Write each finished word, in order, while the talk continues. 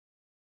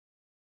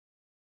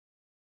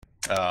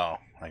Oh,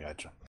 I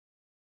gotcha.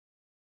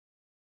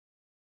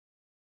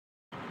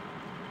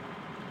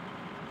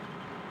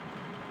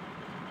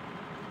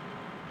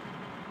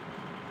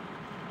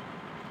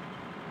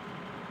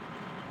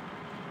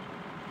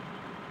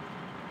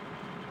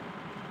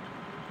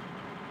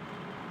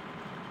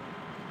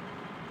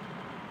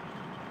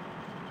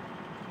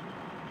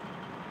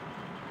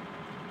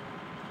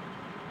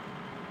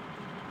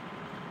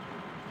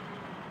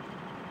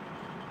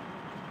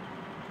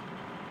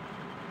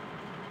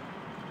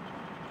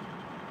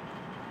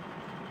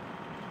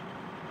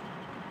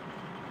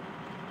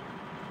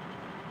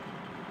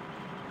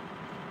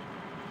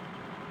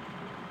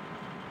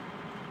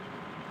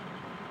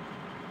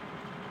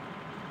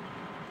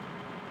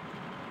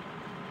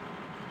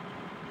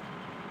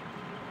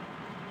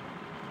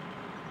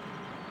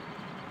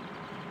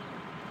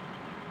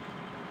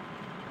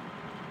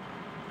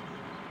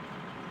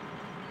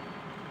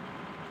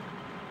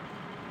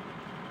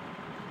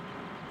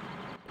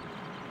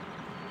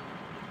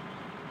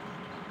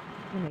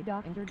 You may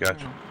dock entered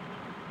Gotcha. now.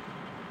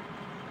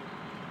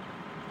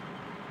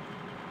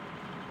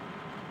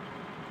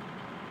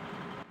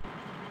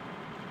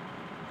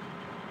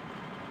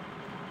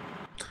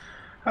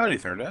 Howdy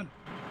there, Dad.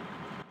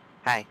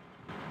 Hi,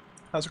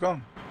 How's it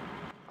going?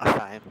 I'm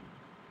fine.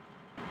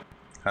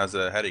 How's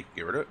the headache?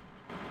 Get rid of it?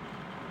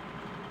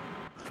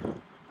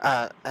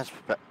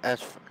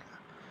 That's,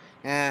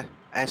 yeah,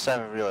 I used to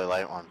have a really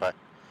light one, but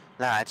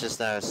no, I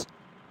just noticed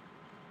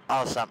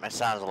all of a sudden my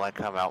sounds like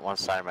come out one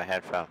side of my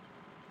headphone.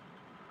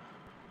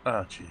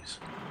 Oh, jeez.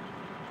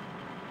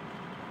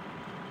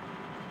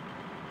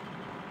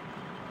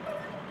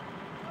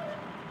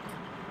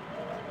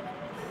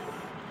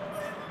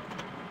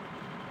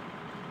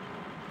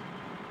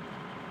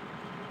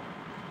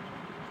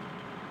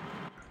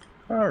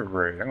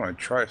 Alright, I'm going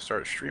to try to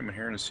start streaming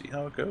here and see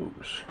how it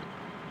goes.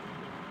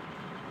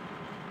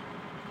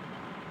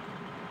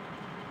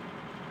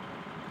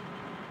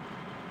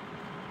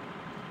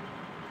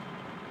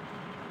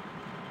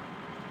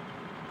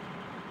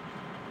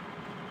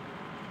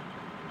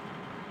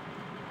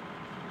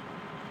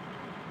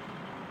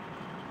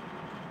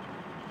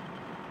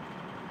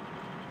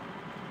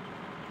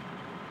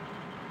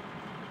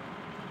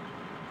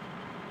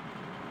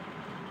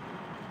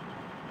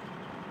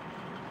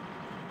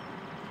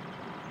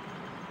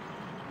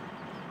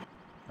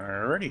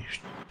 Alrighty,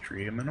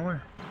 streaming away.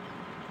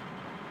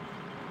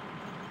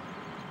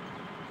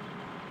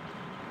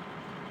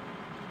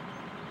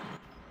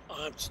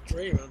 I'm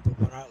streaming, but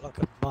when I look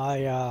at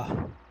my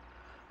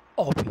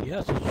OBS,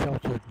 it shows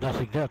there's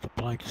nothing there. It's a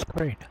blank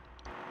screen.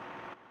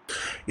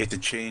 You have to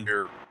change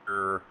you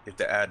have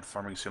to add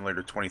Farming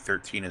Simulator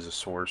 2013 as a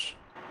source.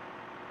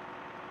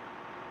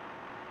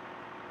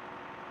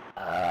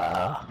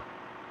 How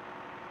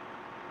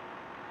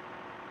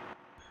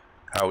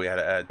we had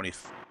to add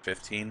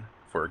 2015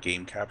 for a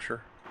game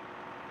capture.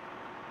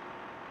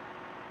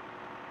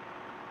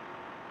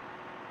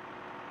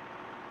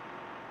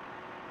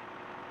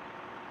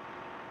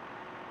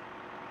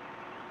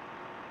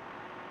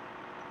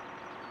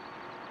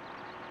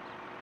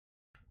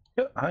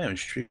 Yep, I am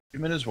streaming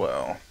as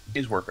well.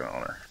 He's working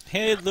on her.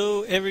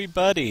 Hello,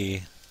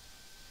 everybody.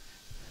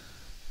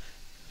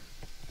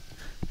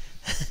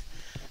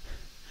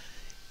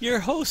 Your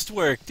host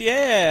worked.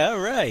 Yeah, all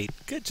right.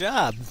 Good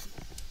job.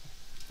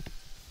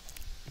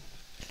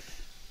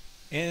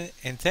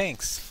 And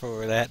thanks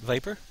for that,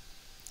 Viper.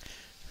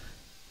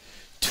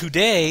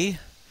 Today,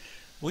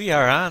 we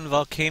are on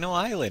Volcano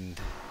Island.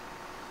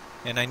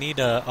 And I need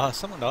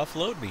someone to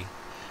offload me.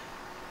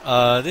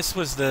 This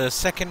was the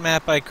second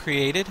map I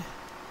created.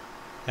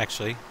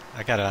 Actually,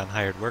 I got it on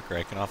hired worker.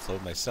 I can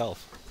offload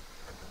myself.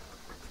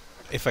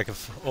 If I can...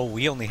 oh,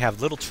 we only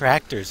have little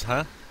tractors,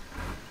 huh?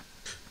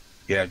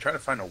 Yeah, try to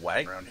find a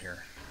wagon around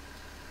here.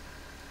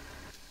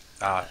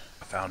 Ah,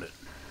 I found it.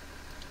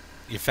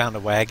 You found a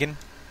wagon?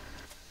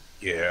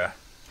 Yeah.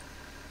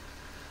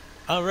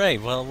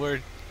 Alright, well,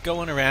 we're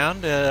going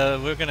around.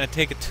 We're going to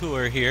take a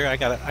tour here. I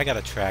got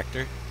a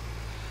tractor.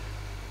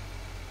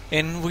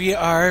 And we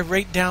are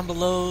right down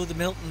below the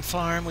Milton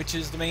farm, which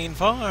is the main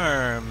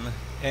farm.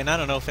 And I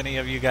don't know if any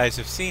of you guys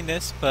have seen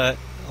this, but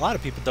a lot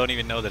of people don't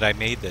even know that I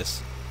made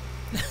this.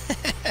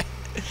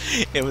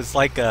 It was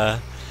like I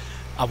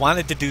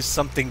wanted to do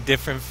something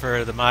different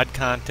for the mod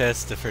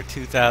contest for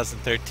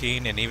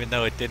 2013, and even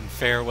though it didn't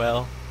fare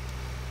well,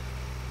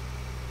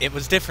 it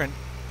was different,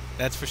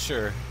 that's for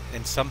sure,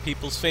 and some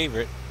people's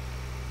favorite.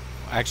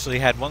 I actually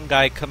had one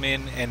guy come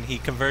in and he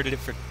converted it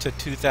to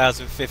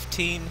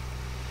 2015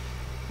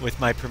 with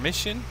my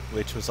permission,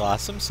 which was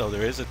awesome. So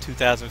there is a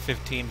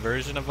 2015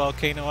 version of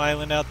Volcano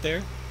Island out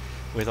there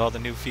with all the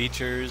new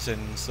features,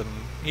 and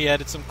he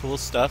added some cool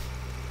stuff.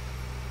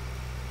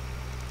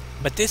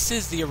 But this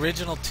is the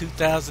original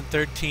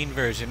 2013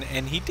 version,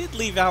 and he did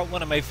leave out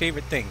one of my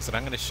favorite things, and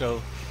I'm going to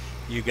show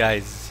you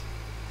guys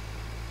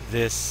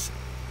this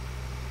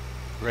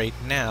right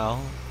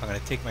now. I'm going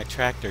to take my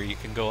tractor. You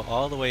can go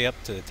all the way up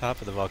to the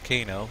top of the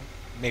volcano.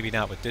 Maybe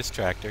not with this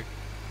tractor.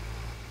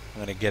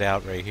 I'm going to get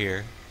out right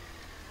here.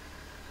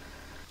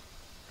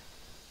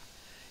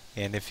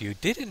 And if you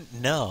didn't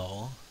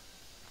know,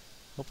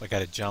 hope I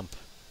got a jump.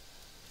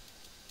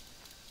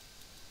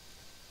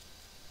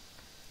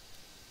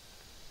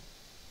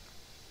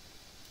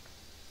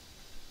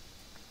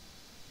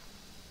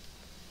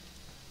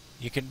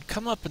 You can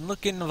come up and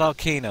look in the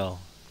volcano,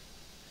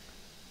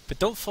 but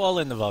don't fall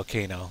in the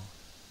volcano.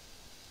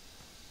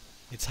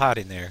 It's hot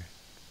in there.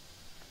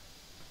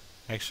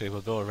 Actually,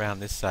 we'll go around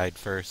this side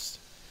first.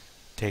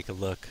 Take a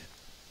look.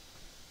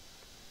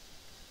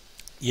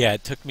 Yeah,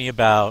 it took me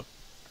about,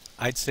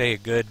 I'd say, a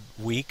good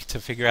week to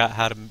figure out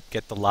how to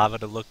get the lava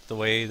to look the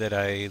way that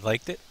I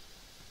liked it.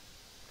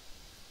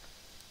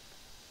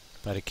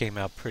 But it came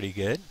out pretty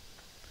good.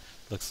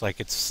 Looks like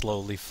it's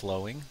slowly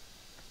flowing.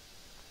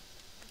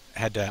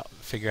 Had to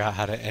figure out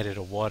how to edit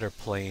a water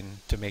plane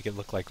to make it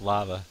look like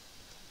lava.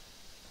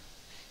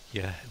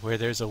 Yeah, where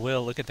there's a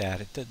will, look at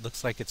that. It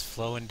looks like it's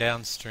flowing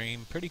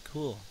downstream. Pretty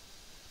cool.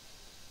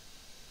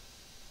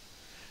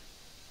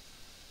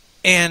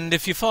 And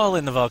if you fall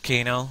in the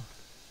volcano,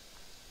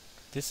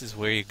 this is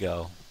where you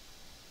go.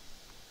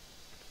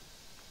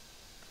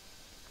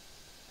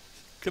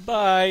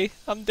 Goodbye,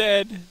 I'm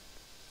dead.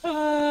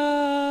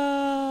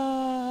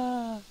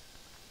 Ah!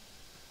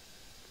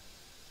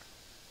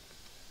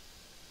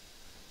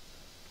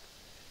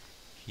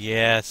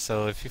 Yeah,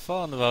 so if you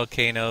fall in the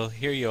volcano,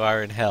 here you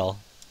are in hell.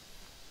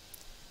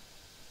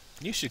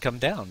 You should come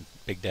down,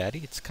 Big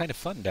Daddy. It's kind of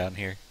fun down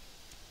here.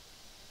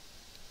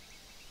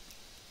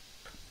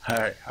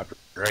 Alright, I'll be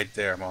right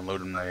there. I'm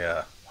unloading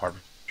my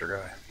harvester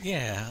guy.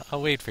 Yeah,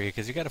 I'll wait for you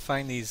because you got to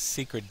find these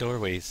secret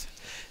doorways.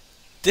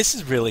 This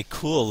is really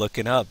cool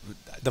looking up.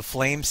 The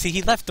flames. See,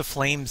 he left the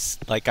flames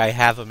like I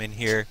have them in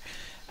here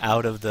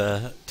out of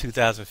the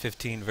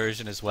 2015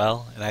 version as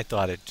well, and I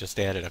thought it just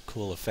added a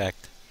cool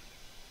effect.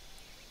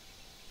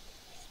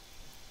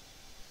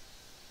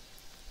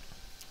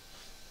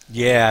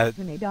 Yeah.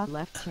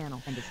 Left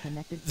channel and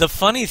disconnected. The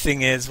funny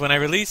thing is, when I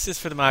released this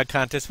for the mod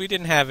contest, I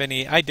didn't have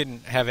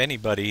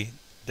anybody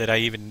that I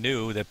even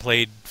knew that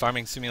played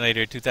Farming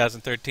Simulator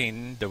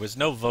 2013. There was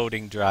no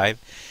voting drive.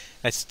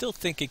 I still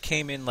think it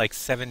came in like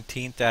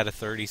 17th out of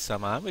 30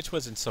 some odd, which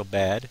wasn't so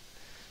bad.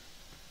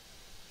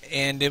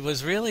 And it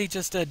was really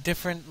just a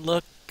different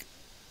look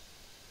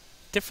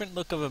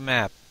of a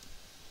map.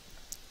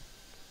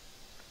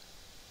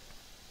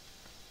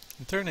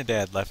 And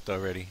Trinidad left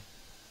already.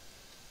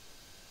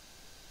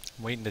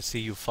 I'm waiting to see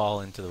you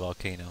fall into the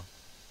volcano.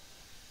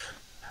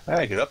 I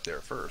gotta get up there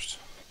first.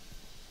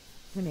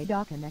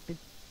 Tornado connected.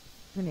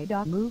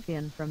 Tornado moved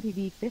in from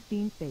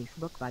PV15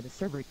 Facebook by the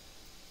server.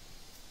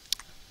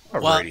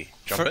 Alrighty,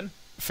 jump in.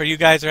 For you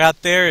guys are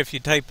out there, if you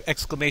type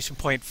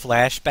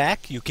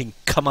 !Flashback, you can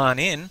come on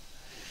in.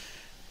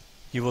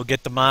 You will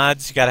get the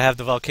mods. You gotta have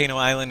the Volcano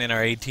Island in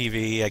our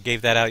ATV. I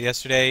gave that out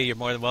yesterday. You're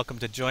more than welcome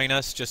to join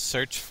us. Just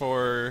search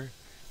for,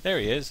 there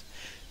he is,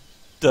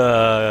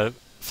 the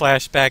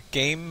Flashback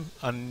game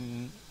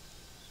on,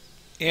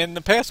 and the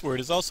password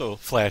is also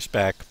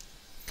Flashback.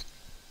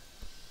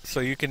 So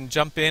you can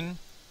jump in,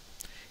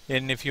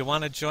 and if you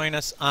want to join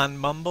us on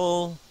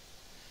Mumble,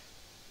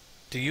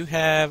 do you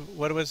have,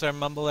 what was our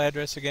Mumble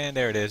address again?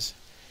 There it is.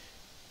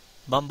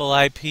 Mumble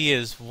IP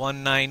is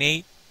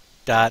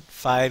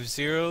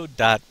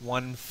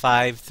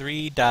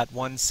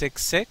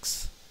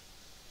 198.50.153.166,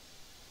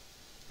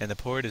 and the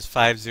port is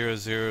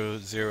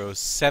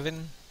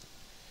 50007.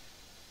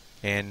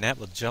 And that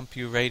will jump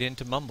you right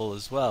into Mumble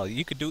as well.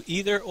 You could do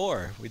either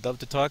or. We'd love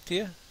to talk to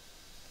you.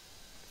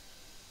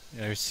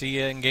 Or see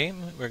you in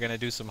game. We're going to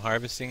do some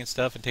harvesting and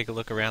stuff and take a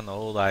look around the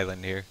old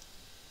island here.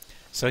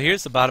 So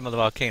here's the bottom of the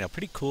volcano.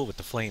 Pretty cool with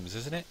the flames,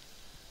 isn't it?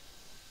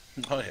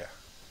 Oh yeah.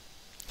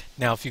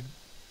 Now,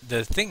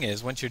 the thing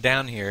is, once you're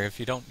down here,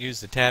 if you don't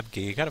use the tab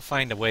key, you got to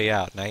find a way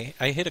out. And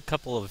I hit a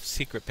couple of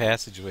secret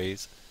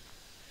passageways,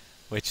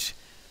 which,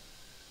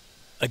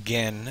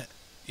 again,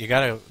 you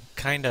got to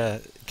kind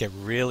of get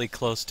really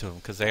close to them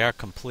because they are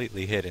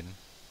completely hidden.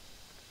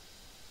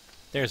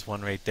 There's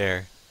one right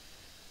there.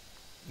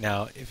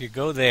 Now, if you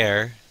go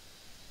there, it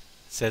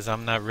says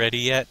I'm not ready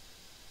yet.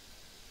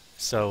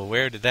 So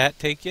where did that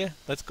take you?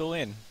 Let's go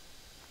in.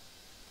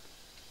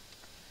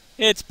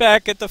 It's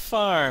back at the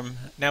farm.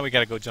 Now we got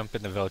to go jump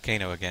in the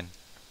volcano again.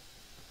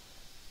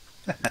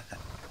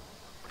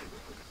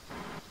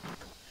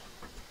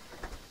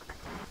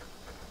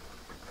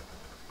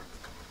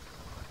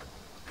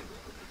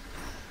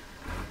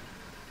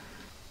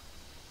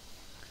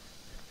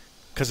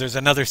 Because there's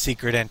another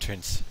secret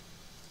entrance.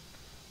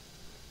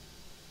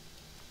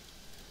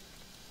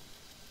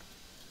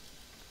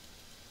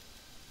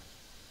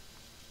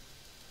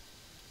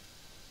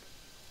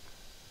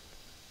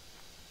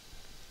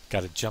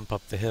 Got to jump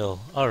up the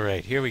hill.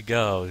 Alright, here we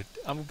go.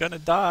 I'm gonna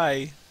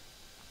die.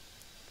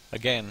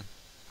 Again.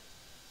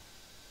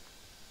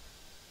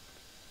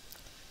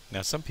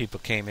 Now some people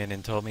came in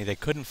and told me they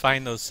couldn't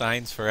find those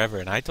signs forever,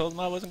 and I told them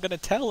I wasn't gonna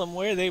tell them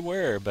where they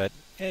were, but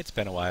it's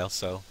been a while,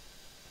 so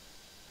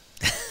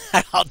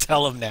I'll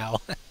tell them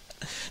now.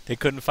 They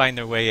couldn't find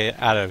their way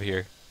out of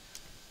here.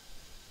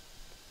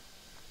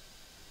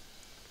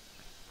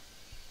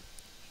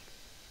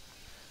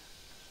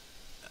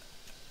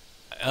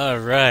 All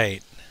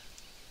right.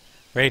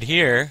 Right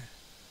here.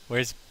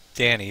 Where's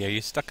Danny? Are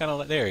you stuck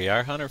on a... There you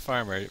are, Hunter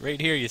Farmer.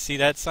 Right here, you see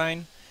that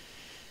sign?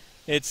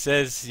 It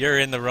says you're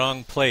in the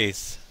wrong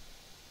place.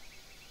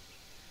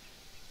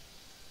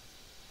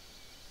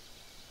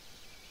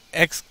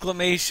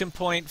 Exclamation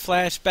point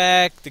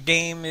flashback. The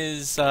game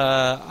is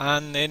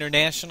on the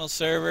international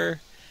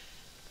server.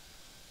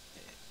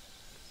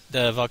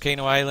 The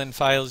Volcano Island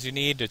files you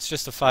need. It's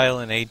just a file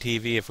in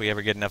ATV if we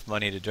ever get enough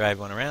money to drive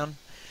one around.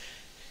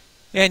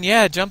 And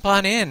yeah, jump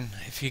on in.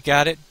 If you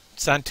got it,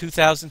 it's on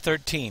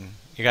 2013.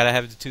 You gotta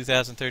have the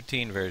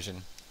 2013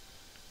 version.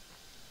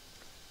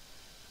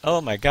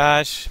 Oh my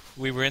gosh,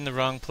 we were in the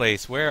wrong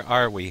place. Where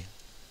are we?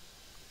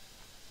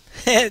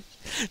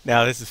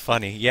 Now this is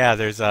funny. Yeah,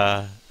 there's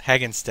a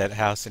Hagenstedt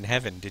house in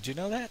heaven. Did you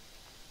know that?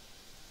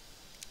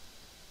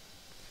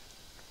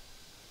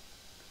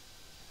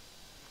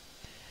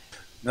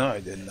 No,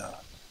 I did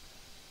not.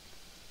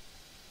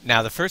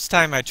 Now the first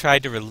time I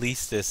tried to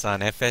release this on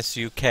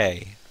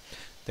FSUK,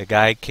 the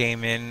guy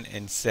came in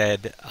and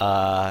said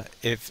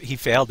if he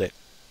failed it.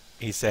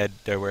 He said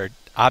there were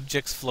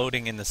objects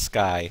floating in the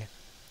sky.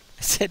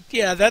 I said,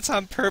 yeah, that's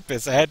on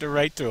purpose. I had to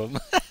write to him.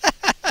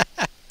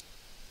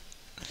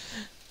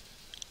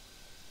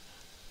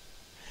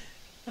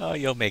 Oh,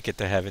 you'll make it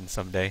to heaven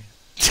someday.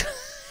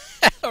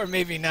 Or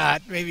maybe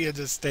not. Maybe you'll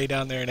just stay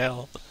down there in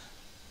hell.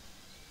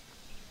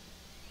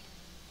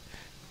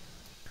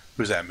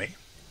 Who's that, me?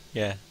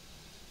 Yeah.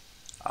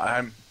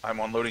 I'm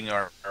unloading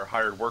our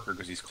hired worker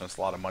because he's costing us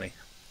a lot of money.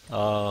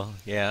 Oh,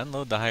 yeah,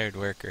 unload the hired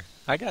worker.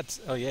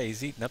 Oh yeah,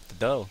 he's eating up the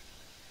dough.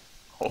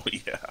 Oh,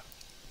 yeah.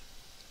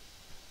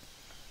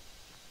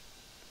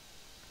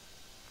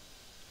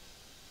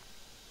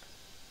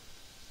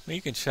 Well,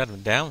 you can shut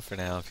him down for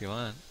now if you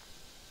want.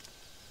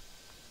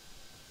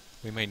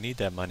 We might need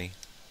that money.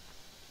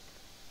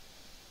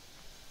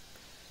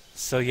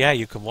 So yeah,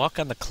 you can walk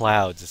on the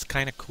clouds. It's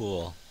kind of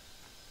cool.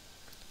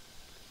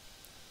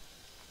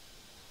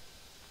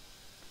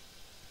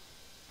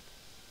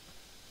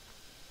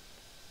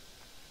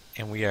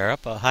 And we are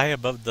up high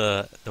above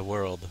the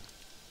world.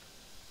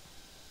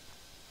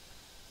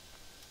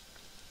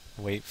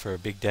 Wait for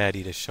Big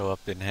Daddy to show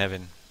up in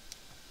heaven.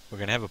 We're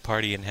going to have a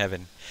party in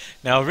heaven.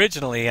 Now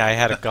originally I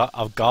had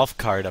a golf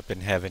cart up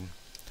in heaven.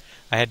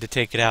 I had to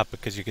take it out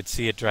because you could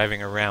see it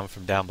driving around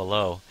from down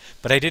below.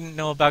 But I didn't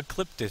know about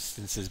clip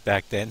distances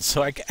back then,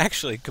 so I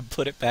actually could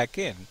put it back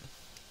in.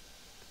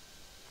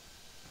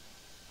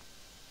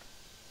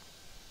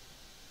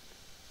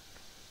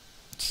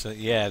 So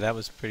yeah, that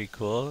was pretty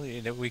cool.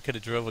 You know, we could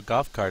have drove a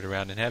golf cart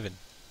around in heaven.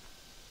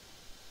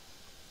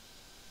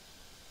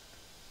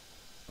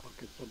 What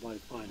can somebody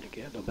find to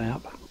get the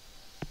map?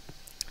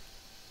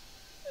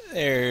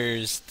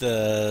 There's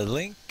the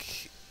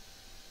link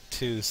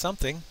to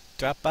something.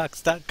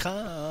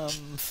 Dropbox.com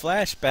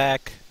flashback.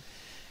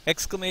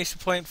 Exclamation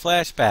point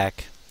flashback.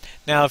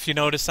 Now if you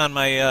notice on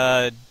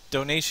my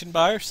donation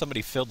bar,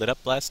 somebody filled it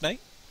up last night.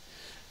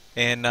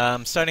 And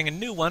I'm starting a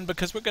new one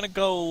because I'm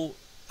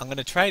going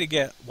to try to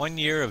get 1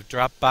 year of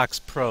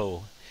Dropbox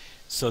Pro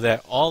so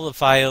that all the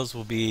files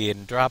will be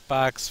in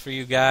Dropbox for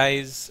you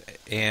guys,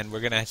 and we're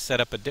going to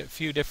set up a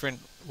few different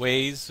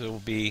ways. There will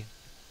be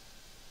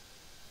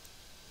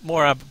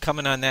more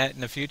coming on that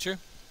in the future.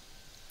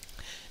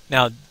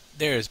 Now,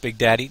 there's Big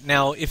Daddy.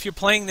 Now, if you're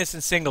playing this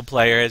in single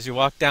player, as you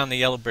walk down the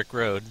yellow brick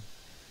road,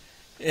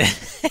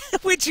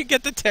 where'd you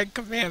get the 10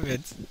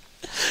 Commandments?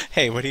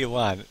 Hey, what do you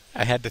want?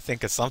 I had to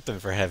think of something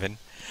for heaven.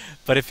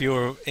 But if you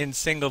were in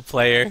single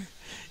player,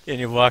 and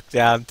you walk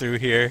down through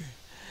here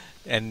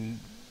and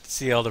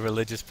see all the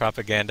religious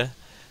propaganda,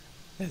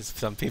 as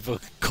some people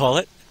call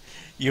it,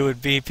 you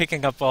would be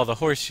picking up all the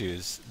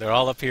horseshoes. They're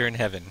all up here in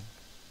heaven.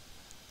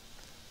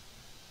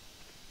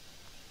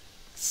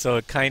 So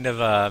it kind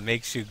of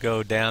makes you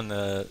go down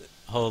the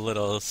whole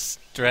little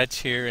stretch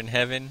here in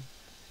heaven.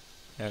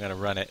 I'm going to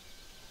run it.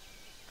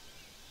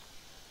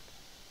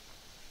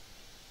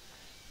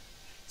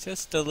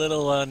 Just a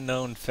little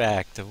unknown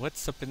fact of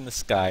what's up in the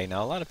sky.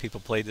 Now, a lot of people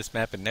played this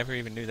map and never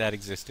even knew that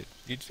existed.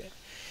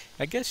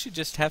 I guess you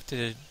just have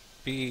to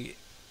be...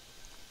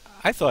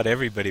 I thought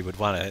everybody would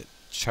want to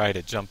try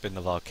to jump in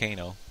the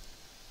volcano.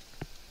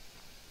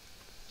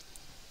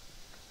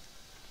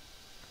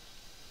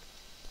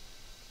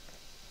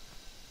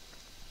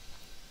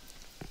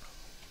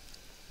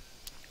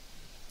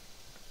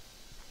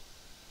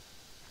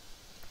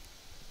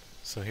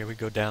 So here we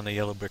go down the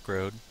yellow brick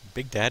road.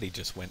 Big Daddy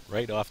just went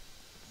right off.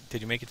 Did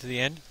you make it to the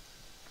end?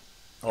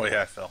 Oh,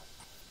 yeah, Phil.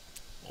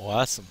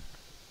 Awesome.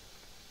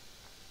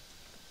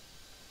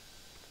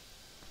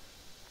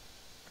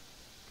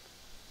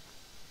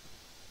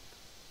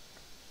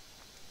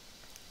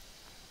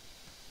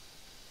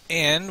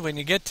 And when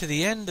you get to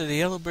the end of the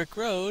yellow brick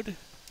road,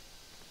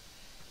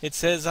 it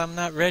says, I'm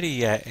not ready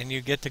yet, and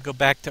you get to go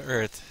back to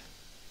Earth.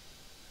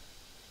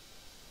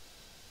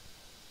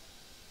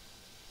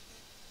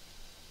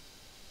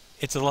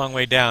 It's a long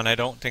way down. I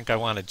don't think I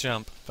want to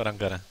jump, but I'm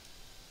gonna.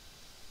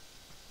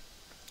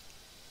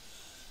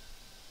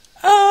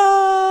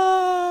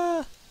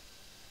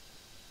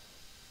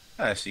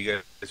 I I see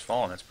you guys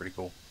falling. That's pretty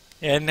cool.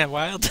 Yeah, isn't that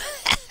wild?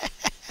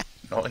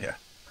 Oh yeah.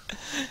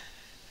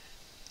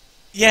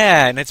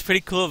 Yeah, and it's pretty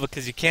cool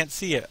because you can't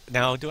see it.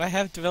 Now, do I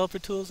have developer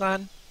tools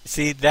on?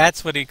 See,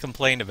 that's what he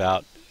complained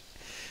about.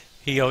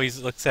 He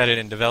always looks at it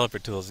in developer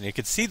tools, and you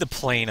can see the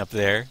plane up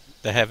there,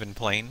 the heaven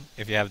plane,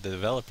 if you have the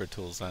developer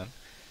tools on.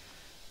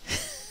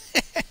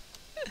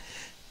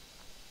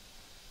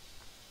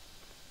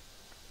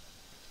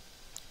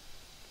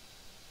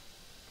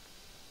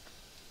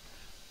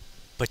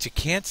 But you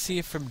can't see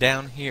it from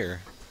down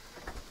here.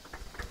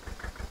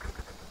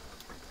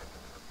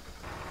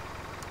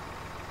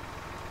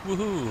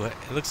 Woohoo!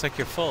 It looks like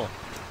you're full.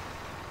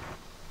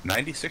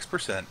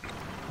 96%.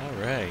 All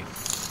right.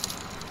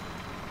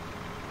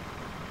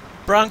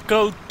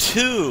 Bronco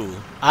 2.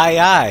 Aye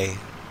aye.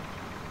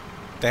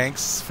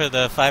 Thanks for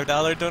the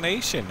 $5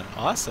 donation.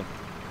 Awesome.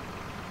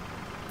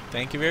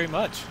 Thank you very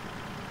much.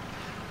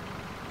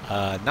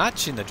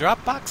 Notch in the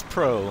Dropbox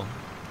Pro.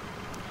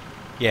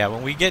 Yeah,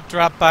 when we get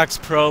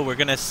Dropbox Pro, we're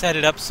going to set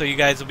it up so you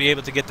guys will be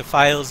able to get the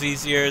files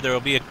easier. There will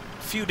be a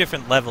few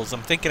different levels.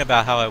 I'm thinking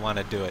about how I want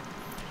to do it.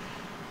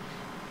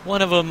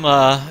 One of them,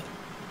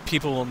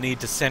 people will need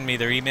to send me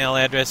their email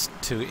address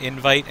to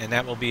invite, and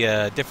that will be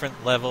a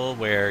different level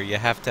where you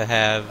have to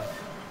have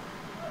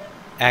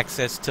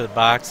access to the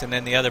box, and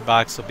then the other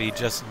box will be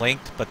just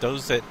linked, but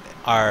those that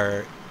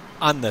are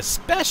on the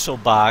special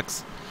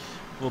box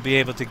will be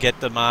able to get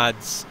the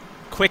mods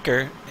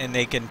quicker, and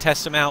they can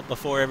test them out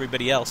before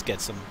everybody else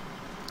gets them.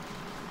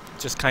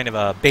 Just kind of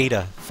a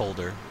beta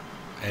folder,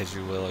 as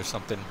you will, or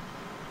something,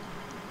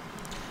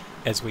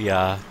 as we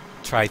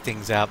try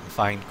things out and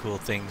find cool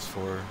things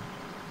for.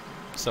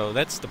 So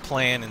that's the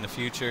plan in the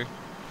future.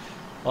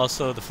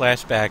 Also, the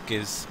Flashback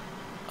is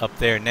up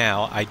there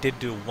now. I did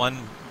do 1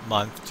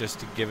 month just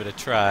to give it a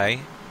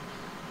try.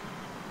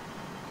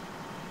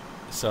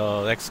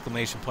 So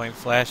exclamation point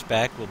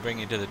Flashback will bring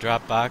you to the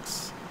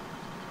Dropbox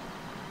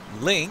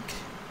link,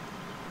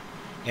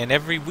 and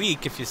every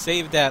week if you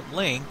save that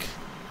link,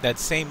 that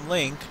same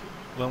link,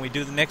 when we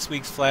do the next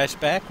week's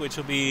Flashback, which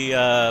will be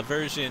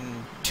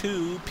version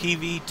 2,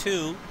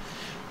 PV2,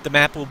 the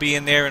map will be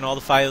in there and all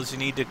the files you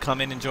need to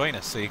come in and join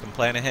us so you can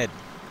plan ahead.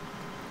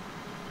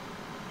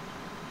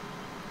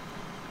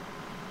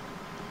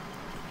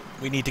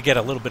 We need to get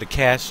a little bit of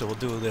cash, so we'll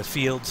do the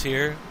fields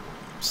here.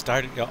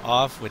 Start it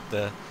off with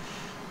the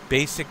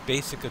basic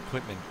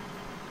equipment.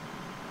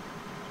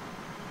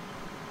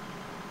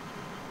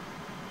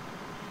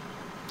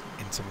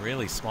 And some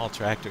really small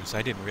tractors.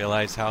 I didn't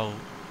realize how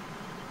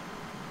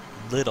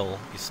little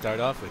you start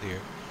off with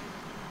here.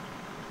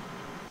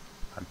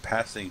 I'm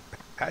passing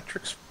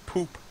Patrick's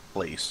poop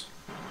place.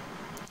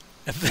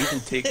 You can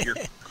take your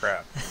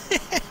crap.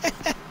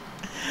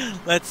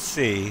 Let's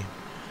see.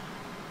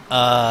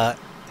 I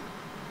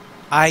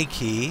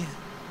key.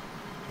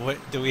 What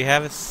do we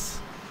have?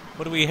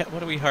 What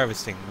are we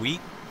harvesting? Wheat?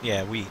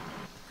 Yeah, wheat.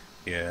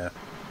 Yeah.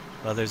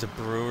 Well, there's a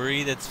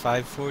brewery that's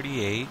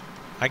 548.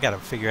 I gotta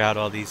figure out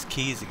all these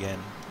keys again.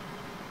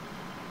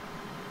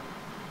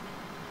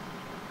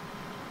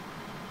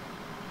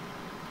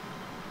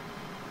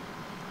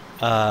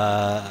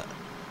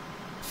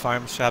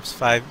 Farm shops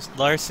 5.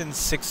 Larson's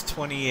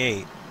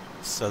 628.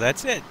 So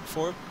that's it.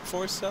 Four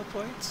sell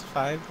points.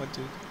 5. 1,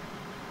 2,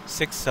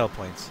 6 sell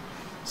points.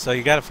 So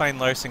you gotta find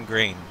Larson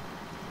Grain.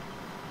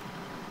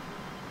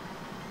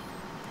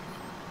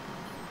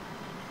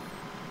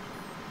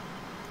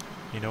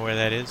 You know where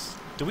that is?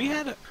 Do we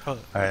have a... Oh,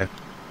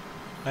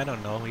 I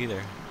don't know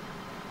either.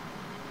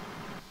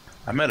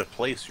 I'm at a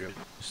place here.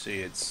 See,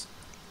 it's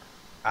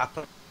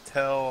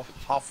Appetel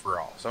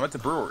Hofbrau. So I'm at the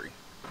brewery.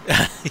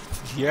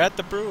 You're at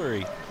the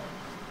brewery.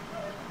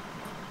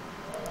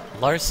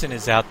 Larson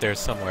is out there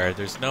somewhere.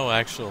 There's no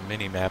actual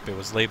mini-map. It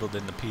was labeled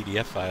in the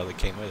PDF file that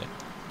came with it.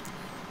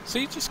 So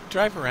you just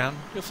drive around.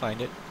 You'll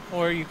find it.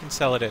 Or you can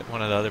sell it at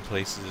one of the other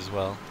places as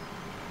well.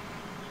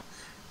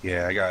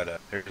 Yeah, I got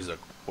there's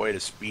quite a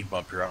speed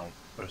bump here,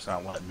 but it's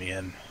not letting me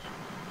in.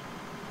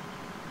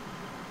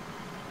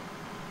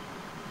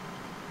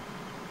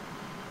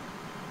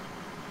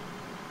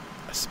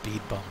 A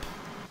speed bump.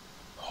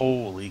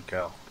 Holy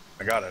cow.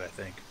 I got it, I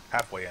think.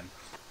 Halfway in.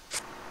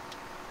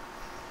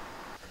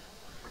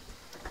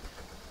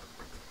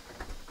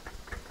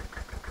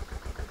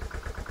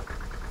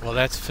 Well,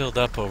 that's filled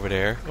up over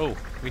there. Oh,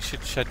 we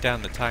should shut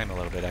down the time a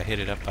little bit. I hit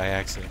it up by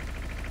accident.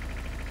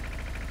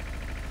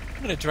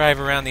 I'm going to drive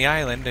around the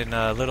island in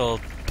a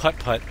little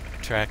putt-putt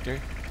tractor.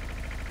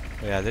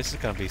 Yeah, this is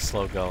going to be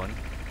slow going.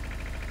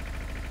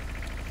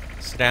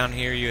 So down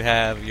here you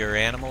have your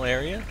animal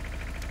area.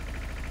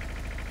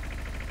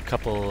 A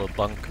couple of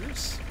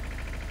bunkers.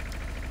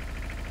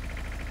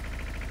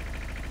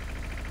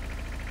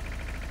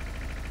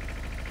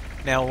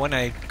 Now, when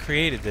I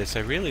created this,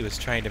 I really was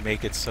trying to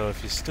make it so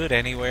if you stood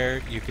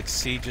anywhere, you could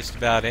see just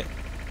about it,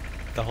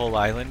 the whole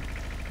island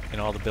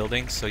and all the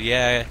buildings. So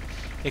yeah,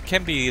 it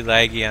can be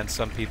laggy on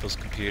some people's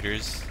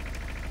computers,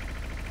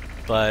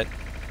 but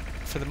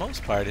for the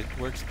most part, it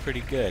works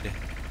pretty good.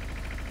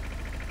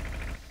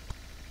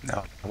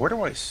 Now, where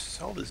do I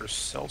sell this? There's a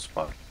sell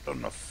spot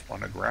on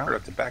the ground or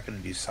at the back end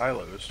of these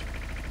silos?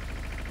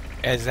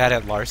 Is that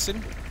at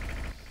Larson?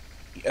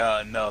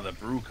 No, the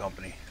brew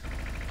company.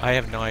 I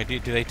have no idea.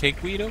 Do they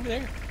take weed over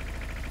there?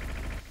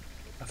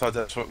 I thought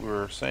that's what we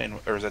were saying,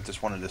 or is that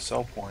just one of the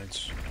sell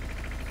points?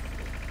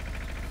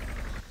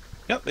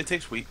 Yep, they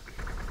take sweet.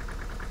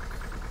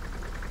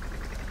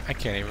 I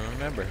can't even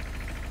remember.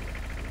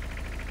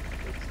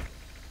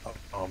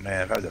 Oh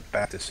man, if I had to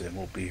back this in,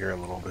 we'll be here a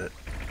little bit.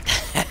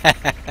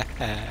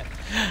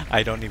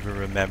 I don't even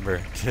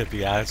remember, to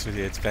be honest with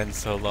you. It's been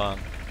so long.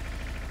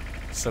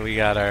 So we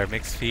got our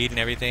mixed feed and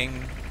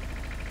everything.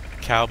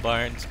 Cow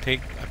barns,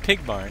 pig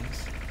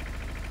barns.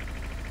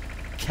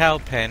 Cow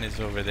pen is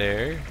over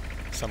there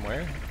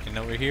somewhere, and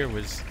over here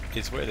is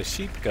where the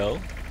sheep go.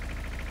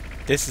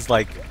 This is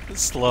like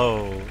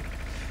slow.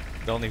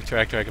 The only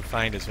tractor I can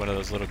find is one of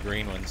those little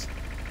green ones.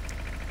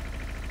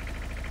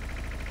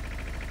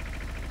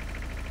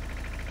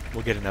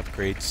 We'll get an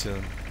upgrade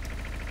soon.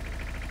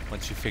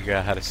 Once you figure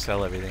out how to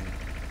sell everything.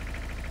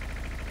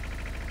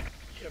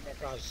 Do you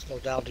remember how to slow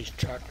down these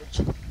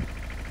tractors?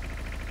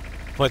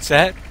 What's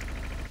that?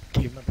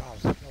 Do you remember how to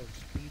slow the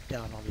speed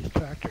down on these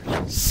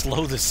tractors?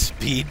 Slow the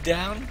speed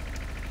down?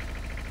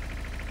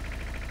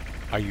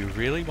 Are you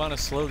really want to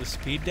slow the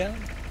speed down?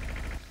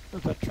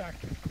 There's a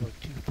tractor going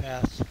too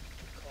fast to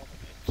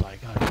cultivate, so I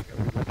gotta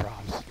remember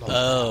how to slow it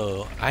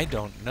Oh, I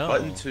don't know.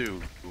 Button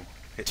 2.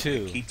 Hit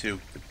 2. Key 2.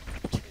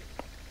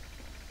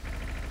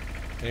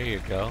 There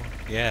you go.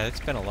 Yeah, it's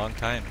been a long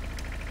time.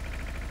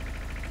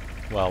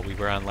 Well, we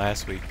were on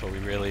last week, but we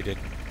really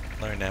didn't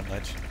learn that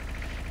much.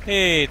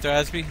 Hey,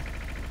 Throsby.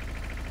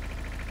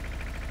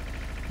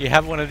 You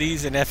have one of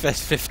these in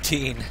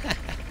FS15.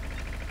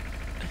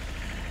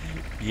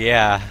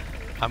 Yeah,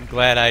 I'm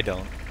glad I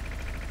don't.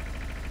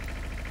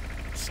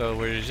 So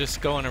we're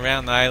just going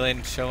around the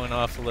island, showing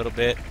off a little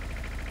bit.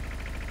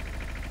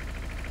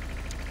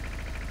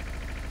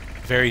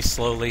 Very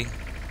slowly,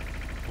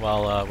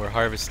 while we're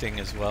harvesting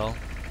as well.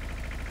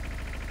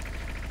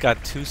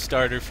 Got 2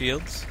 starter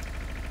fields.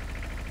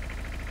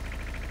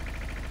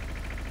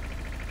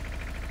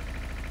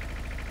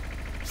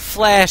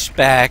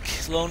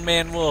 Flashback, Lone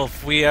Man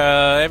Wolf. We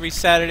every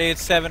Saturday at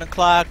 7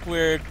 o'clock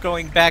we're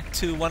going back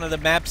to one of the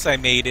maps I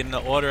made in the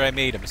order I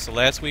made them. So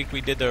last week we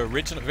did the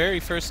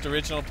very first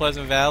original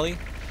Pleasant Valley,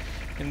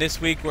 and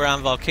this week we're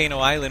on Volcano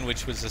Island,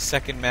 which was the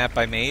second map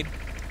I made.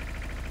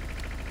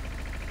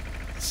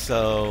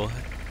 So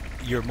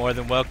you're more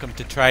than welcome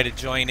to try to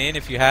join in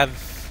if you have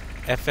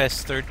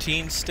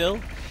FS13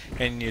 still,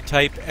 and you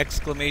type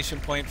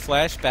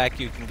 !flashback,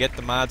 you can get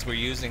the mods we're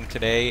using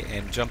today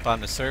and jump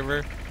on the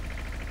server.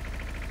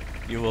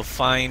 You will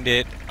find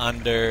it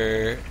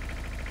under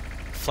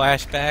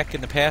Flashback,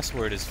 and the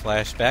password is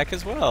Flashback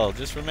as well.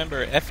 Just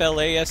remember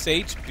FLASHBACK.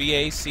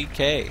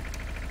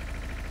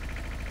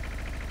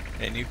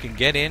 And you can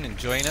get in and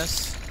join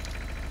us.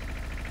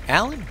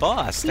 Alan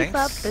Boss, Keep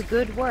up thanks the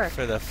good work.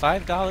 for the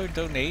 $5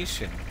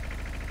 donation.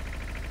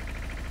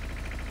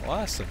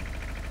 Awesome.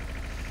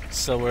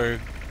 So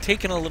we're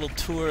taking a little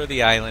tour of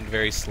the island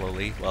very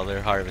slowly while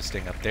they're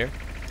harvesting up there.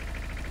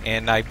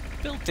 And I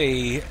built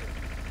a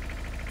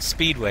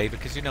speedway,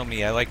 because you know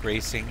me, I like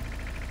racing,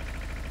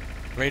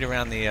 right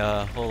around the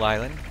whole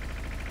island.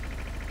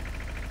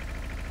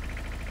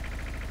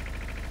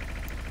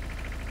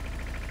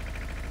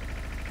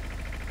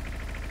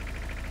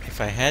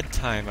 If I had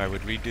time, I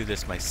would redo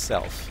this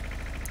myself,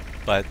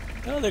 but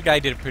the other guy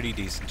did a pretty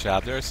decent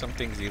job. There are some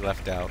things he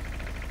left out.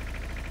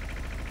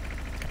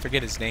 I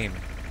forget his name,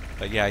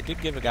 but yeah, I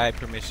did give a guy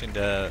permission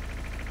to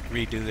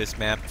redo this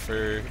map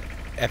for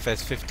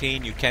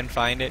FS15. You can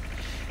find it.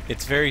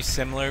 It's very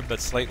similar,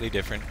 but slightly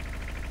different.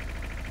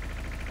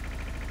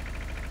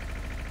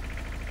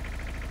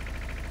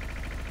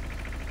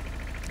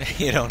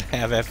 You don't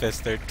have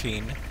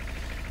FS13.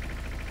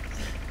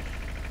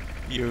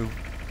 You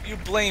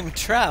blame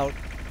Trout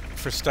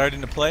for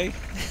starting to play?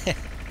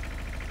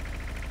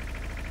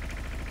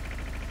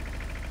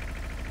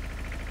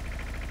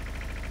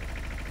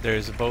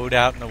 There's a boat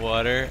out in the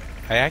water.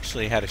 I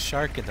actually had a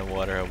shark in the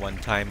water at one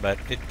time, but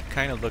it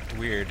kind of looked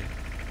weird.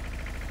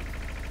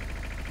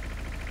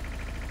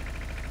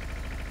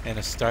 And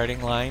a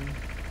starting line.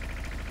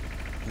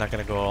 I'm not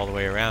going to go all the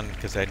way around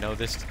because I know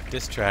this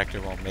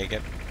tractor won't make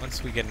it.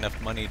 Once we get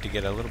enough money to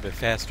get a little bit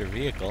faster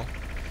vehicle.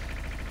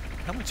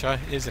 How much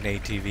is an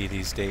ATV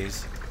these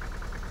days?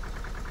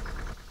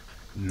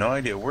 No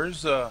idea.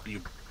 Where's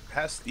you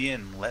passed the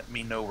inn? Let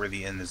me know where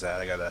the inn is at.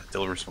 I gotta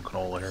deliver some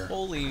canola here.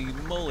 Holy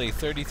moly,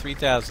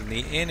 33,000. The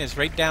inn is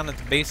right down at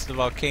the base of the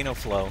volcano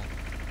flow.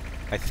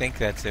 I think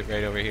that's it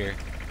right over here.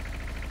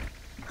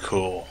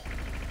 Cool.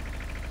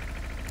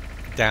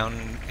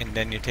 Down, and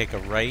then you take a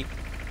right.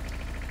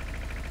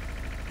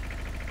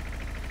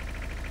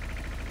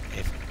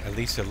 If at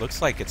least it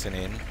looks like it's an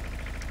inn.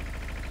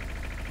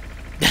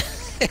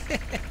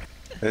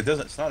 It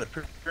doesn't. It's not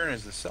appearing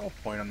as the sell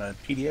point on the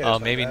PDF. Oh,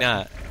 maybe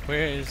not.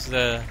 Where is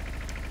the...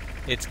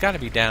 It's got to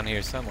be down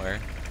here somewhere.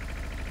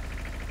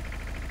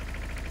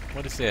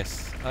 What is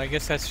this? I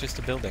guess that's just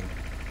a building.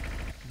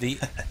 The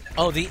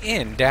the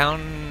inn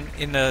down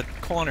in the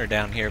corner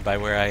down here by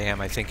where I am.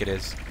 I think it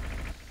is.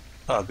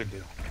 Oh, good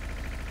deal.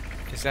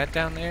 Is that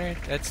down there?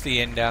 That's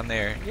the inn down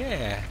there.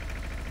 Yeah.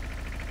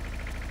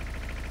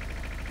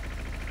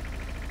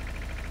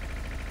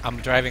 I'm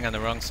driving on the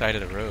wrong side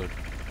of the road,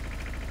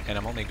 and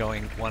I'm only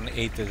going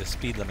 1/8 of the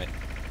speed limit.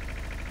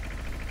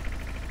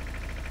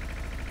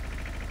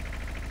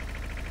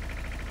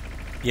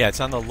 Yeah,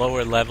 it's on the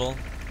lower level.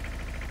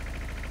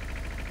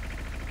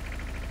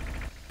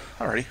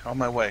 Alrighty, on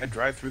my way. I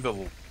drive through the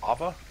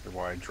lava, or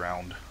where I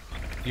drowned.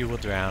 You will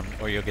drown,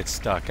 or you'll get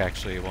stuck.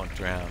 Actually, you won't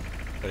drown,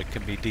 but it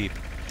can be deep.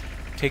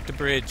 Take the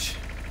bridge.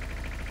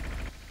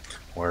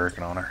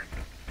 Working on her.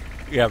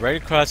 Yeah,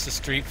 right across the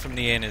street from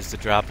the inn is the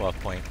drop-off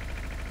point.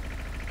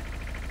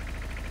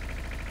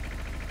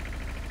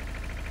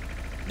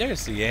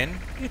 There's the inn.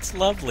 It's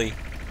lovely.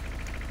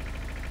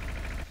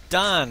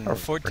 Done. Oh,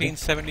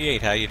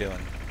 1478. How you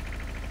doing?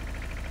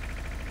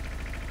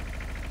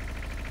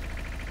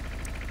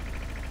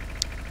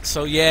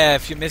 So yeah,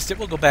 if you missed it,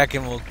 we'll go back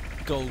and we'll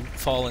go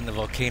fall in the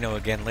volcano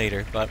again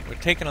later. But we're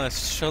taking a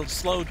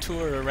slow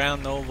tour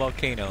around the old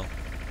volcano.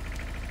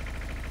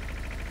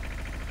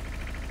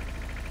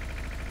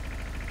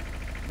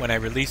 When I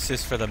released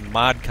this for the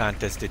mod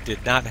contest, it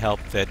did not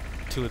help that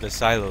 2 of the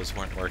silos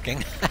weren't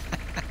working.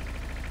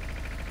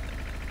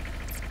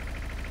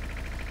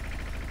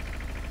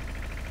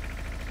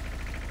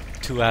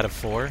 2 out of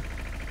 4?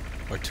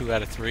 Or 2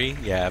 out of 3?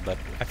 Yeah, but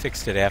I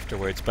fixed it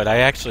afterwards. But I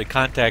actually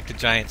contacted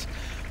Giants.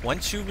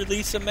 Once you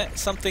release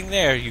something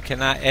there, you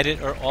cannot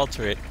edit or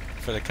alter it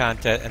for the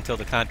contest until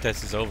the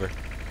contest is over.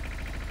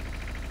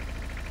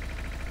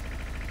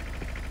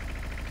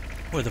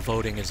 Or the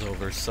voting is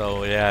over.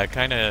 So yeah,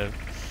 kind of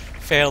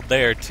failed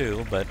there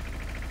too, but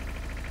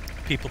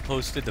people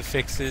posted the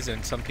fixes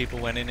and some people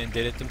went in and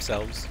did it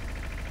themselves.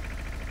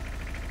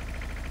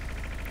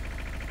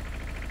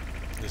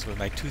 This was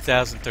my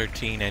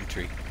 2013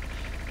 entry,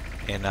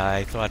 and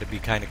I thought it'd be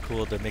kind of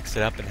cool to mix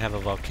it up and have a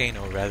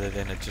volcano rather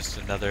than just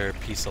another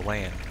piece of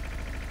land.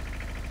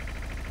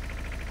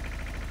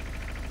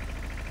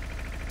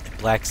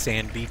 Black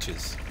sand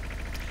beaches.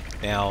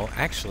 Now,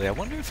 actually, I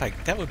wonder if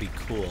that would be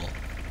cool.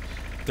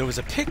 There was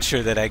a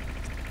picture that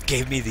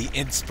gave me the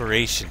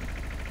inspiration.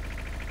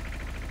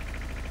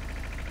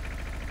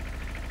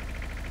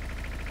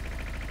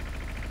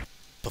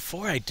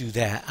 Before I do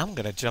that, I'm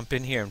going to jump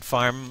in here and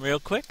farm real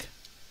quick.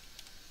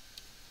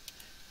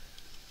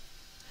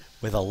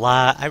 With a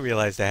lot, I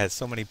realized I had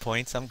so many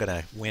points, I'm going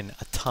to win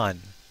a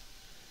ton.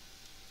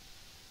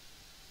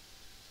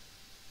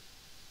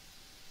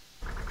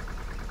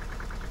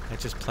 I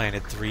just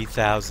planted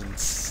 3,000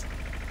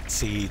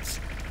 seeds.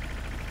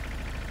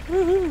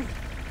 Woohoo!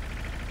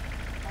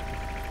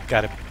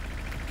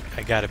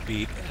 I gotta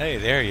beat. Hey,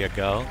 there you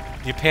go.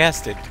 You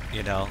passed it,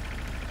 you know.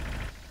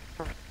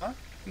 Huh?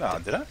 No,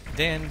 did I?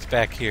 Dan's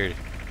back here,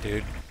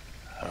 dude.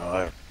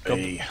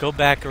 Hey. Go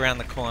back around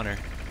the corner.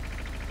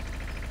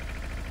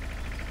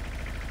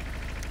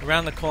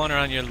 Around the corner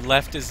on your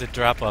left is the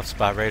drop-off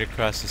spot right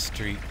across the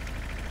street.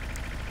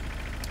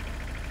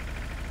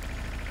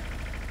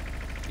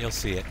 You'll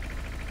see it.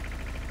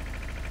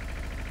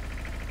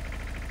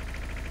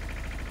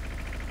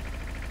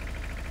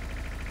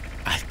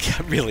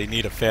 I really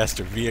need a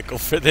faster vehicle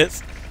for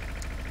this.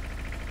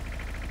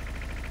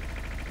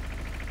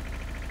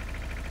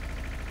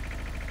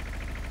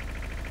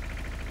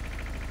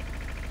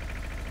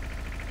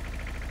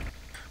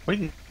 We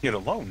can get a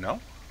loan, no?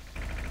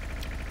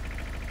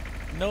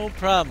 No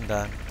problem,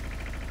 Don.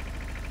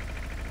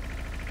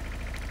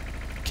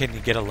 Can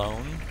you get a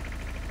loan?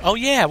 Oh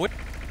yeah, what?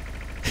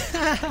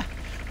 Well,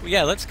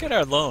 yeah, let's get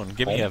our loan.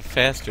 Give me a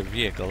faster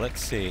vehicle.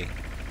 Let's see.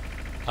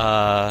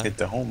 Hit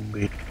the home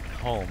lead.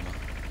 Home.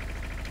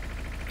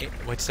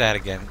 What's that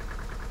again?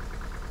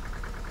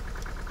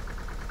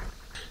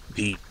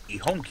 The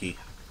home key.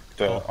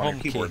 The home on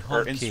your key, keyboard. home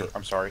Or insert. key.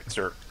 I'm sorry,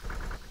 insert.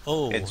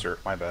 Oh.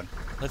 Insert, my bad.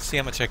 Let's see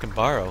how much I can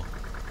borrow.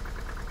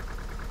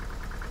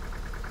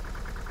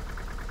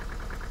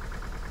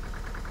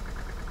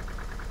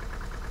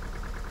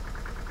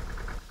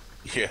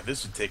 Yeah,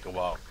 this would take a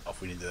while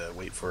if we need to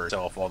wait for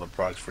sell off all the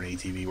products for an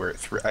ATV. We're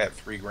at I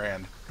have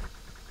 $3,000.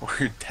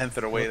 We're a tenth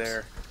of the way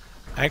there.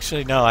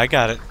 Actually, no, I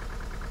got it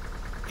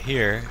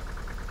here.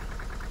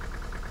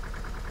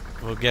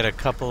 We'll get a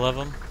couple of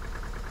them.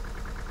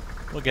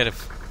 We'll get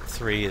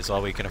 3 is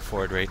all we can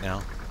afford right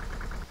now.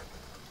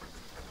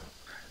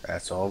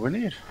 That's all we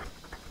need.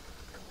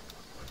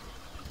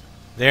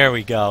 There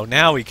we go.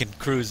 Now we can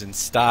cruise in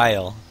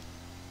style.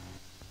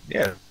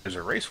 Yeah, there's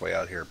a raceway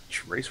out here.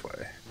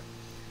 Raceway.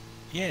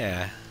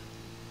 Yeah.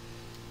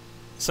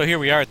 So here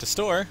we are at the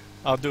store.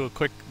 I'll do a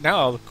quick... Now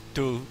I'll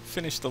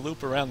finish the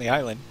loop around the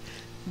island.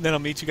 And then I'll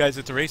meet you guys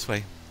at the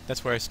raceway.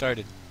 That's where I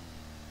started.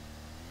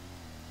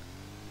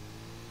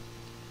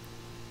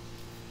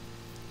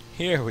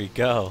 Here we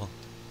go.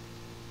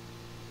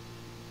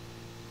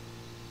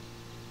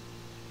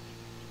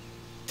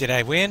 Did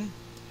I win?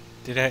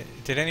 Did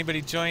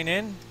anybody join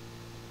in?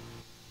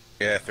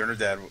 Yeah, Thurner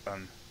Dad,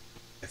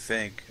 I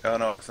think. Oh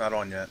no, it's not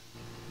on yet.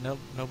 Nope,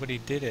 nobody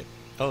did it.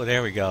 Oh,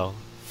 there we go.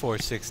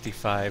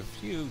 465.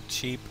 You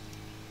cheap.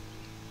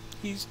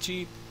 He's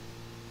cheap.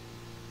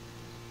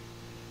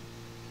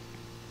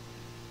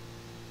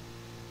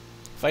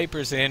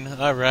 Viper's in.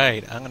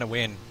 Alright, I'm gonna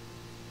win.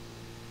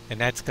 And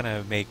that's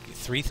gonna make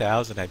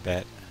 3,000, I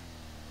bet.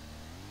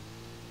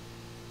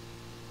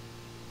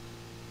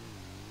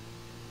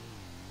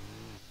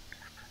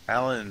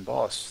 Alan,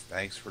 boss,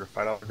 thanks for the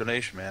 $5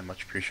 donation, man.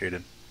 Much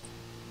appreciated.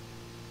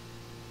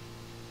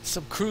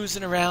 Some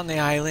cruising around the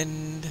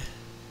island.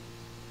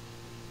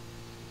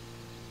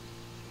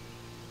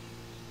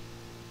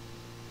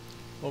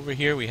 Over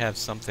here we have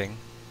something.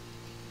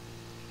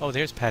 Oh,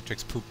 there's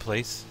Patrick's poop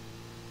place.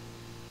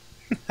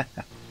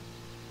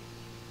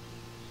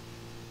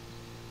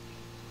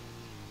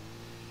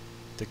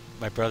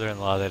 My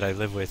brother-in-law that I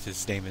live with,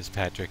 his name is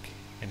Patrick,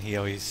 and he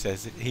always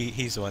says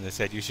he's the one that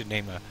said you should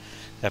name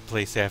that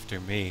place after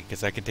me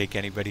because I can take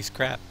anybody's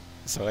crap.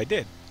 So I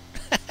did.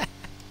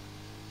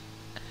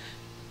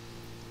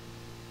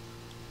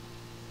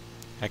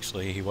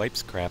 Actually, he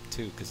wipes crap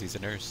too because he's a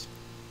nurse.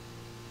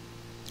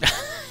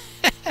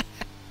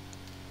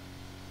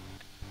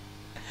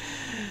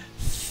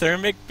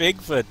 Thermic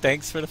Bigfoot,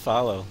 thanks for the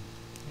follow.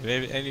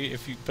 If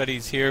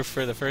anybody's here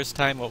for the first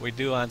time, what we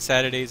do on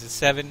Saturdays at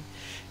 7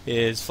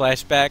 is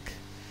Flashback,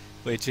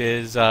 which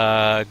is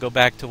go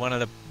back to one of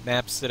the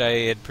maps that I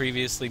had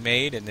previously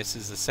made, and this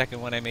is the second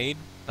one I made.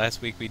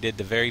 Last week we did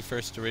the very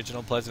first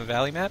original Pleasant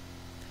Valley map.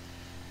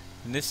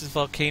 And this is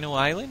Volcano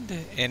Island,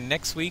 and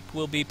next week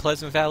will be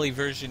Pleasant Valley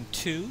version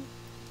 2,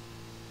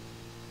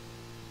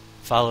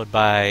 followed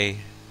by...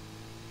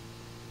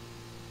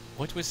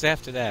 what was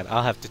after that?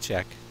 I'll have to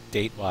check,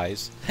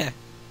 date-wise.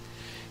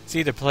 It's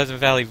either Pleasant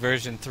Valley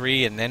version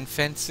 3 and then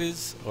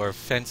Fences, or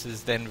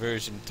Fences then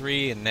version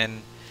 3 and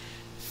then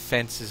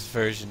Fences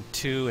version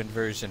 2 and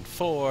version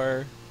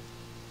 4.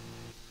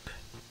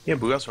 Yeah,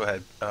 but we also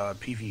had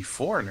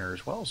PV4 in there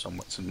as well,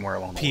 somewhere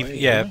along the way.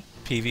 Yeah,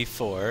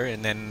 PV4,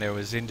 and then there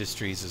was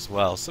Industries as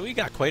well. So we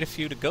got quite a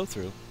few to go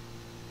through.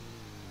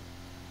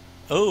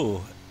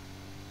 Oh,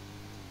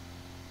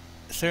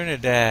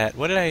 Thernadad,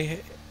 what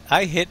did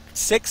I hit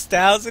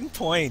 6,000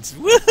 points.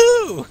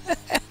 Woohoo!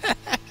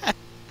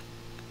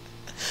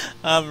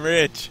 I'm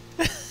rich.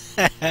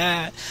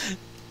 I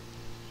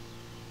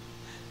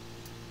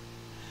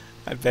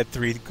bet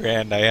 3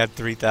 grand. I had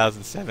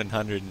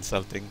 3,700 and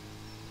something.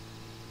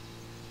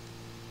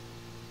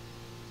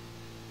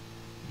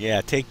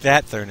 Yeah, take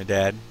that,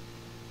 Thernadad.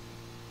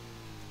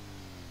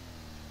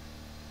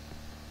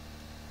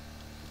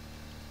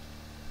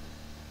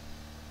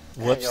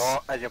 Whoops.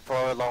 And you're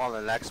probably on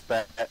the next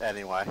bet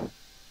anyway.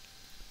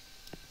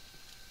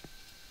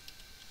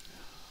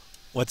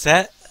 What's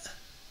that?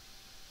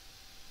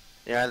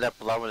 You end up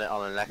blowing it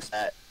on the next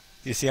bet.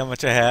 You see how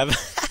much I have?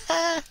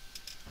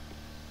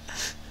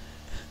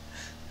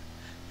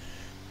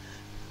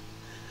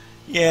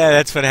 Yeah,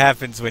 that's what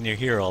happens when you're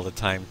here all the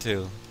time,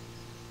 too.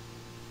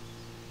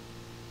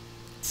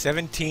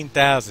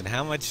 17,000.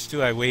 How much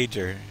do I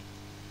wager?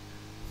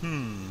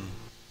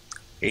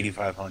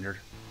 8,500.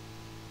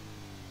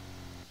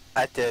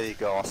 There you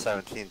go,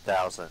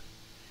 17,000.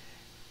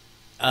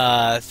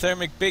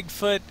 Thermic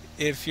Bigfoot,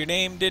 if your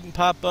name didn't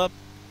pop up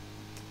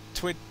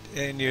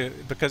and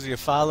because you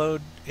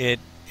followed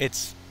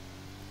it's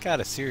got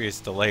a serious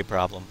delay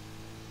problem.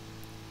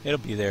 It'll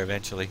be there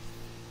eventually.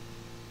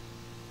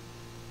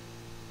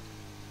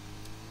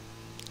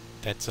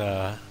 That's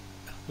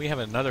we have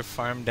another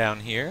farm down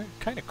here.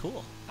 Kind of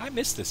cool. I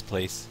miss this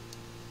place.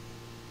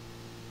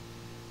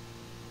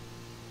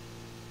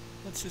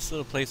 What's this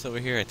little place over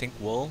here? I think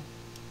wool.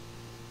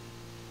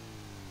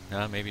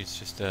 No, maybe it's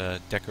just a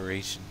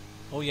decoration.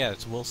 Oh yeah,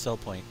 it's wool sell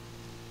point.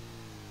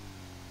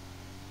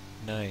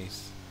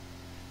 Nice.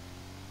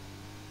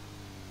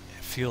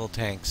 Fuel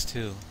tanks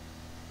too.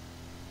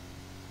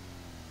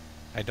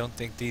 I don't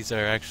think these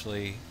are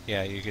actually...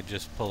 yeah, you could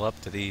just pull up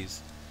to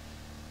these.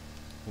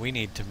 We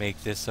need to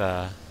make this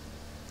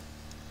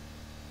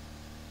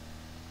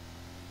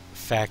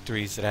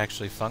factories that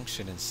actually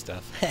function and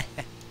stuff.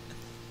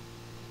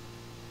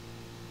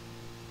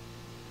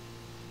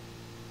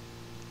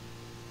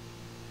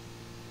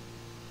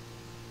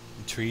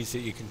 Trees that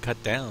you can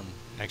cut down.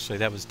 Actually,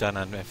 that was done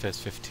on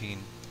FS15.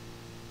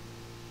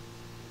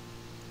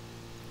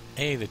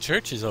 Hey, the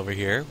church is over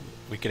here.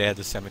 We could add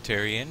the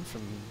cemetery in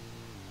from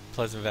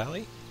Pleasant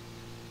Valley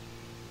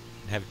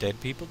and have dead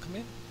people come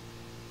in.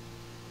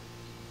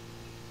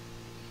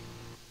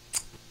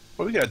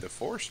 Well, we got the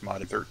forest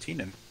mod at 13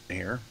 in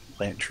here.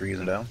 Plant trees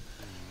and down.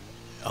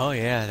 Oh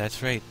yeah,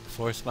 that's right.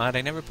 Forest mod.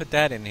 I never put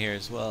that in here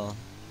as well.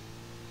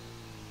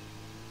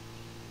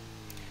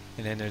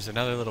 And then there's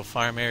another little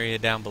farm area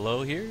down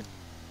below here.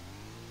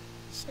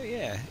 So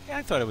yeah,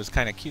 I thought it was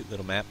kind of cute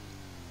little map.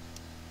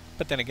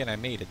 But then again, I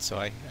made it, so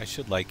I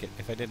should like it.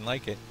 If I didn't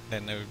like it,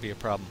 then there would be a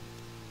problem.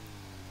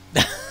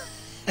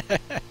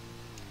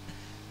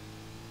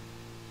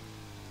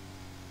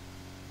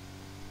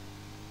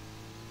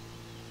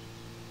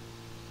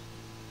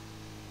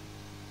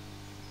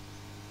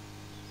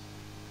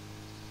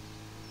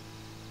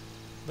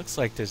 Looks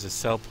like there's a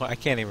sell point. I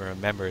can't even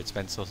remember. It's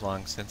been so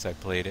long since I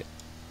played it.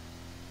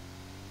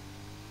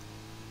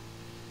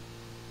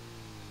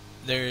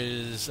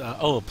 There's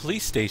oh, a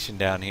police station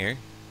down here.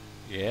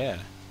 Yeah.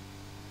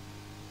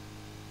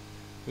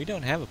 We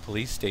don't have a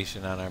police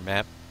station on our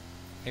map.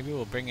 Maybe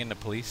we'll bring in a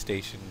police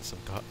station and some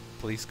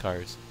police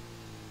cars.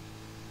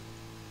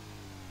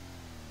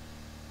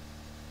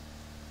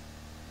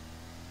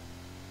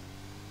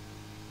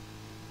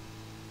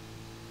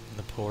 And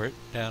the port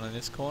down in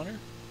this corner.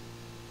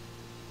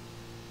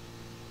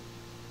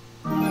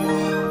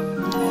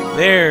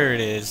 There it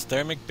is.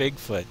 Thermic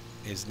Bigfoot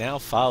is now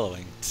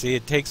following. See,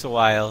 it takes a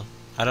while.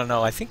 I don't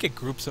know. I think it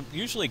groups them.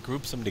 Usually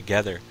groups them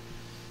together.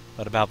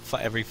 But about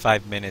every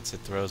 5 minutes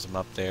it throws them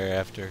up there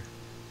after.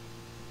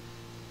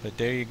 But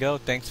there you go.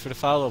 Thanks for the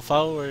follow.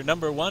 Follower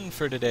number 1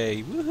 for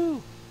today.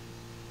 Woohoo!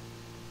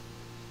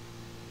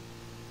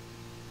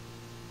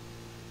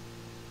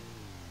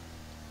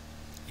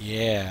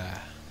 Yeah.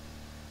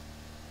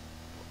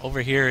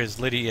 Over here is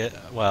Lydia.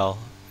 Well,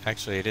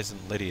 actually it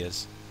isn't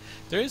Lydia's.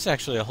 There is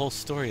actually a whole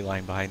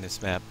storyline behind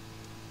this map.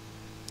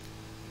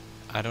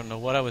 I don't know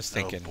what I was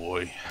thinking. Oh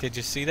boy. Did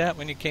you see that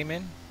when you came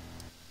in?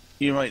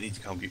 You might need to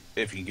come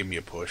if you can give me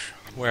a push.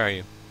 Where are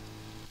you?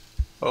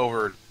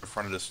 Over in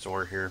front of the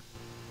store here.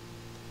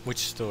 Which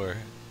store?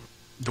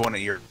 The one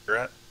that you're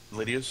at?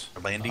 Lydia's?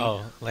 Or Landy?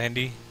 Oh,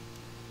 Landy?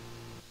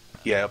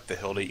 Yeah, up the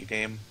hill that you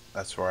came.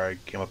 That's where I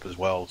came up as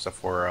well, except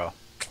for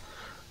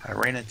I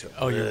ran into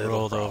Oh, you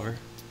rolled over?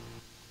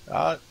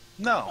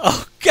 No.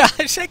 Oh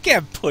gosh, I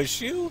can't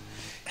push you.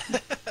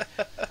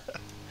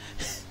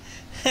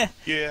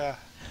 Yeah.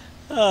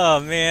 Oh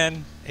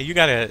man, hey, you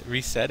gotta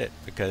reset it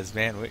because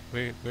man,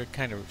 we're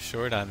kind of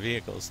short on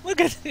vehicles.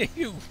 Look at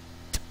you.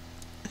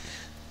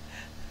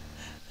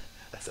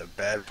 That's a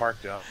bad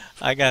park job.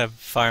 I gotta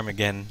farm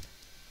again.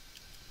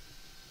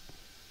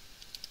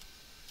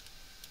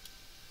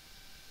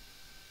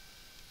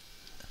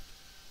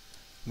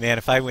 Man,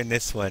 if I win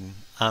this one,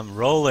 I'm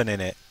rolling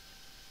in it.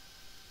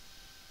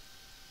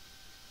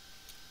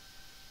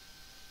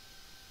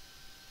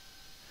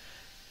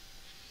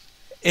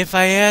 If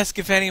I ask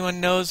if anyone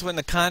knows when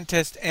the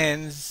contest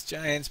ends,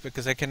 Giants,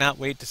 because I cannot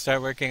wait to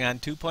start working on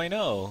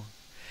 2.0.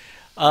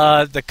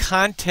 The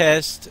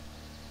contest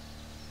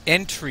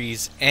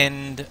entries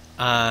end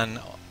on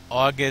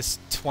August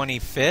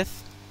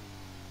 25th,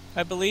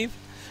 I believe.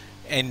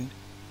 And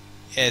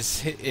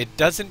as it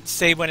doesn't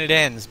say when it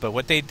ends, but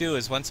what they do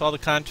is once all the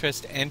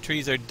contest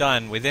entries are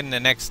done within the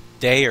next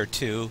day or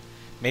two,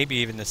 maybe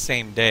even the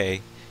same day,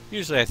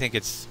 usually I think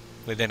it's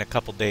within a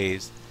couple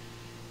days,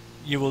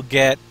 you will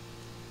get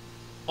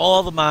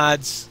all the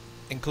mods,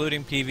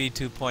 including PV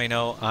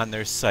 2.0, on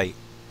their site.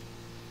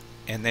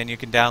 And then you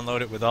can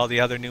download it with all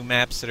the other new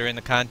maps that are in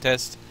the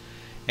contest.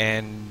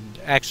 And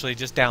actually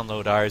just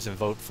download ours and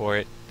vote for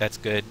it. That's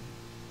good.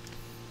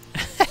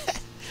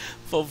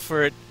 Vote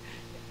for it.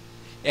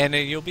 And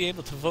you'll be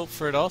able to vote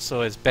for it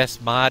also as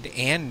best mod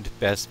and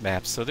best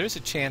map. So there's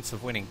a chance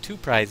of winning 2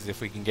 prizes if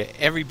we can get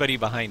everybody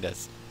behind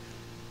us.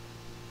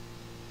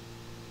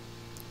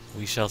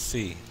 We shall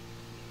see.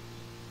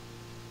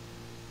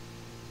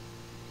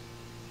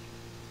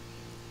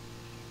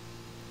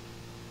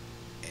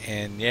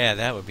 And yeah,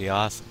 that would be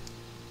awesome.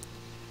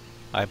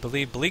 I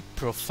believe Bleak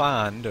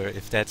Profond, or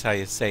if that's how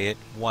you say it,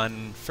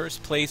 won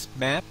first place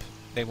map.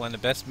 They won the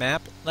best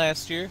map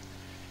last year.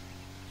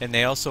 And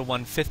they also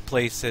won 5th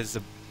place as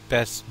the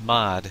best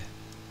mod.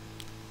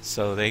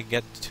 So they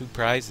get 2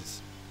 prizes.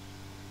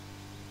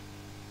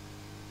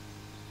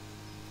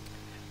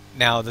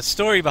 Now, the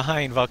story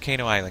behind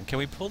Volcano Island. Can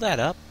we pull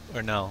that up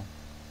or no?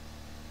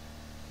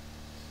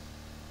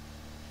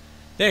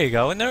 There you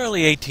go. In the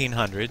early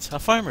 1800s, a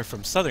farmer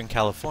from Southern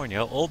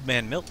California, Old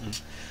Man Milton,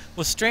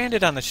 was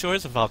stranded on the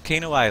shores of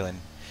Volcano Island.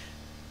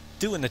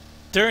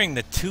 During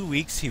the 2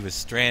 weeks he was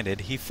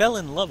stranded, he fell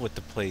in love with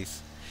the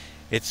place.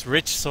 Its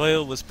rich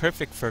soil was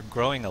perfect for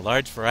growing a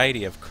large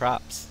variety of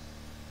crops,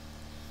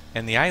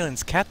 and the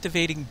island's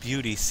captivating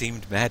beauty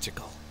seemed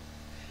magical.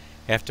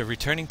 After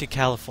returning to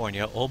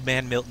California, Old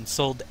Man Milton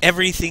sold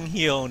everything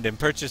he owned and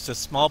purchased a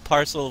small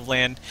parcel of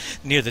land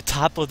near the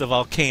top of the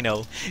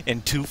volcano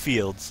and 2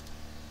 fields.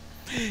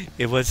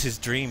 It was his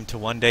dream to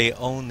one day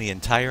own the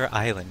entire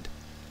island.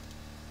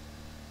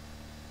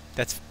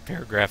 That's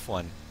paragraph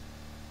 1.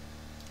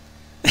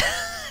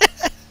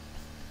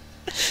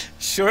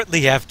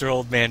 Shortly after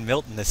Old Man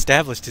Milton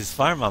established his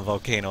farm on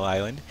Volcano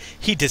Island,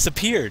 he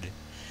disappeared.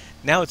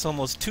 Now it's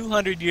almost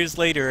 200 years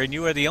later, and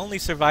you are the only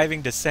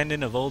surviving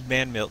descendant of Old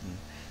Man Milton.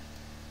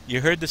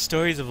 You heard the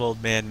stories of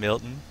Old Man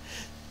Milton.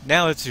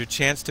 Now it's your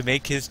chance to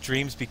make his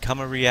dreams become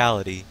a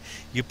reality.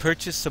 You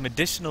purchased some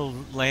additional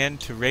land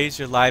to raise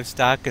your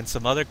livestock, and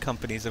some other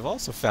companies have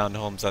also found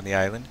homes on the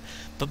island,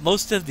 but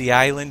most of the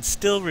island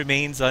still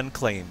remains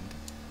unclaimed.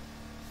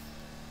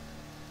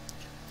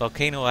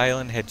 Volcano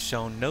Island had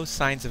shown no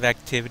signs of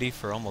activity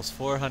for almost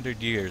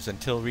 400 years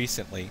until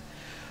recently.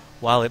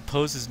 While it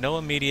poses no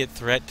immediate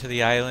threat to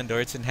the island or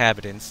its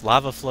inhabitants,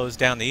 lava flows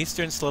down the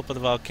eastern slope of the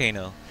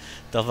volcano.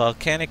 The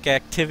volcanic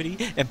activity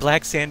and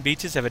black sand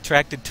beaches have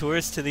attracted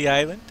tourists to the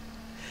island.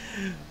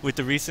 With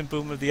the recent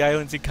boom of the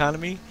island's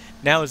economy,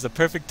 now is the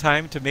perfect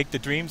time to make the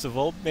dreams of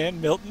old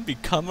man Milton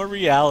become a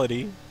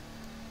reality.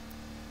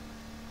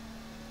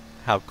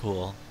 How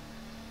cool.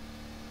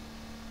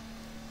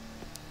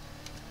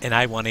 And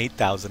I won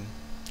 8,000.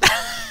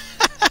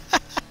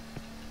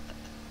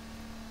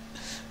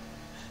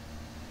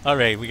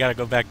 Alright, we gotta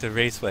go back to the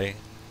raceway.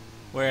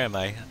 Where am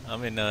I?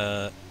 I'm in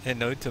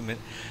Otomin.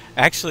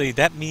 Actually,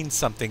 that means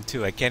something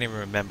too. I can't even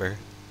remember.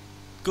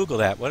 Google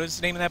that. What is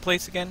the name of that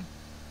place again?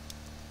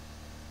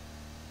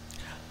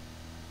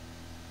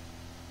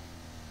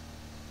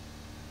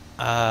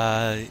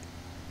 I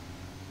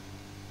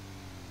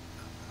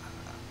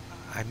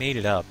made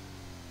it up.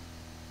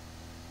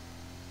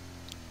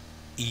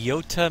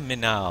 Eyota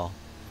Minal.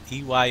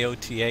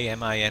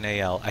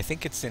 Eyota-Minal. I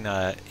think it's in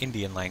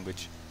Indian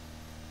language.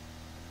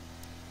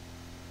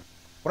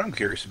 What I'm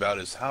curious about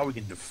is how we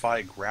can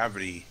defy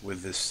gravity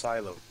with this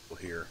silo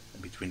here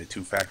in between the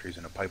two factories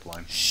in a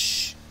pipeline.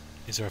 Shh.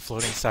 Is there a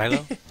floating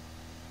silo?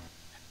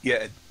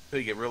 Yeah,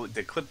 you get really,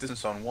 the clip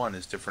distance on one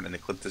is different than the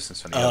clip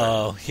distance on the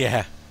Oh,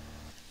 yeah.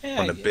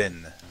 on the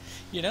bin.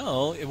 You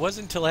know, it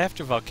wasn't until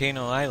after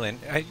Volcano Island,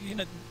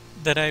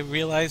 that I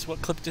realized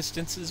what clip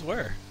distances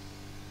were.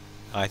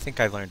 I think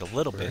I learned a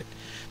little bit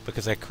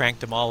because I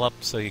cranked them all up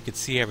so you could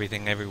see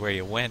everything everywhere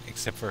you went,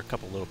 except for a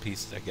couple little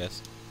pieces, I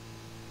guess.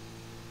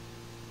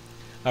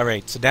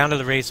 Alright, so down to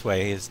the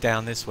raceway is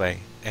down this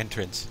way.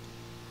 Entrance.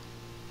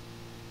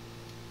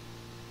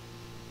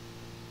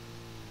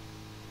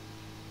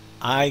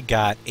 I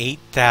got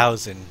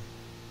 8,000.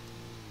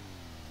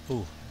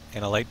 Ooh,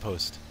 and a light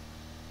post.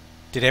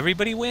 Did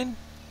everybody win?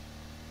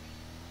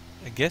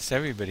 I guess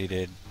everybody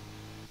did.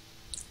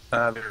 There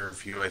are a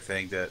few, I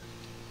think, that...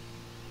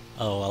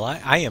 Oh, well,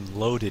 I am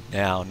loaded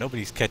now.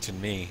 Nobody's catching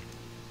me.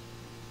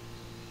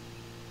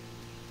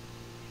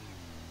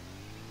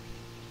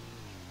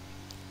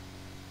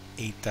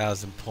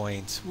 $8,000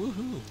 points.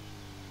 Woohoo!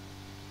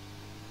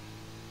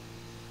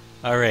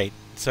 Alright,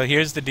 so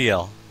here's the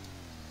deal.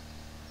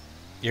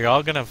 You're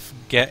all gonna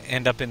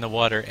end up in the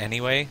water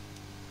anyway.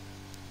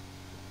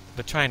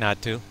 But try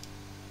not to.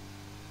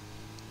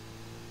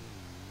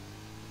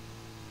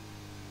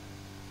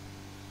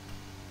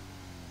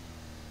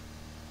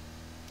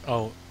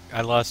 Oh,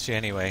 I lost you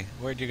anyway.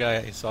 Where'd you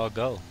guys all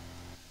go?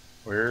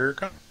 We're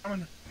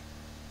coming.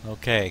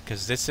 Okay,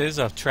 because this is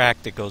a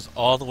track that goes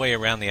all the way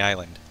around the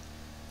island.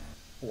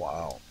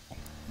 Wow.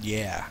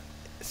 Yeah.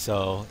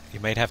 So you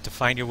might have to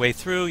find your way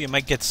through. You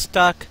might get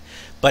stuck.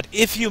 But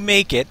if you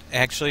make it,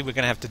 actually, we're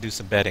going to have to do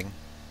some betting.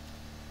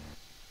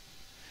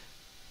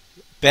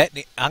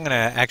 I'm going to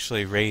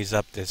actually raise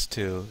up this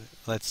too.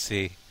 Let's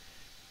see.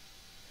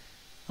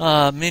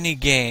 Mini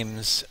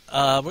games.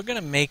 We're going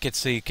to make it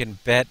so you can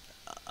bet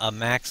a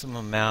maximum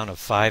amount of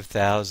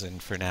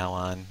 5,000 for now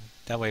on.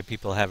 That way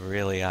people have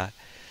really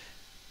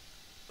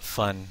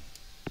fun.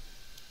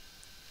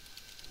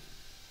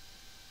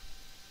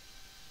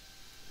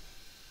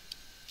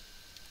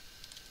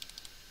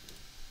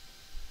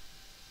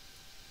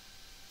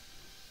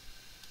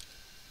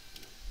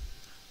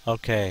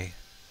 Okay.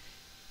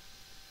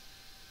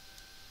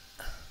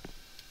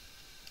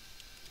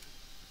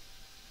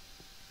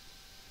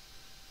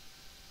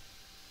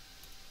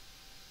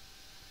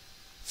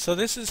 So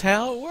this is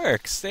how it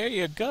works. There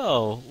you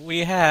go. We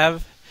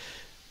have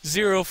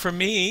 0 for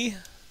me,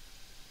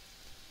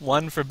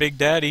 1 for Big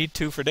Daddy,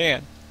 2 for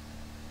Dan.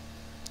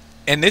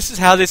 And this is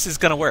how this is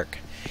going to work.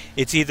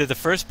 It's either the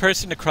first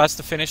person to cross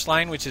the finish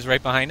line, which is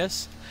right behind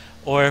us,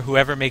 or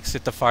whoever makes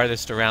it the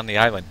farthest around the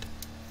island.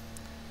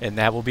 And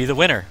that will be the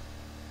winner.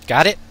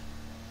 Got it?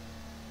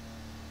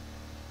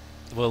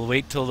 We'll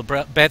wait till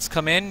the bets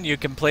come in. You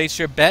can place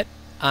your bet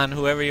on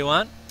whoever you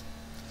want.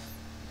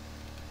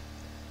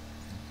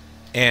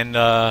 And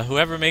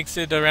whoever makes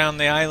it around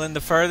the island the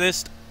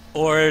furthest,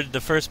 or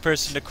the first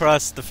person to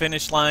cross the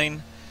finish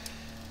line,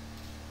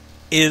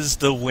 is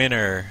the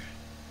winner.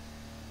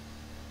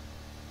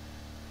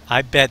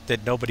 I bet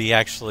that nobody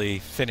actually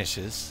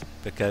finishes,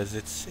 because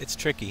it's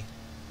tricky.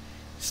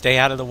 Stay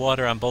out of the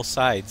water on both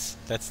sides.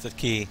 That's the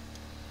key.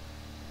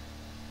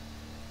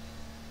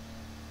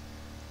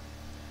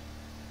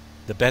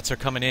 The bets are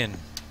coming in.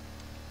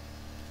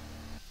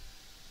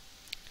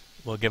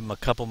 We'll give them a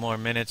couple more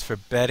minutes for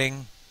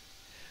betting.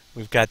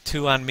 We've got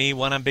 2 on me,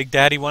 1 on Big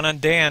Daddy, 1 on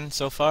Dan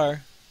so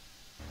far.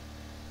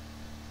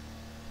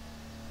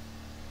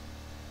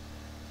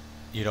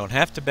 You don't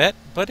have to bet,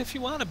 but if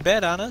you want to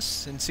bet on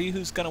us and see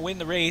who's going to win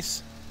the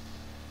race,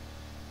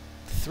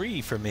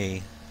 3 for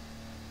me.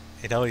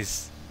 It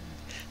always...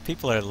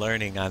 People are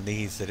learning on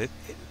these that it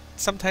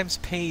sometimes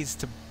pays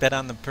to bet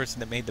on the person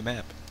that made the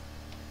map.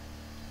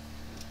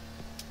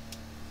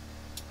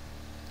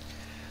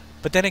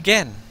 But then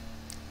again,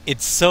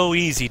 it's so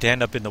easy to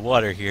end up in the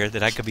water here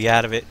that I could be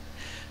out of it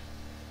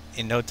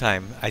in no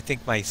time. I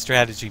think my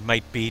strategy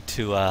might be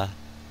to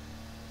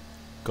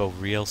go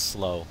real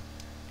slow.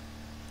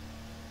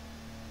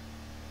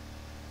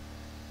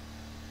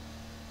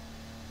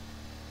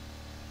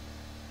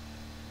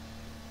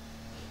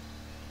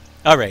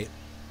 Alright.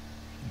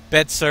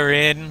 Bets are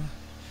in.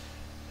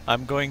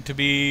 I'm going to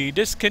be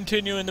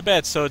discontinuing the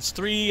bet, so it's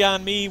 3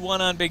 on me,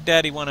 1 on Big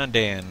Daddy, 1 on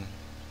Dan.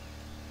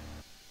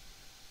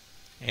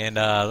 And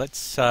let's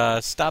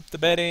stop the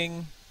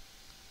betting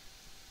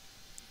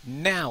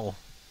now.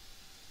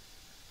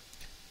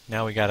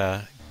 Now we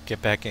gotta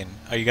get back in.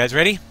 Are you guys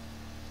ready?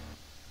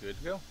 Good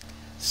to go.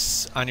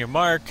 On your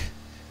mark,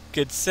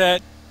 get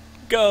set,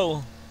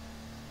 go.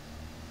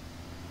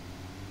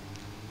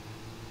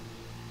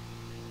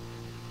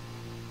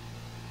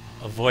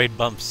 Avoid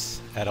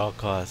bumps at all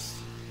costs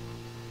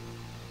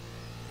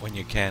when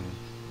you can.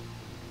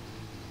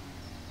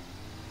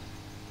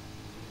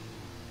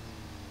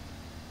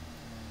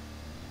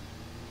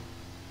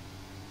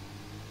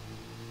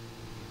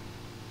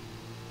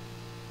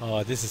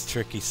 Oh, this is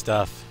tricky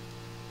stuff.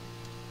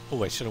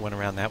 Oh, I should have went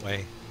around that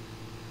way.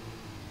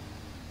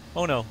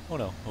 Oh no, oh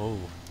no, oh.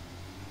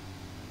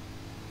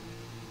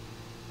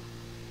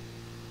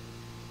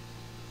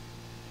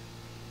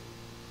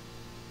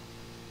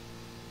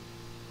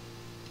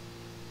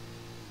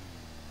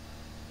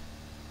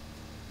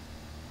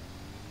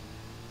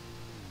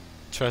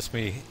 Trust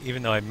me,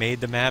 even though I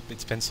made the map,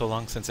 it's been so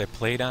long since I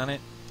played on it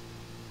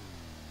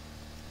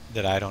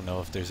that I don't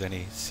know if there's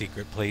any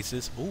secret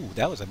places. Ooh,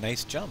 that was a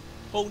nice jump.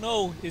 Oh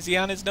no, is he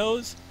on his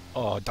nose?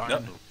 Oh darn.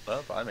 Nope.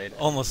 Oh, I made it.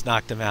 Almost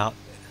knocked him out.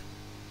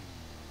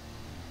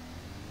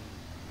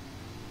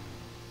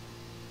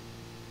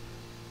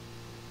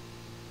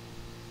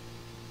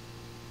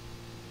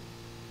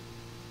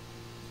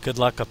 Good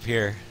luck up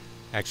here.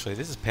 Actually,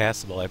 this is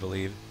passable, I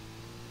believe.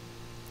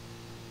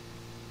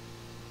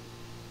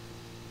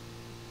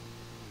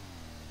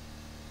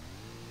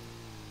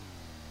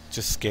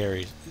 Just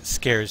scary. It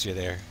scares you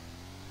there.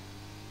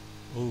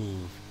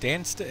 Ooh,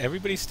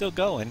 everybody's still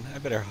going. I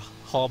better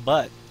haul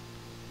butt.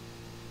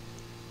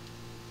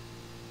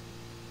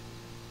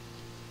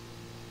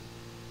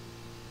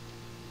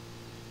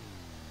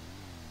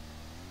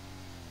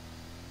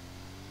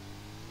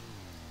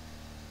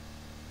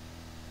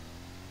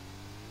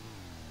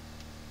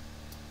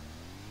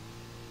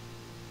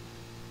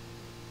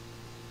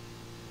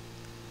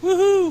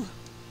 Woohoo!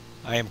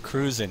 I am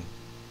cruising.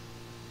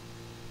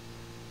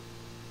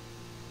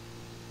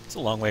 It's a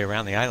long way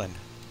around the island.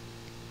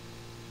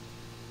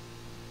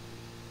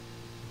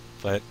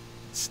 But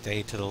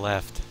stay to the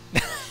left.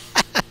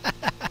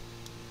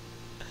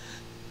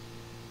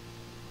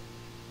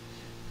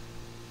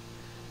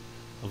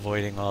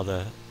 Avoiding all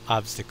the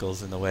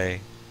obstacles in the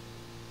way.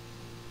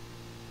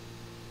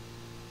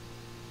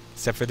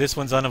 Except for this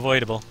one's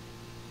unavoidable.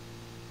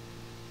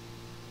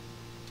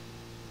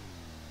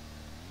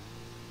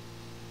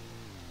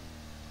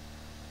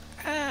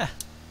 Ah!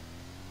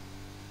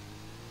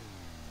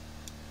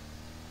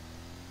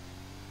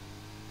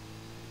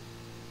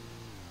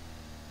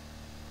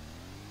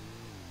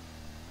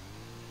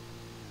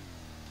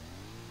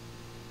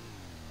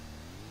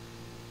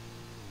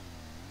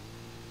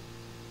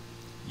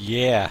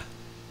 Yeah.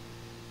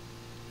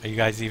 Are you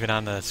guys even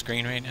on the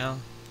screen right now?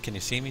 Can you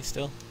see me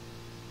still?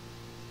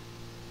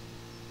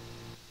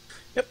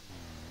 Yep.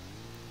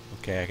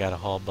 Okay, I got a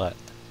haul butt.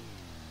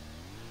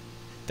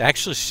 The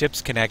actual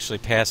ships can actually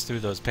pass through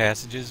those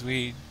passages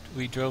we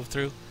drove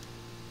through.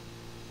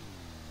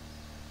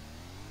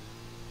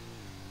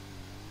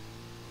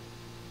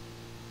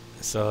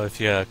 So if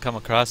you come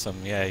across them,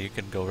 yeah, you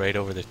can go right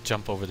over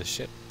jump over the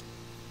ship.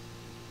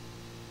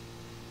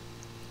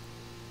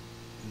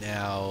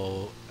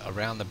 Now,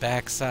 around the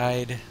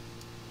backside,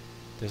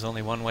 there's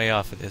only one way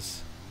off of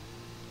this.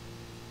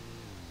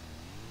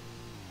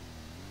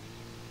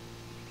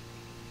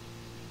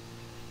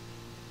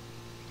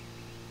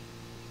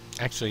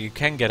 Actually, you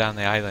can get on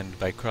the island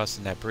by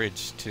crossing that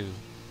bridge to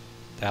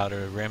the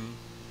outer rim.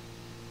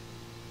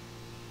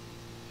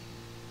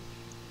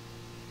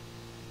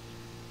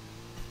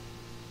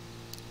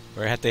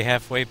 We're at the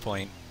halfway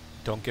point.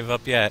 Don't give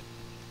up yet.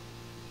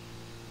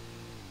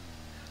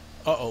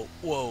 Uh-oh,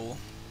 whoa.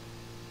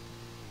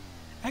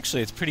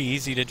 Actually, it's pretty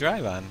easy to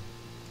drive on.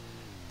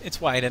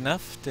 It's wide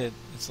enough that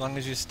as long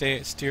as you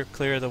steer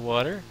clear of the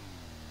water,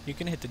 you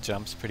can hit the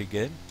jumps pretty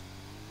good.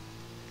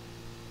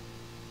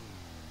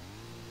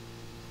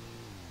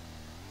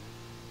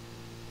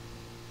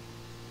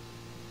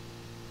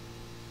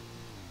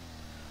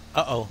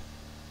 Uh-oh.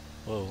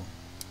 Whoa.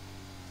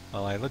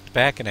 Well, I looked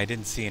back and I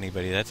didn't see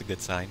anybody. That's a good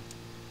sign.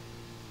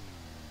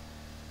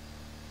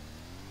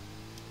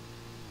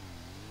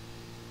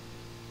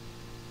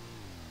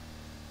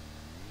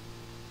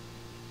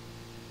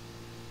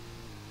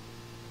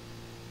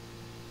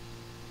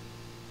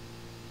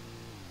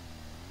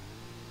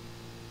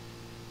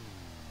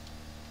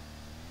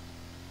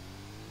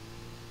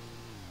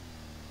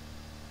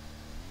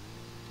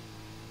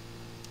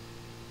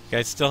 You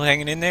guys still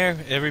hanging in there?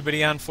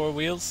 Everybody on 4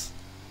 wheels?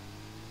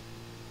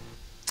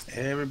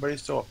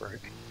 Everybody's still upright.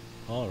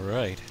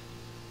 Alright.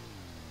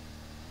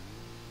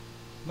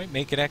 Might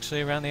make it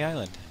actually around the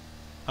island.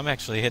 I'm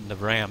actually hitting the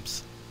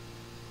ramps.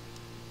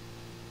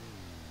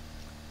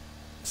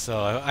 So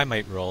I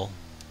might roll.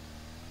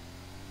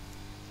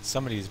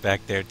 Somebody's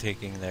back there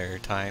taking their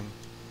time.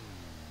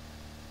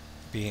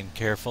 Being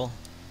careful.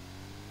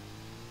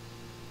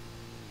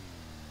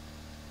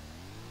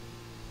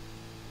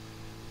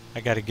 I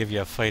gotta give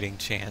you a fighting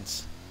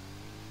chance.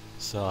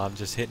 So I'm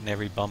just hitting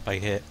every bump I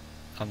hit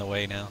on the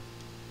way now.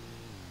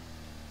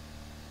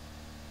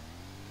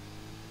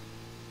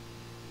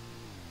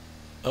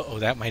 Uh-oh,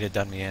 that might have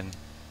done me in.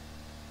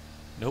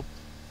 Nope.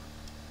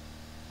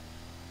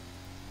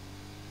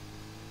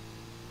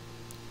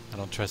 I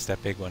don't trust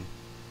that big one.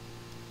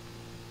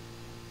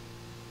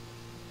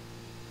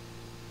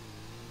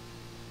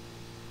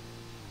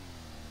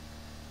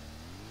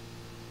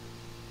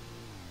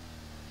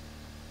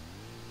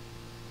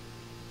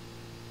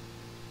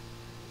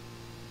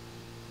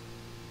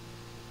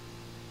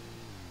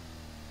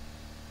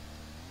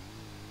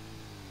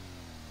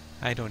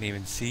 I don't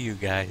even see you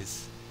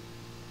guys.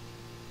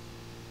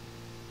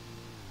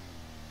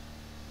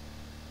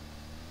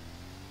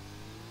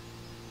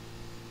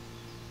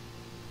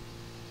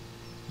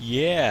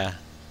 Yeah.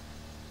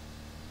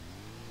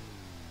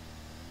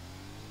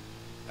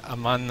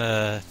 I'm on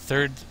the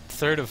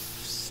third of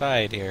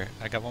side here.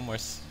 I got one more,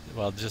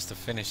 well, just the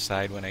finish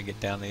side when I get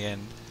down the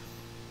end.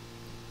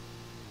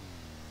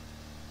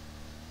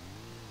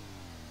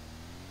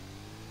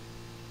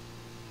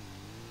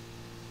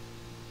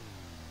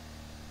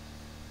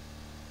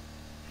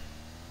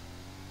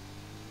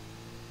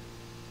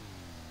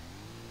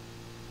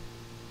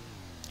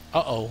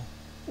 Uh-oh.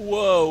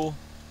 Whoa.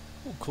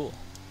 Oh, cool.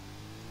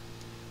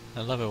 I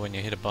love it when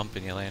you hit a bump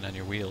and you land on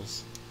your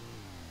wheels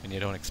and you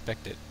don't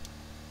expect it.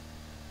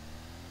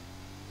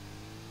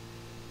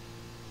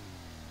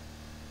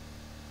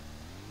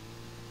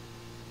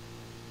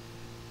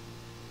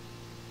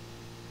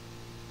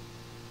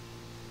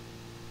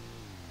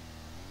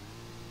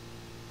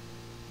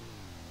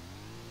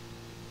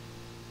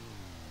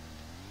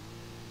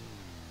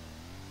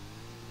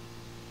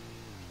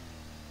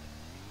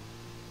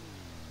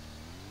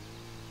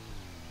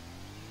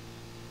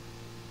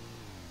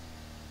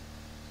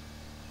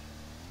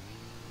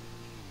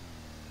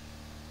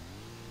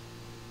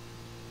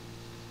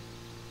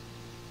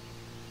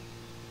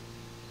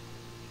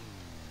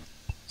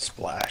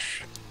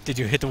 Splash. Did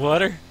you hit the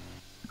water?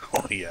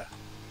 Oh, yeah.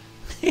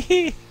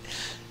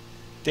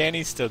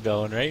 Danny's still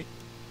going, right?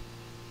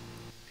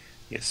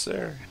 Yes,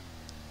 sir.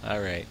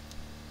 Alright.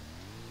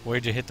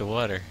 Where'd you hit the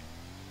water?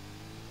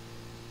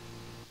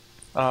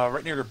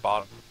 Right near the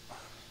bottom.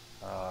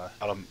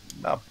 Bottom,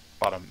 not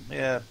bottom,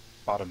 yeah,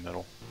 bottom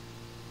middle.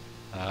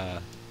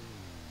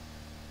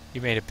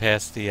 You made it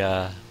past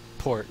the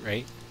port,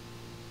 right?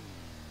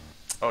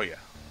 Oh, yeah.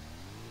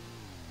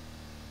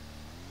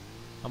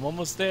 I'm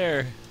almost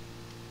there.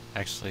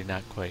 Actually,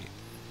 not quite.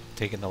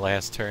 Taking the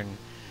last turn,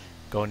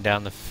 going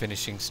down the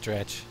finishing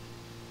stretch.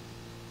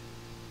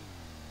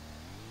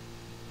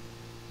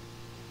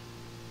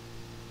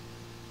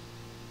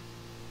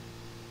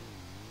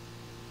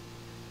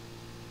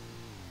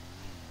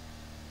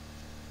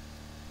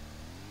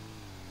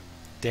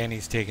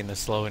 Danny's taking the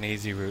slow and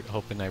easy route,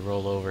 hoping I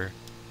roll over.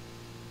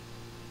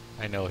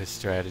 I know his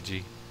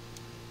strategy.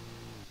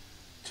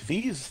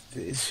 These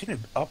seem to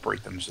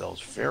operate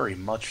themselves very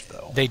much,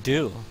 though. They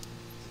do.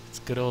 It's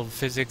good old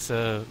physics,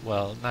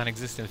 well,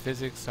 non-existent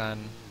physics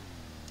on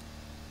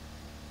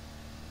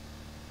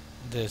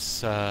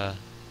this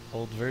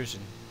old version.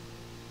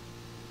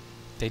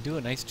 They do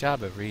a nice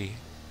job of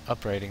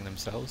uprighting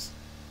themselves.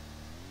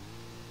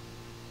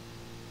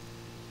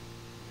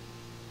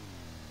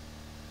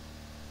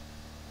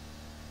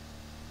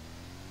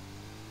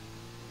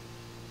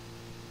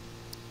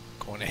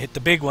 Going to hit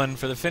the big one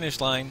for the finish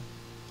line.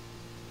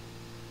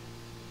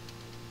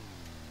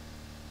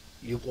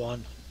 You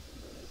won.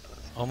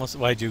 Almost.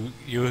 Why'd you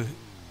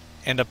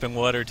end up in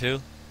water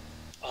too?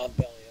 I'm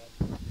belly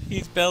up.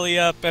 He's belly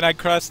up, and I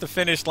crossed the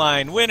finish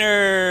line.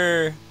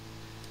 Winner!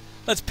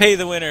 Let's pay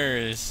the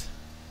winners.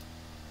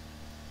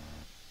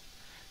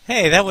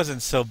 Hey, that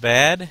wasn't so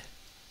bad.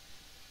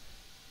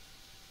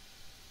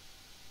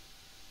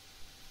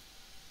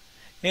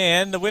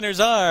 And the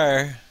winners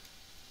are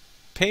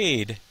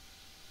paid.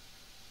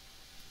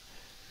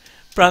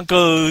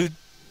 Bronco II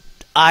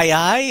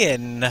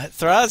and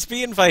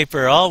Throsby and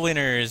Viper, all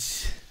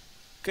winners.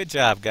 Good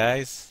job,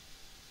 guys.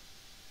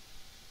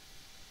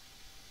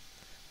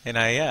 And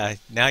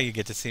now you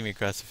get to see me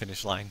cross the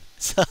finish line.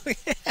 So,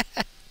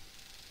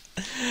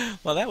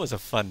 well, that was a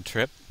fun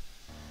trip.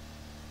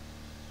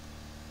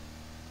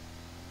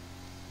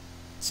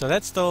 So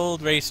that's the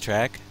old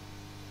racetrack.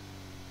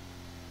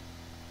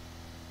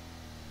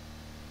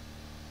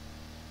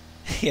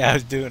 Yeah, I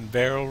was doing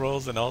barrel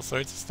rolls and all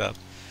sorts of stuff.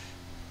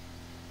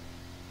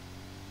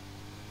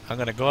 I'm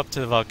gonna go up to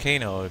the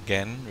volcano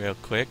again real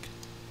quick.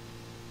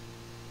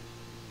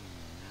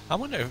 I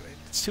wonder,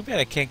 it's too bad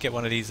I can't get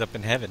one of these up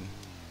in heaven.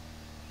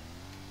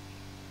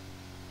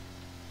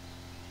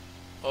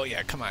 Oh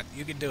yeah, come on,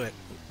 you can do it.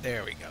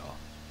 There we go.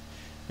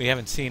 We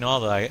haven't seen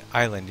all the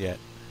island yet.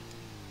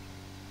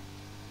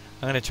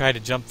 I'm gonna try to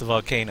jump the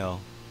volcano.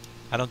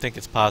 I don't think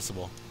it's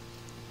possible.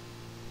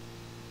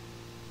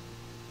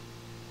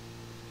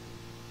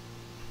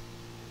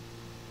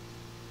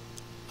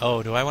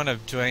 Oh, do I want to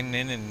join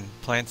in and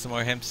plant some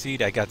more hemp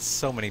seed? I got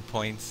so many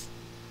points.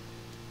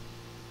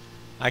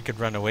 I could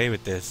run away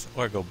with this,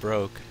 or go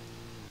broke.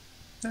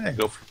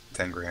 Go for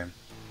 10 grand.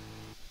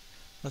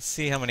 Let's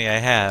see how many I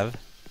have.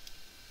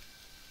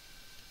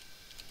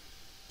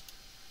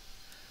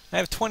 I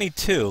have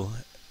 22.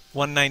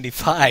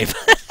 195.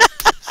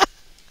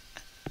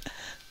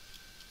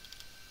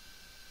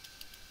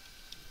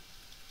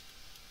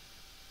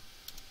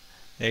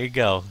 There you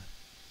go.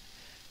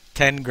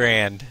 10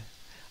 grand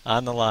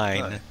on the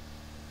line. Nice.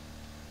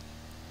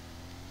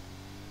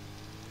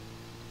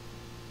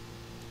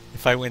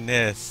 If I win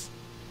this,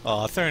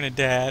 oh,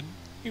 Dad,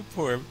 you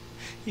poor,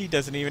 he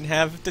doesn't even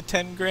have the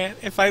 10 grand.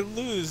 If I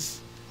lose,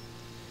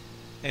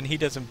 and he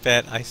doesn't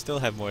bet, I still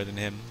have more than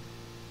him.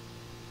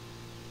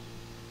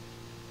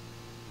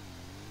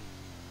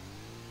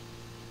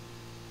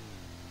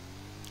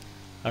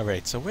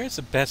 Alright, so where's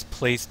the best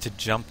place to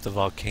jump the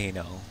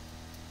volcano?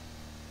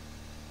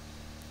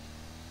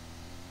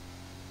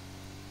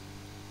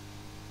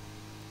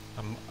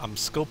 I'm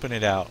scoping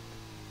it out.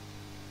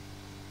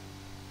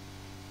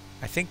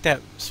 I think that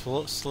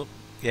slope,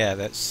 yeah,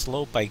 that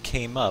slope I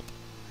came up.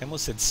 I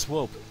almost said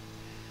swope.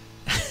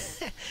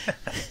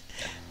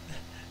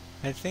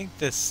 I think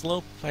the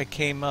slope I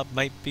came up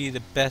might be the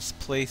best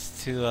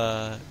place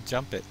to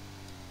jump it.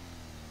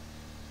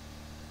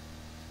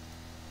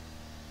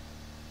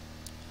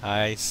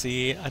 I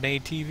see an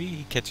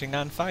ATV catching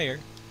on fire.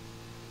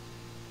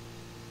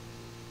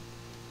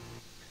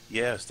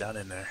 Yeah, it's down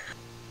in there.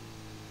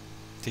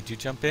 Did you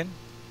jump in?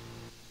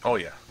 Oh,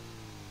 yeah.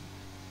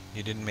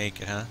 You didn't make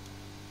it, huh?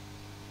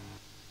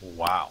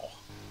 Wow.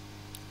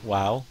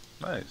 Wow.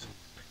 Nice.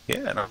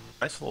 Yeah, no,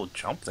 nice little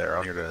jump there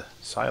out here to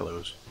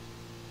silos.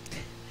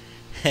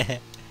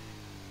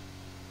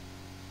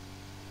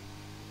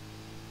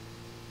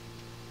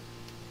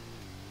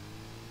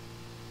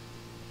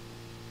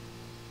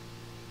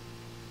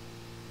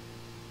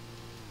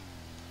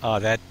 Oh,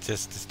 that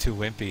just is too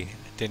wimpy.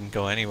 It didn't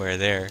go anywhere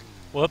there.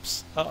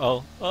 Whoops.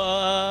 Uh-oh.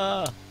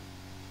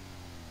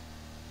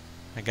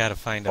 I gotta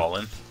find Fall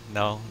in?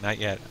 No, not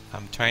yet.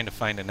 I'm trying to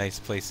find a nice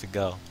place to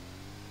go.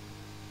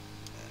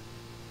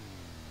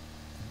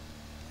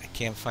 I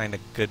can't find a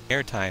good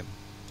airtime.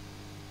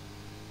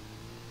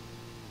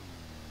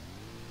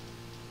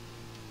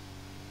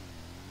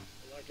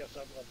 Well, I guess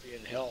I'm going to be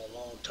in hell a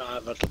long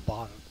time at the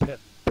bottom pit.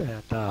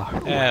 And,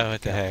 Yeah,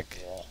 what the heck.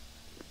 wall.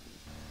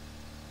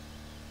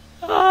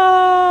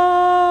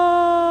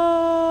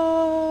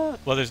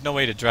 Well, there's no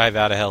way to drive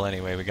out of hell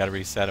anyway. We gotta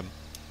reset them.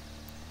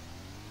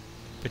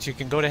 But you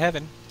can go to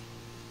heaven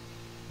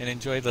and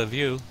enjoy the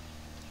view.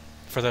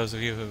 For those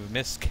of you who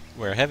missed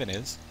where heaven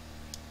is.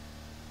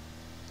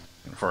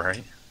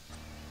 Right.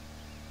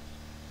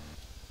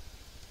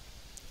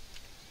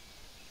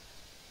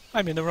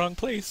 I'm in the wrong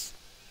place.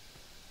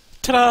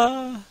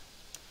 Ta-da!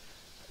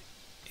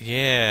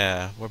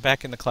 Yeah, we're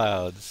back in the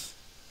clouds.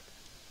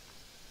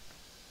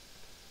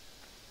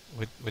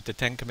 With the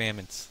 10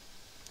 Commandments.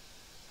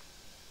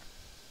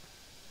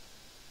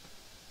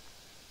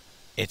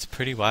 It's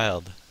pretty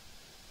wild.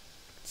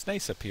 It's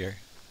nice up here.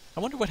 I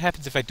wonder what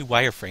happens if I do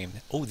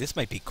wireframe. Oh, this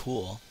might be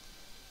cool.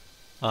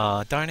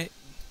 Darn it.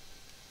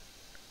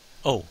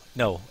 Oh,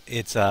 no,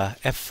 it's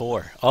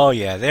F4. Oh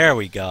yeah, there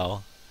we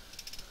go.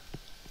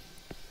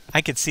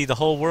 I could see the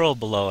whole world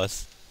below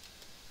us.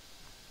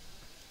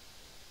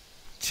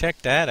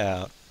 Check that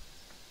out.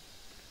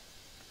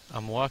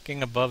 I'm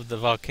walking above the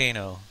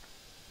volcano.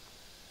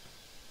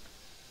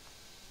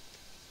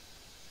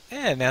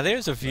 Yeah, now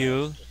there's a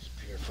view.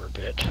 Disappear for a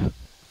bit.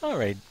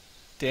 Alright,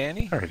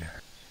 Danny. All right.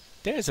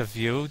 There's a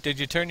view. Did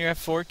you turn your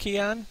F4 key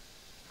on?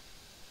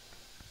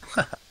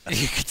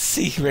 You can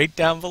see right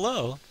down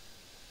below.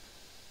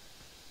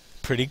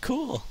 Pretty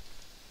cool.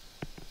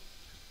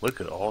 Look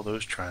at all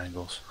those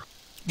triangles.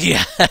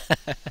 Yeah.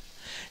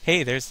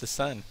 Hey, there's the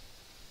sun.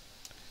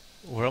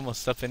 We're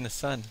almost up in the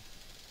sun.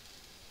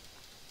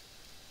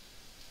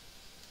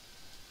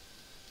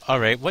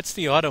 Alright, what's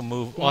the auto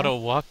move, Yeah. auto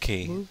walk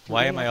key? Move to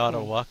Why am I AFK.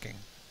 auto walking?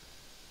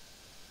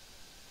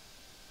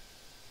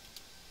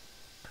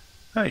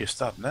 Oh, you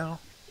stopped now.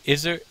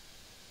 Is there...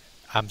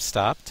 I'm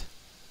stopped.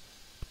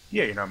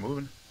 Yeah, you're not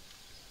moving.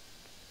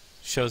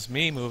 Shows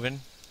me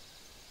moving.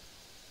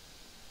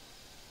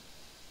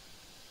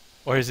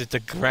 Or is it the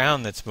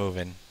ground that's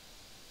moving?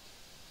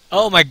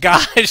 Oh my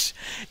gosh!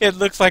 It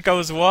looks like I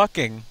was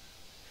walking.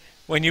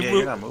 When you Yeah, move,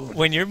 you're not moving.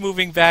 when you're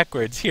moving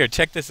backwards, here,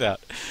 check this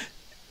out.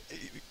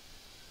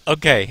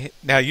 Okay,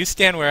 now you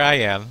stand where I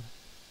am,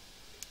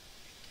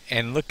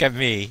 and look at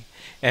me,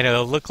 and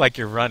it'll look like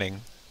you're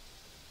running.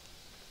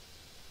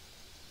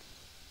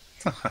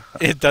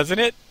 It doesn't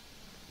it?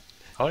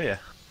 Oh, yeah.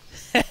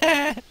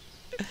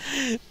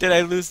 Did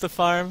I lose the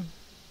farm?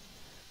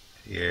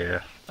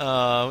 Yeah.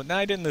 No,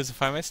 I didn't lose the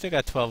farm. I still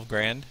got 12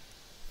 grand.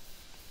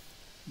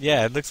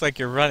 Yeah, it looks like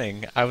you're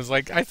running. I was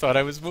like, I thought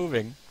I was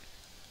moving.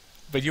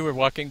 But you were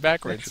walking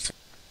backwards.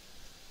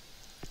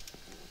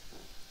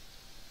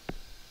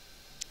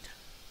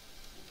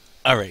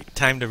 Alright,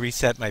 time to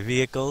reset my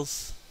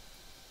vehicles.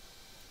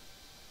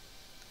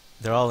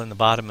 They're all in the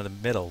bottom of the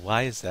middle.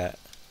 Why is that?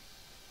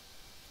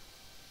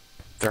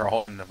 They're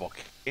all in the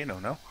volcano,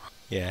 no?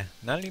 Yeah,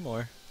 not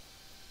anymore.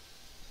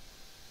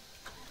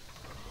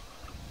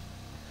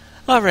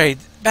 All right,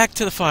 back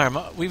to the farm.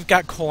 We've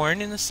got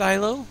corn in the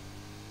silo.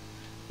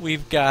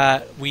 We've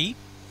got wheat.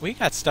 We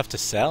got stuff to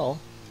sell.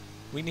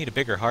 We need a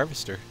bigger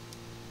harvester.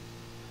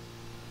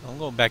 I'm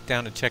going back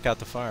down to check out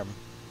the farm.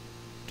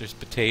 There's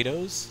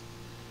potatoes.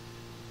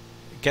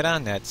 Get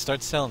on that.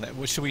 Start selling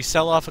that. Should we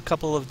sell off a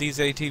couple of these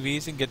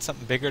ATVs and get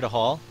something bigger to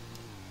haul?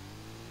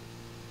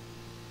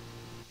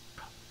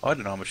 Oh, I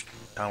don't know how much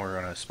time we're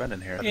going to spend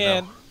in here. I don't Yeah.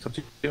 know. It's up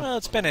to you. Well,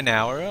 it's been an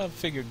hour. I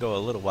figured go a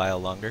little while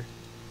longer.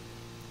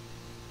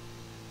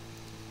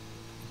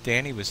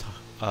 Danny was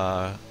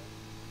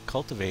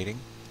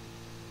cultivating.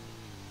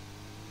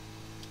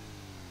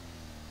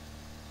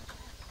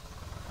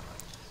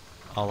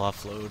 I'll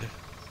offload.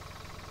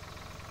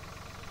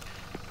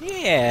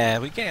 Yeah,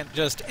 we can't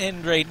just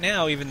end right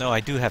now, even though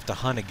I do have to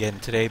hunt again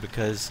today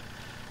because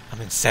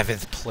I'm in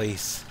 7th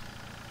place.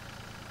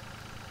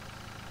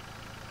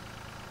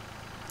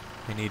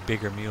 I need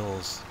bigger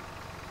mules.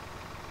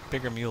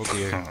 Bigger mule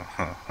deer.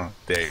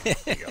 There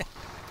you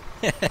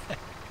go.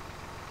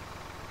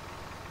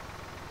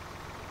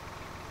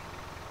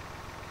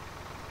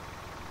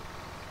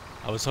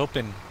 I was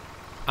hoping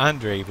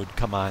Andre would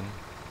come on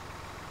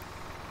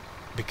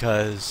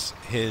because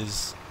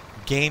his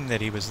game that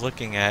he was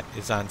looking at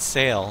is on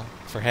sale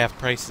for half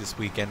price this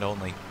weekend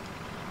only.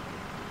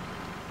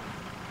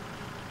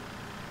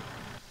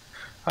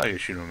 I'll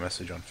just shoot him a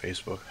message on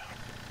Facebook.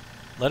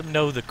 Let him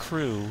know the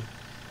crew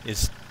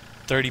is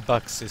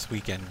 $30 this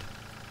weekend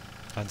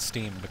on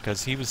Steam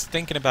because he was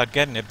thinking about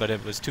getting it, but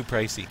it was too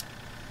pricey.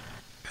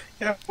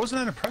 Yeah, I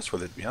wasn't that impressed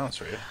with it, to be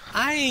honest with you.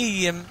 I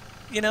am,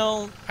 you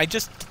know, I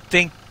just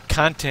think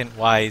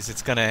content-wise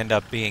it's going to end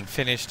up being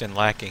finished and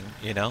lacking,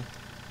 you know?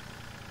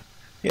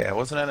 Yeah, it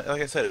wasn't that,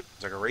 like I said, it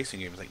was like a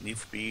racing game. It was like Need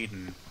for Speed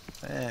and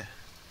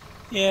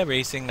Yeah,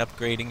 racing,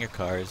 upgrading your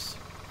cars.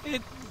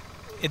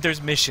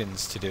 There's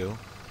missions to do.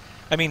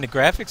 I mean, the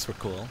graphics were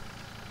cool.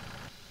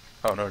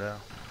 Oh, no doubt.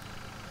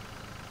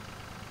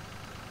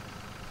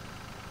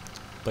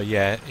 But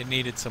yeah, it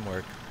needed some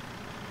work.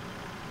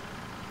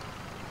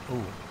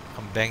 Ooh,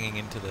 I'm banging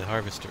into the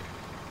harvester.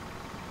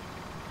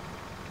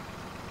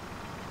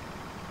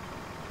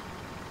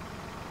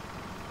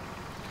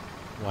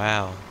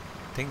 Wow,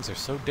 things are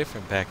so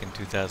different back in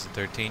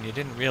 2013. You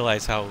didn't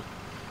realize how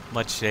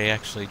much they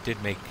actually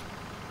did make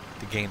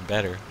the game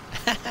better.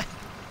 I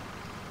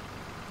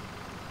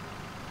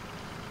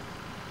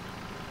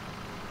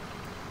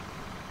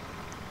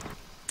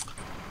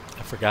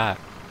forgot.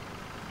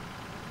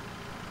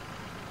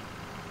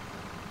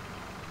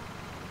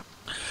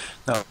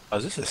 Now,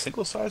 is this a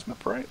single-size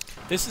map, right?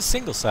 This is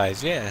single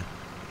size, yeah.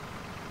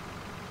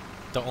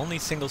 The only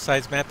single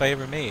size map I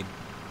ever made.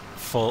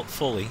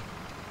 Fully.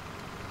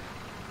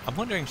 I'm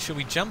wondering, should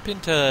we jump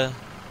into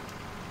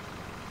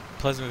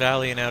Pleasant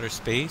Valley in outer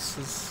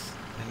space?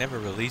 I never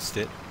released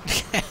it.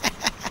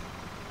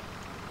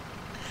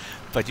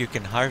 But you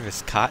can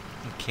harvest cotton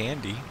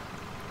candy.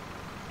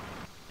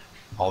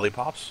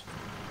 Lollipops?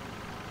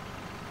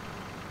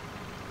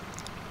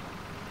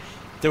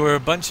 There were a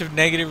bunch of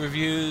negative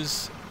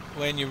reviews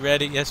when you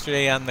read it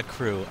yesterday on the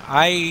crew.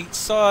 I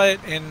saw it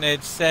and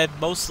it said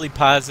mostly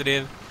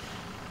positive.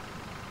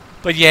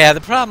 But yeah,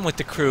 the problem with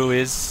the crew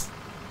is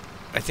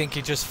I think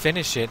you just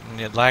finish it and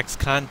it lacks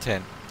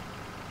content.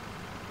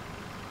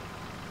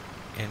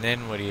 And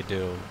then what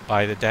do?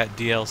 Buy the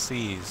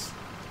DLCs.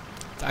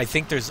 I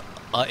think there's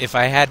if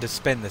I had to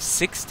spend the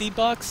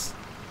 $60,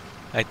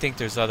 I think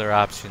there's other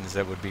options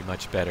that would be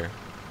much better.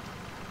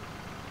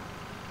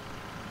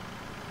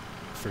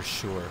 For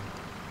sure.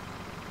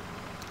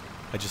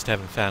 I just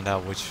haven't found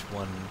out which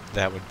one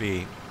that would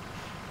be.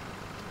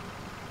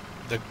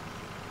 The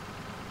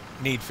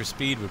Need for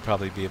Speed would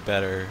probably be a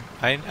better...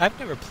 I've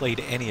never played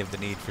any of the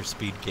Need for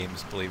Speed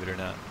games, believe it or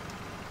not.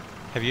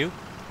 Have you?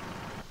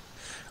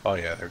 Oh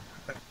yeah,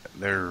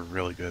 they're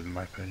really good in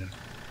my opinion.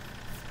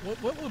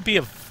 What would be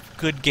a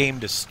good game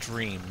to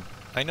stream?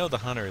 I know The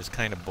Hunter is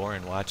kind of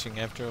boring watching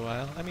after a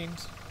while. I mean,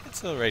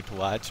 it's alright to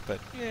watch, but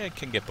yeah, it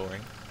can get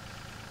boring.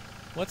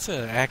 What's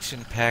an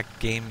action-packed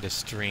game to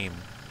stream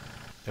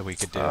that we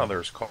could do? Oh,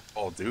 there's Call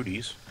of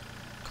Duties.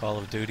 Call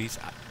of Duties.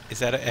 Is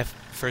that a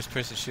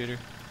first-person shooter?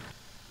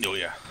 Oh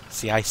yeah.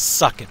 See, I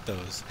suck at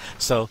those.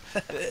 So...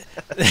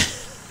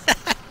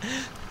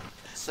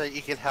 So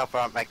you can help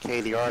out my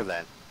KDR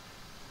then.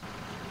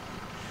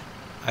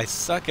 I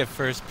suck at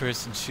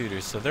first-person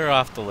shooters, so they're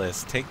off the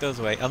list. Take those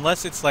away.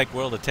 Unless it's like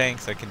World of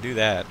Tanks, I can do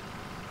that.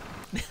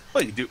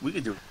 Well, we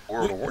could do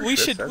World of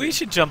Warships. We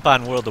should jump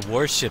on World of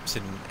Warships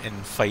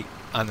and fight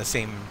on the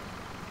same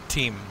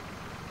team.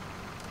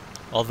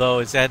 Although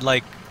is that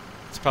like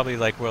it's probably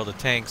like World of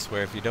Tanks,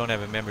 where if you don't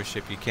have a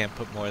membership, you can't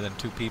put more than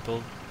 2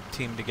 people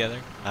team together.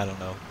 I don't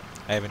know.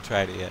 I haven't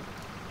tried it yet.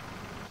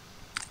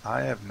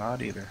 I have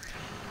not either.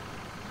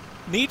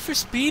 Need for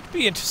Speed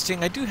be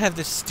interesting. I do have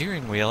this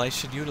steering wheel. I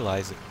should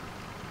utilize it.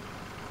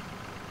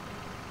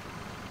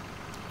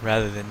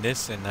 Rather than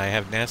this, and I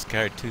have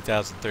NASCAR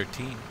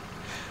 2013.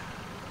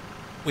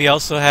 We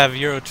also have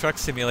Euro Truck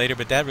Simulator,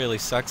 but that really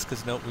sucks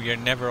because we are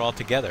never all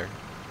together.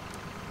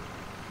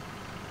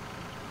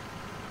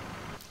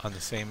 on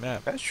the same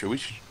map. That's true. We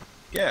should.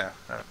 Yeah,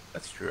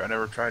 that's true. I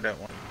never tried that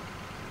one.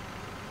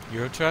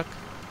 Euro Truck?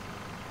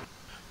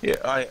 Yeah,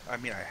 I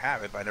mean I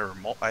have it, but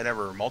I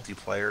never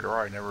multiplayed or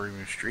I never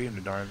even streamed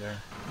the darn thing.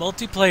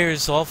 Multiplayer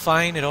is all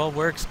fine, it all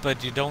works,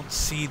 but you don't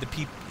see the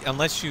people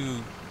unless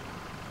you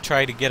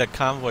try to get a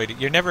convoy.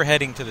 You're never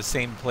heading to the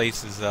same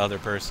place as the other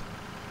person.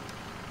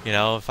 You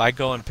know, if I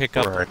go and pick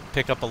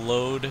up a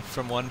load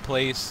from one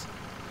place,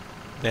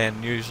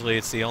 then usually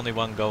it's the only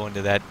one going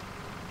to that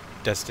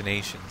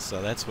destination.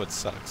 So that's what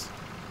sucks.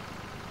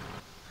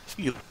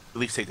 You at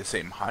least take the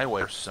same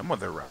highway or some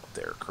other route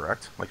there,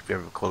 correct? Like if you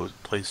have a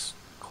place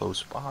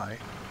close by.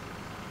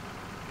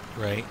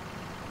 Right.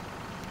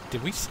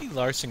 Did we see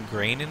Larson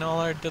Grain in all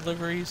our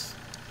deliveries?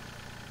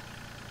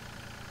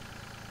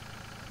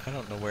 I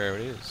don't know where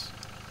it is.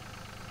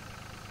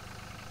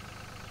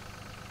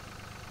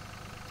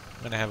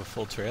 I'm gonna have a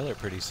full trailer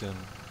pretty soon.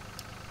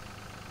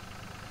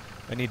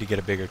 I need to get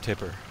a bigger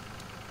tipper.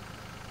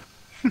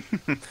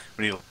 We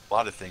need a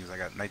lot of things. I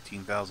got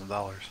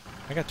 $19,000.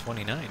 I got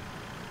 29.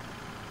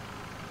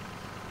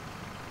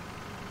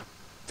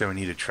 Then we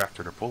need a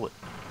tractor to pull it.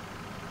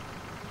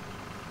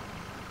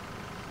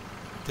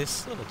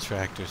 This little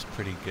tractor's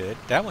pretty good.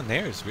 That one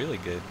there is really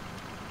good.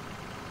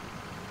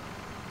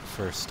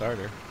 For a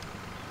starter.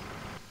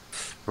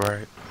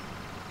 Right.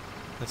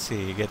 Let's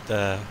see, you get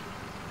the...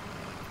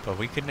 But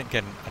we couldn't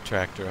get a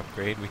tractor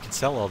upgrade. We can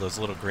sell all those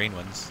little green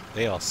ones.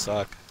 They all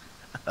suck.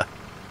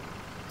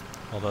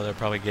 Although they'll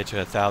probably get you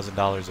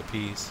 $1,000 a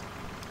piece.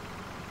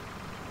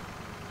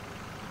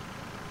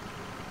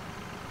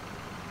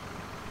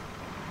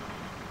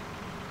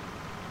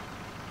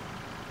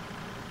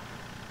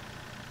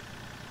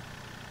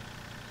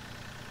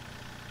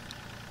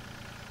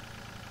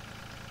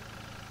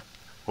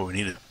 What we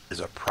need is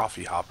a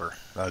profit hopper.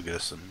 That'll get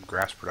us some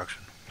grass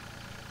production.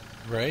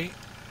 Right?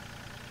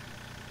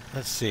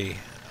 Let's see.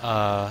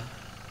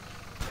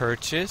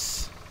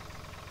 Purchase.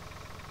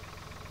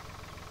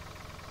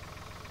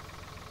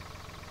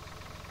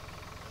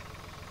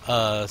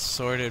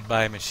 Sorted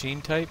by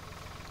machine type.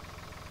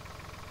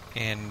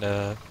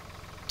 And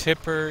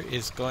tipper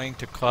is going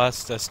to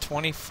cost us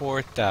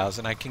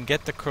 $24,000. I can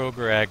get the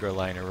Kroger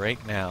AgroLiner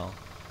right now.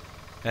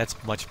 That's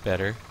much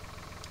better.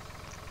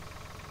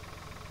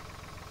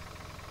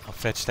 I'll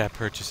fetch that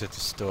purchase at the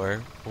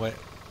store. What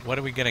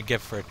are we gonna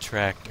get for a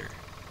tractor?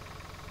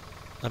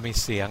 Let me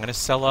see. I'm gonna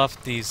sell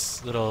off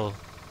these little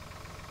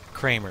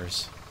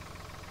Kramers.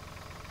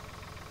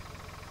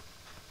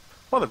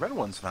 Well, the red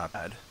one's not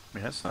bad. I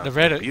mean, that's not The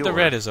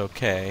red is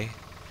okay.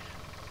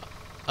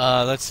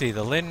 Let's see.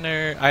 The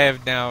Lindner, I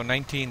have now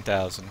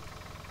 19,000.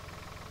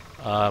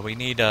 We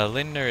need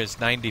Lindner is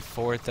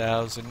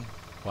 94,000.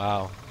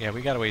 Wow. Yeah,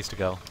 we got a ways to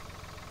go.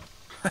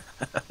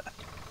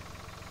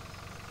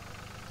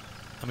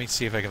 Let me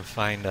see if I can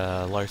find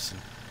Larson.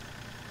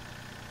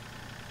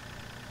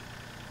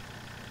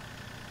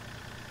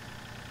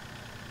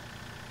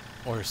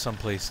 Or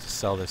someplace to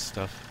sell this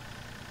stuff.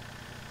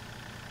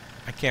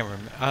 I can't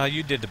remember.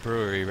 You did the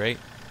brewery, right?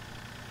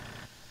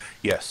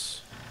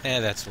 Yes.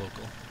 That's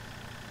local.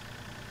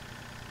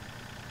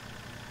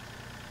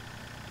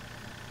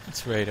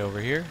 It's right over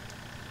here.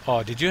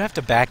 Oh, did you have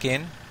to back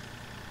in?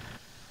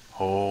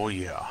 Oh,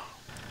 yeah.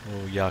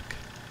 Oh, yuck.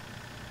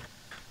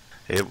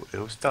 It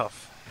was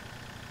tough.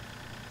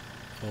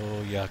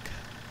 Oh, yuck.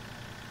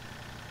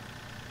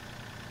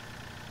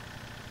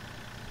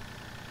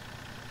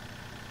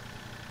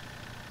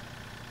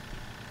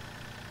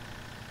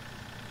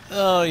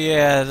 Oh,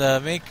 yeah,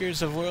 the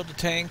makers of World of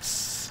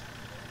Tanks.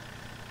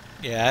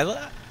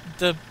 Yeah,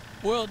 the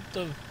World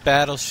of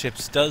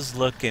Battleships does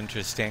look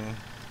interesting.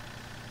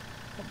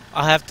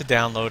 I'll have to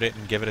download it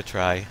and give it a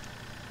try.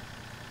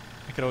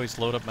 I could always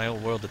load up my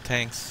old World of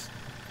Tanks.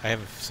 I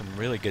have some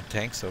really good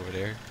tanks over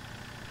there.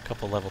 A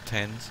couple level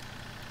 10s.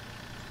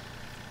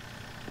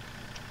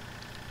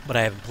 But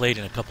I haven't played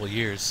in a couple of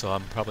years, so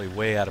I'm probably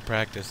way out of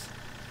practice.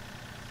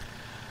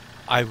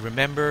 I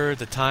remember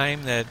the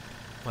time that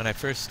when I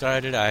first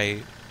started,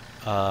 I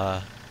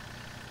got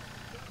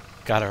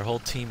our whole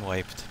team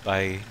wiped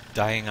by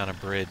dying on a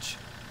bridge.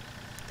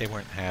 They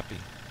weren't happy.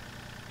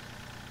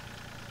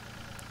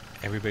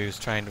 Everybody was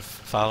trying to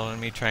following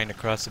me, trying to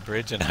cross the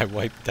bridge, and I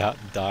wiped out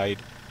and died.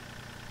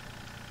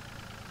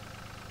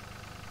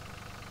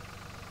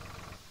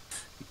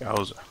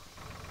 Yowza.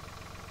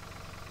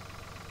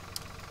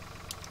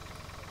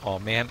 Oh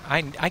man,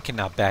 I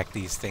cannot back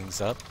these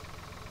things up.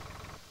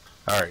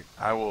 Alright,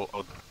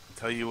 I'll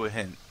tell you a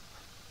hint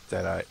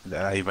that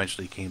I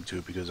eventually came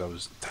to because I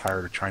was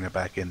tired of trying to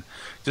back in.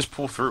 Just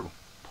pull through.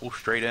 Pull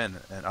straight in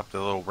and up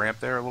the little ramp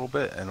there a little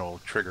bit and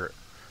it'll trigger it.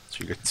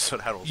 So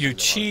that'll You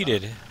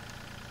cheated.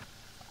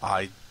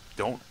 I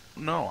don't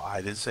know. I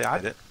didn't say I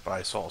did it, but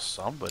I saw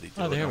somebody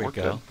do it. Oh, there we go.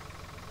 Good.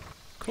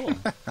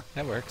 Cool.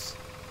 That works.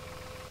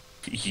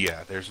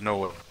 Yeah, there's no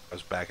way I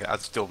was back. I'd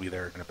still be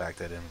there gonna back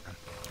that in.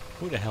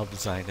 Who the hell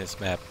designed this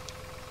map?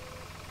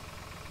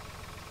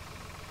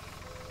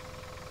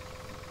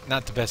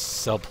 Not the best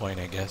sell point,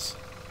 I guess.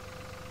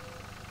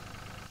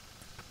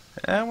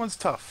 That one's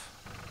tough.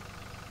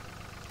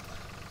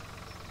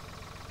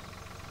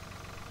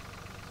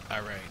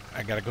 Alright,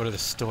 I gotta go to the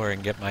store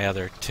and get my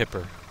other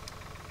tipper.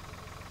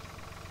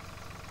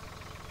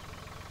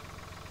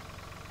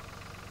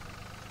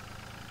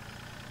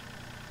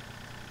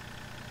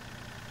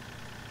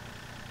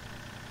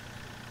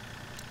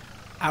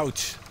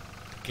 Ouch!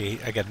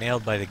 Gate. I got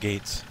nailed by the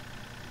gates.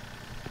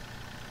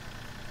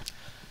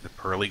 The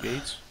pearly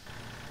gates?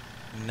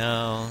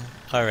 No.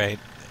 Alright.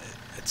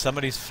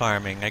 Somebody's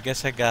farming. I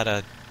guess I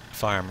gotta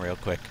farm real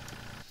quick.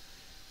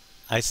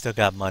 I still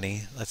got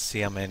money. Let's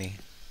see how many.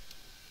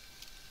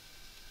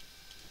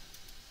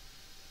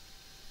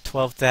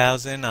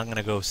 12,000. I'm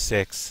gonna go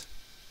 6.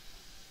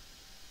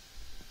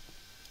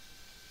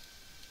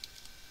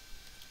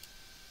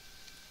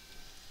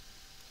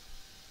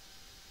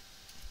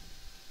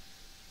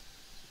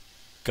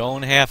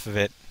 Going half of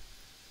it.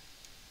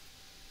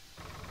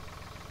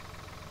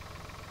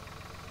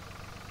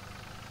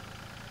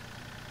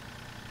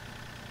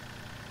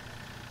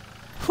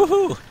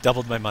 Woohoo!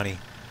 Doubled my money.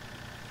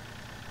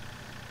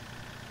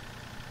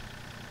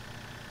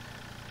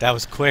 That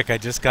was quick. I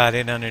just got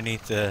in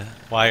underneath the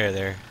wire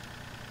there.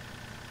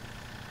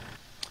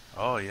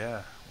 Oh,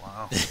 yeah.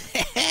 Wow.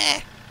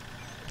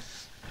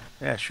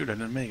 Yeah, shoot, I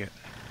didn't make it.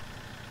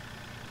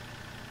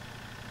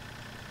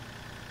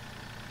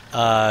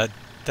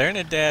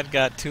 Thermidad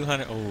got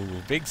 200. Oh,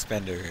 big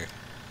spender.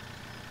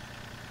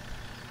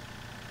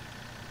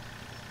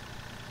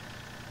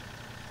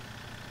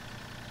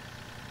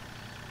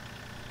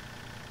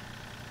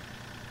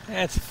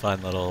 That's a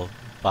fun little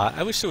bot.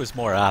 I wish there was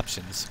more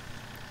options.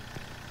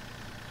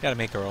 Gotta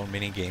make our own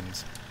mini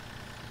games.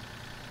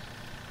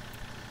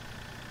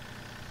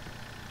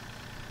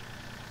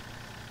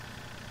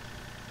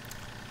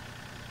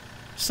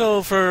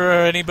 So for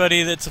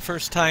anybody that's a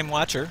first time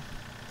watcher,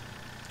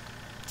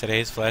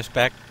 today's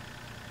Flashback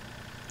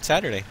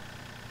Saturday,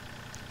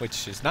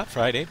 which is not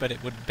Friday, but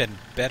it would have been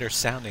better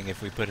sounding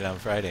if we put it on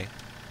Friday,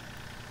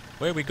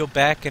 where we go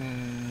back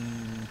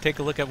and take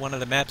a look at one of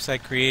the maps I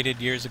created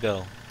years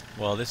ago.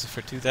 Well, this is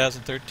for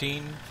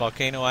 2013,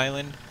 Volcano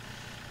Island.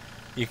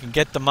 You can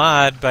get the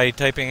mod by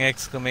typing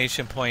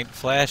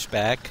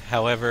 !Flashback.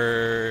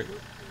 However,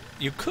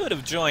 you could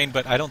have joined,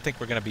 but I don't think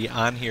we're going to be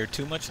on here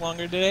too much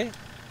longer today.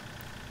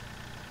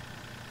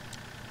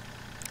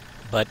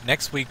 But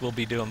next week we'll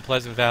be doing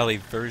Pleasant Valley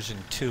version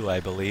 2, I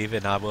believe,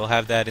 and I will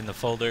have that in the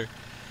folder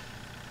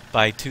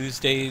by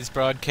Tuesday's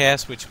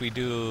broadcast, which we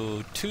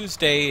do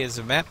Tuesday is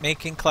a map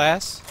making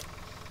class.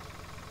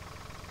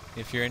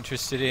 If you're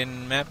interested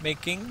in map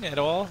making at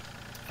all,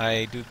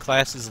 I do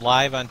classes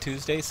live on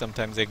Tuesday.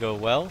 Sometimes they go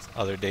well,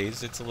 other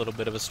days it's a little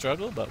bit of a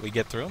struggle, but we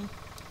get through them.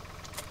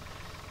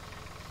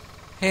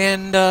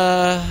 And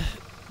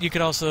you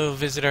can also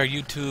visit our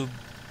YouTube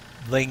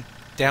link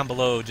down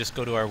below. Just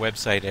go to our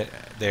website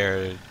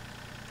there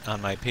on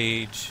my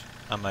page,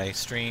 on my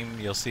stream.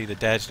 You'll see the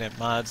Dajnet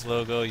Mods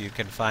logo. You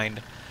can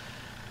find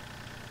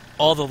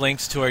all the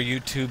links to our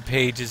YouTube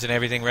pages and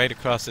everything right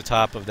across the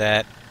top of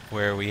that,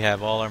 where we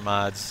have all our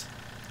mods,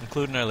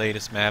 including our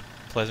latest map,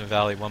 Pleasant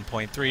Valley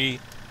 1.3,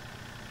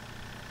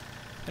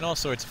 and all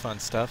sorts of fun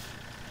stuff.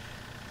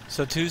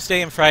 So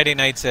Tuesday and Friday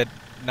nights at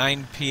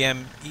 9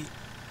 p.m.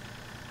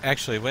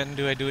 Actually, when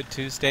do I do it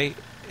Tuesday?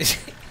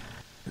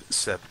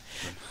 7.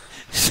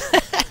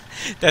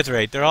 That's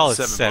right, they're all at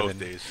 7 7. both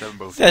days. 7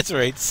 both That's days.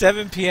 right,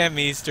 7 p.m.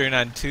 Eastern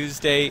on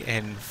Tuesday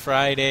and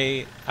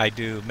Friday. I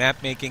do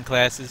map making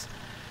classes.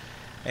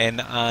 And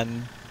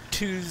on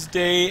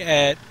Tuesday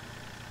at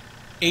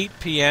 8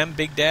 p.m.,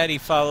 Big Daddy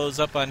follows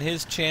up on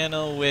his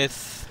channel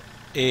with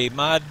a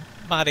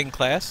modding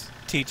class.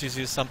 Teaches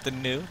you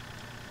something new.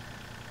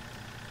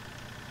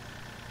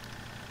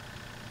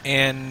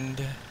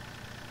 And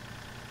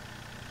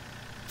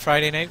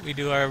Friday night we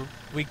do our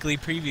weekly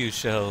preview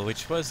show,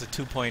 which was the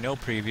 2.0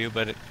 preview,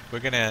 but we're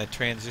going to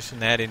transition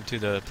that into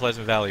the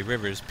Pleasant Valley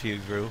Rivers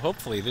preview.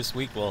 Hopefully this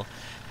week we'll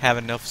have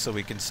enough so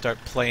we can start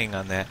playing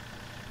on that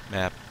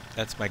map.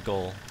 That's my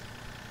goal.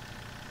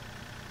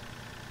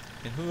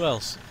 And who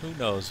else? Who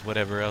knows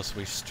whatever else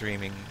we're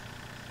streaming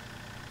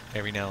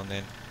every now and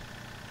then.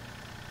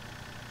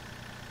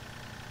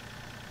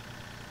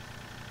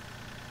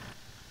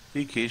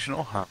 The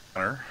occasional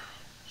hunter,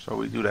 so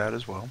we do that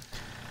as well.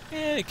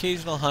 Yeah,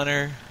 occasional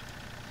hunter.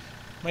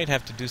 Might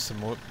have to do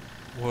some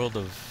World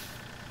of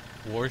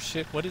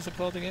Warship. What is it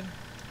called again?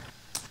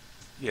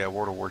 Yeah,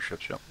 World of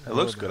Warships. Yep. It World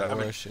looks of good. I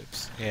mean,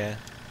 Warships. Yeah,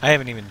 I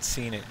haven't even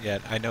seen it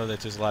yet. I know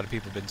that there's a lot of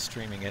people been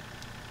streaming it.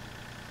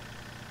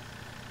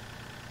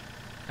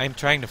 I'm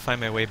trying to find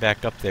my way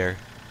back up there,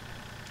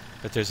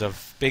 but there's a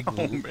big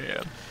oh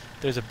man,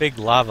 there's a big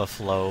lava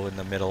flow in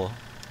the middle.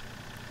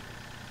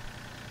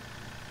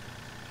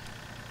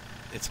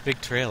 It's a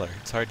big trailer.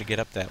 It's hard to get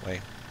up that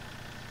way.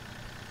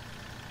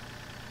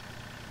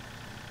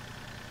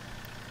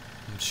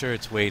 I'm sure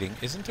it's waiting.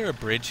 Isn't there a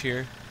bridge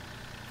here?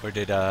 Or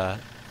did, I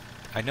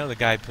know the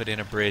guy put in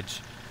a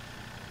bridge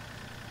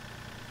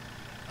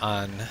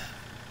on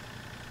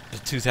the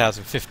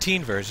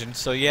 2015 version.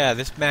 So yeah,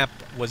 this map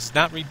was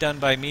not redone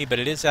by me, but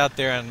it is out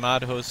there on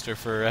Mod Hoster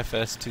for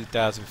FS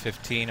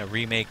 2015, a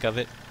remake of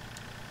it,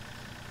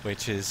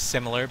 which is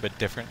similar but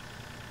different.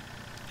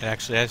 It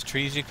actually has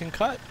trees you can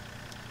cut.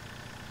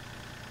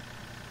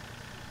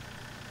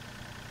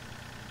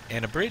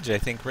 And a bridge, I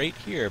think, right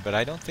here, but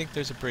I don't think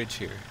there's a bridge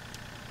here.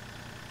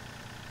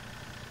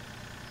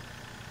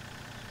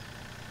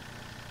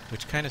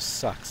 Which kind of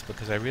sucks,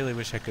 because I really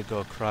wish I could go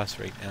across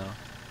right now.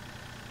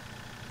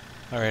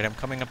 Alright, I'm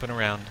coming up and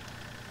around.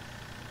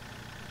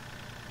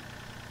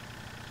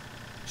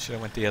 Should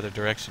have went the other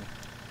direction.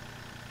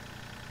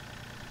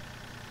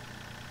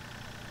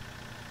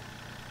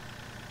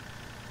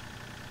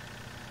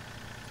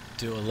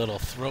 Do a little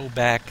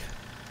throwback.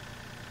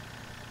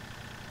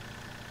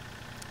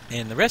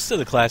 And the rest of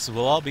the classes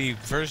will all be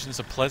versions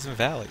of Pleasant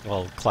Valley.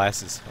 Well,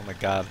 classes. Oh my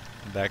god.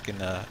 I'm back in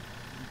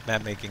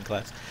map making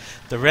class.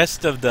 The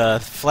rest of the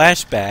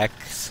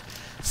Flashbacks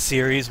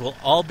series will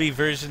all be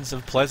versions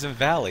of Pleasant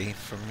Valley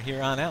from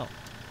here on out.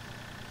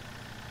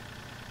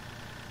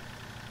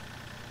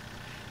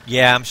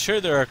 Yeah, I'm sure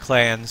there are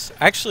clans.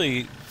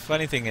 Actually,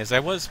 funny thing is, I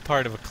was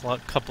part of a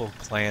couple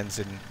clans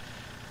in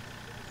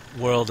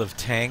World of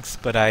Tanks,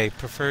 but I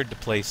preferred to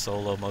play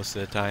solo most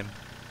of the time.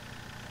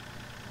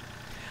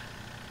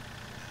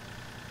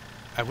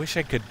 I wish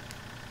I could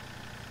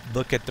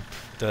look at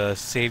the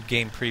save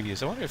game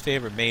previews. I wonder if they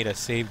ever made a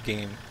save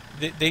game.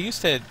 They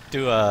used to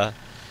do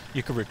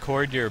you could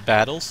record your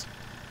battles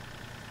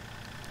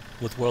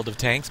with World of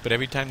Tanks, but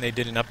every time they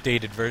did an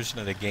updated version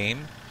of the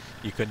game,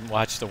 you couldn't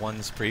watch the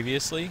ones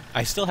previously.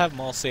 I still have them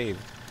all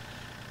saved.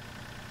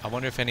 I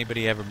wonder if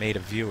anybody ever made a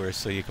viewer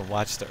so you can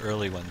watch the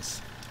early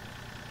ones.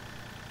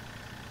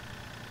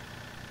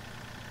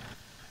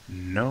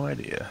 No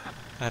idea.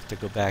 I have to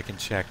go back and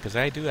check, because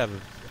I do have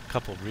a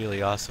couple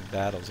really awesome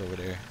battles over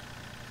there.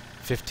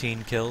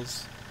 15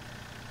 kills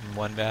in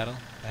one battle.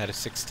 I had a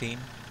 16.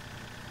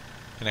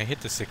 And I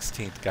hit the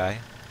 16th guy.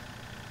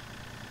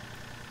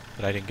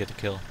 But I didn't get the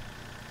kill.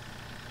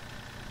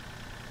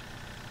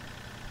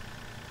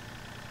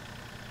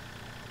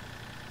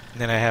 And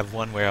then I have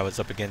one where I was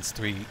up against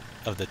 3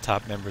 of the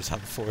top members on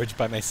Forge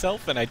by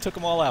myself, and I took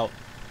them all out.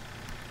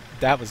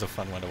 That was a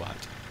fun one to watch.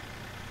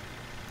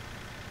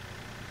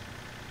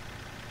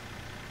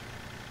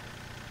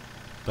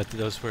 But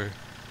those were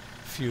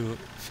few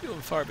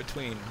and far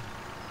between.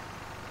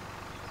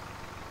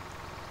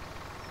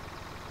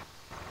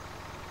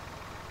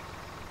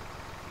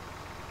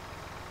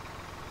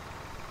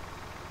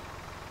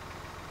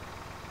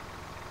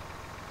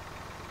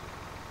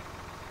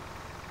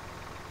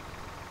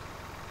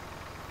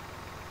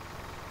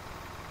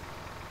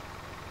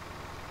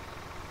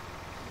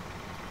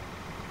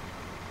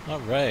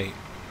 Alright.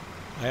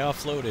 I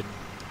offloaded.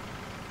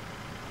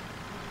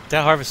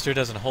 That harvester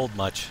doesn't hold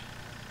much.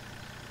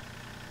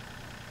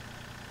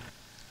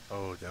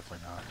 Oh,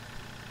 definitely not.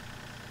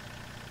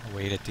 I'll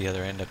wait at the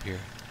other end up here.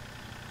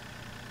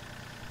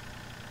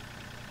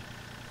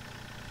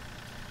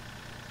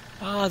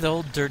 Ah, the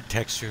old dirt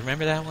texture.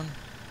 Remember that one?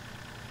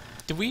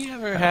 Did we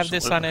ever have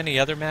this on Absolutely. any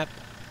other map?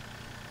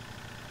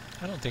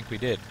 I don't think we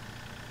did.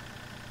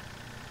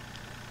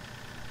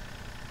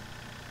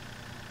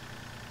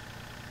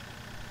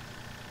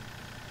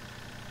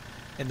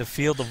 In the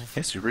field of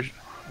Yes, the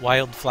original.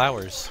 wild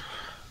flowers.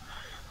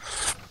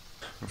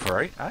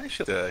 Right? I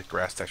actually the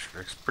grass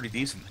texture is pretty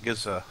decent. It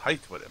gives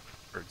height with it,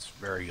 or it's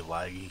very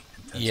laggy.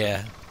 Intensive.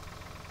 Yeah.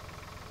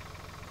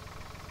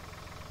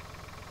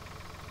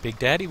 Big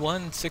Daddy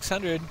won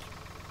 600.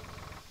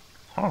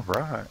 All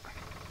right.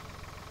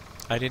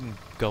 I didn't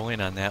go in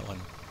on that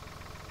one.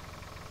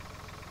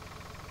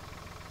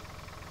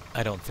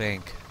 I don't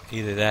think.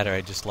 Either that or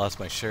I just lost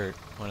my shirt.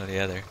 One or the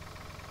other.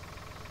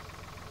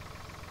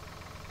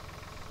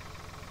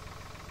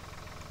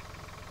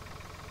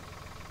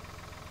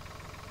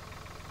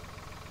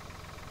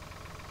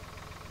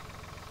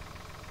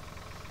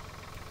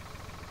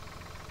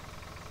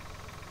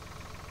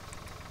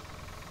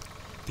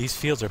 These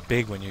fields are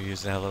big when you're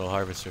using that little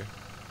harvester.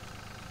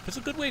 It's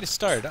a good way to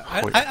start.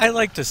 I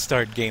like to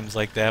start games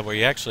like that where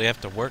you actually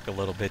have to work a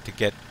little bit to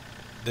get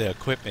the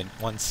equipment.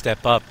 One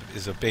step up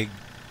is a big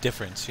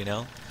difference, you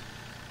know?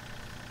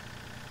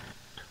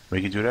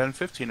 We can do that in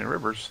 15 in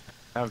Rivers.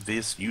 Have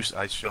this use.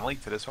 I should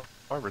link to this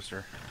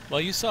harvester.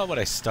 Well, you saw what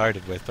I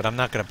started with, but I'm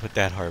not going to put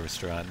that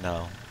harvester on,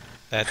 no.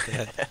 That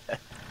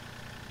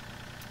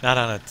not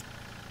on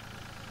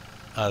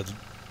a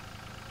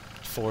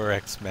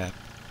 4X map.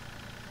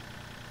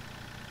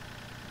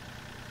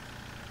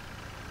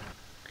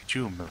 Could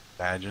you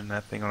imagine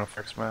that thing on a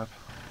fixed map?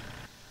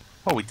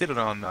 Oh, we did it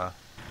on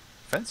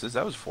fences.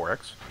 That was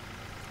 4X.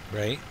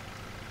 Right?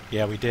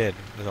 Yeah, we did,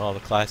 with all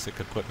the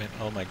classic equipment.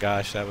 Oh my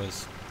gosh, that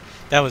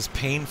was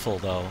painful,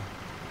 though.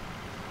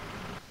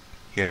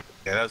 Yeah,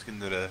 that was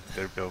getting to the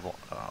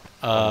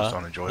almost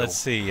unenjoyable. Let's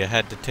see, you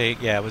had to take...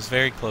 Yeah, it was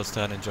very close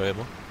to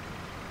unenjoyable.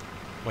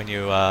 When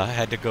you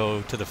had to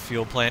go to the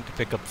fuel plant to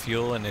pick up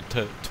fuel, and it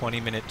took a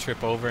 20-minute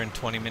trip over and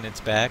 20 minutes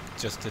back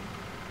just to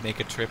make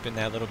a trip in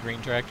that little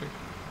green tractor.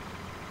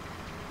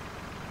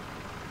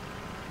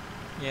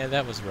 Yeah,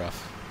 that was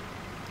rough.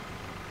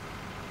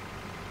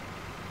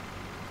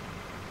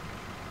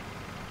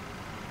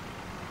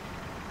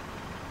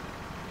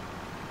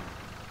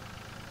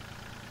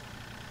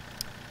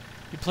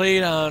 You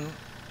played on...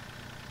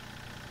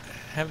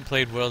 Haven't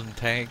played World of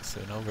Tanks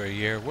in over a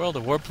year. World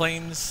of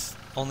Warplanes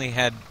only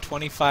had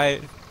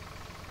 25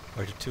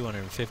 or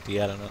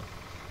 250, I don't know.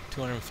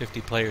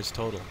 250 players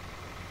total.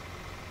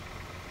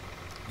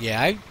 Yeah,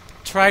 I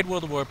tried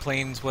World of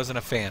Warplanes, wasn't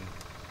a fan.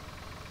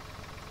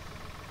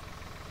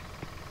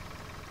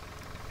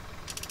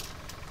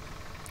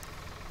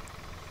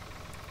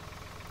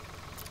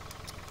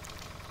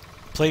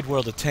 Played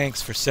World of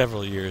Tanks for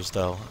several years,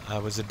 though. I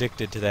was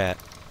addicted to that.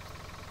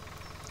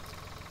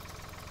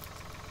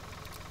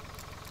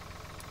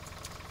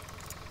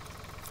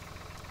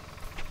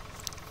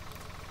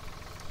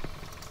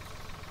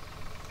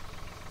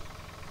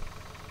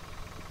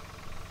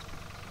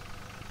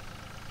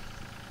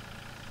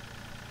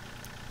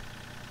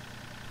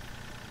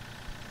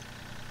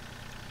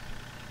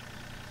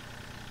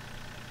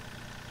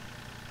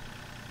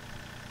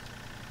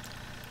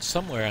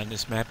 Somewhere on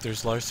this map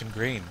there's Larson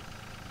Green.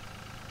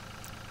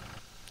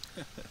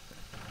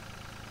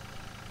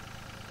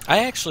 I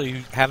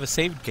actually have a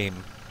saved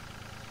game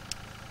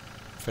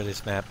for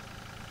this map.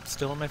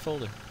 Still in my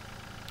folder.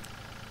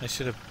 I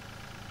should have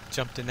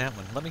jumped in that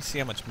one. Let me see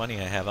how much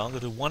money I have. I'll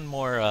do one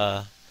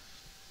more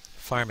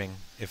farming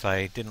if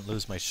I didn't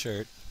lose my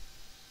shirt.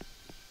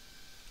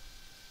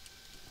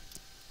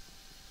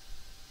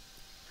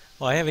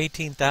 Well, I have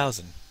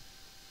 18,000.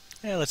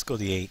 Yeah, let's go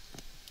the 8.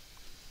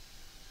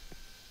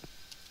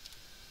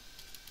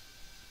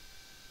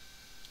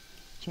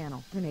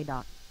 Channel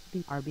Renedoc.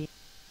 BRB.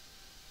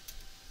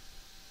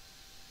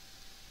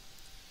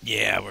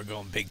 Yeah, we're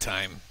going big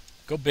time.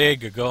 Go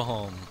big or go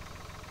home.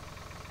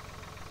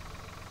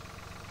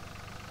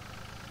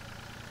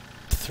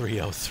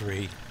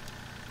 303.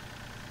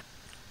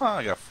 Well,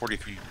 I got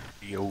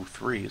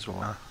 4303 as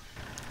well.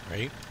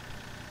 Right?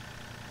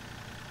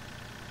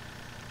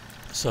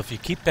 So if you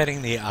keep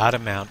betting the odd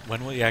amount,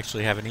 when will you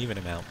actually have an even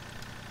amount?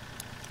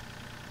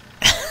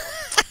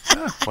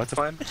 What to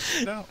find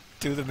out?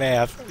 Do the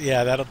math.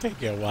 Yeah, that'll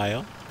take you a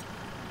while.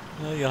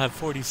 Well, you'll have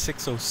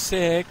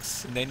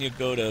 4606, and then you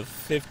go to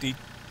 50.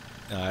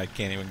 I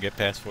can't even get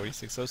past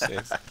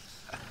 4606.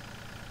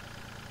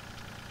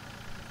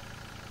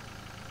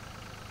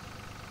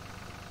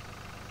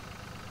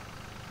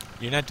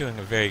 You're not doing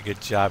a very good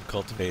job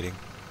cultivating.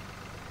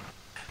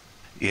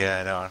 Yeah,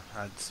 I know.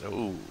 That's,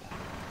 ooh.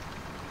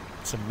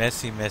 It's a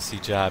messy, messy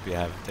job you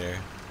have there.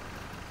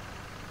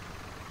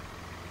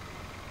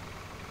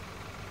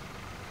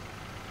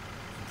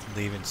 It's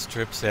leaving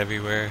strips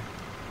everywhere.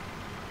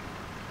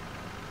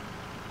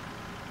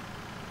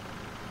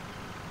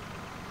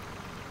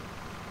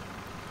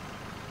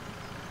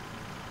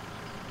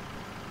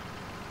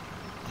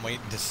 I'm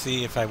waiting to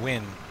see if I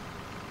win.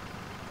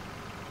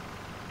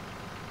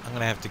 I'm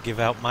gonna have to give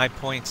out my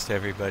points to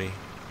everybody.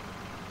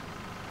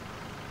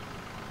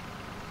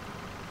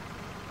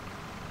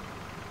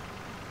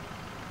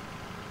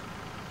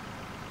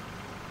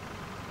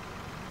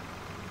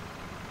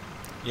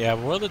 Yeah,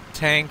 World of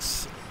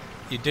Tanks,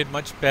 you did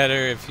much better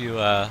if you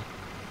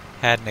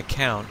had an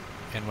account.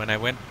 And when I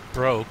went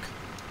broke,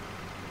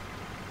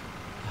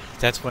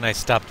 that's when I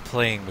stopped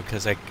playing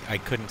because I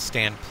couldn't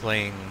stand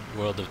playing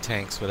World of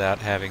Tanks without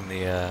having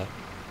the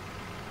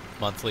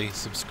monthly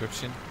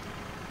subscription.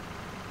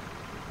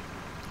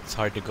 It's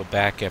hard to go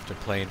back after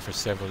playing for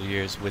several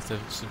years with a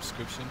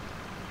subscription.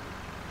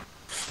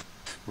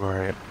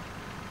 Right.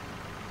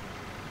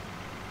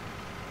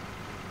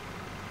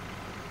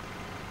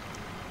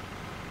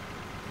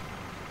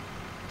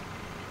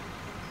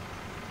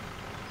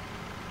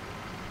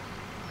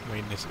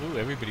 Waiting this. Ooh,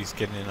 everybody's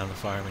getting in on the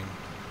farming.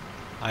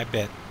 I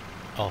bet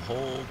a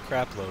whole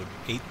crap load.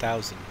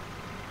 8,000.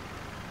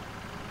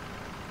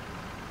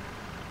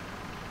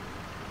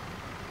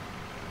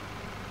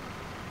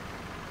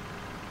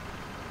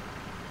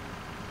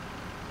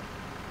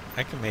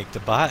 I can make the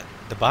bot.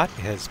 The bot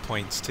has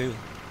points too.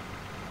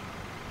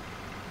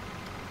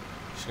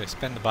 Should I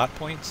spend the bot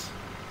points?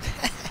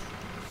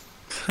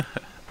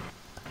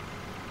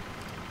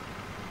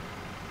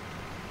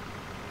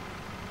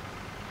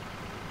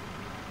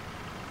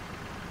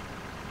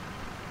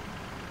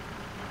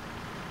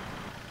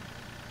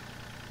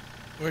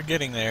 We're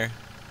getting there.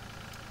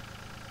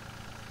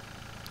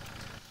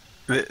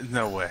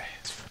 No way.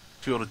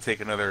 Field would take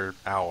another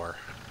hour.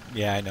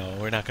 Yeah, I know.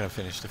 We're not going to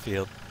finish the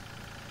field.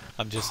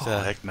 I'm just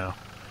heck no.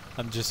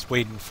 I'm just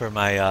waiting for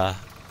my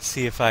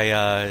see if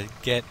I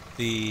get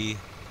the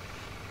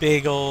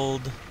big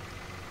old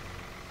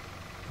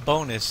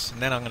bonus,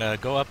 and then I'm gonna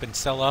go up and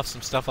sell off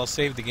some stuff. I'll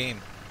save the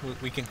game.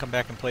 We can come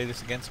back and play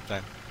this again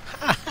sometime.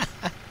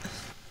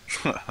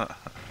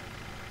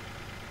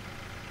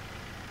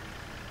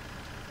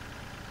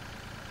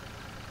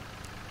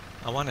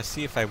 I want to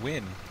see if I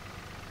win.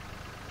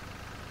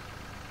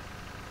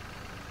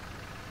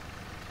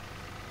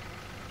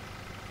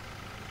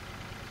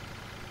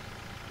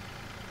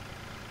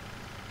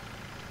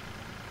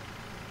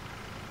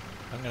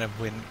 I'm gonna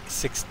win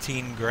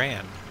 16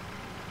 grand.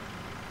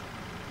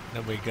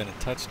 Nobody gonna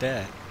touch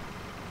that.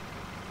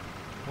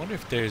 I wonder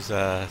if there's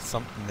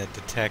something that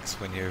detects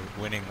when you're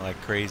winning like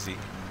crazy.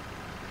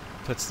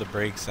 puts the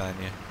brakes on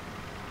you.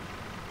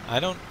 I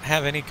don't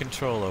have any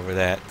control over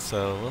that,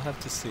 so we'll have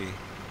to see.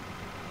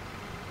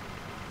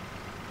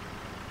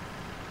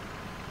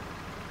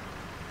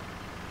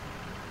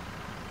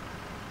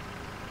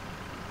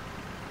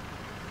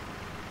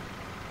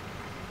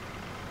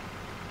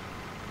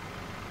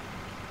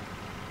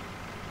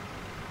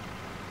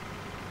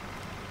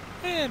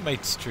 I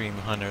might stream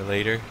Hunter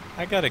later.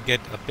 I gotta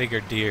get a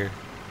bigger deer.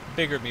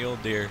 Bigger mule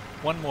deer.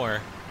 One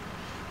more.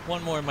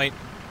 One more might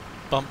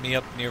bump me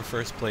up near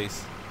first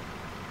place.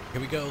 Here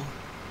we go.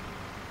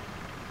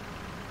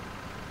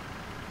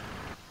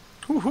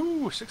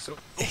 Woohoo!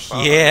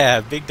 605.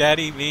 Yeah, Big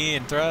Daddy, me,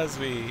 and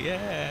Throsby.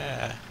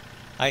 Yeah.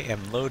 I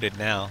am loaded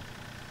now.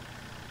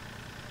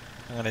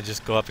 I'm gonna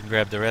just go up and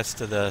grab the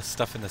rest of the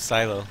stuff in the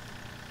silo.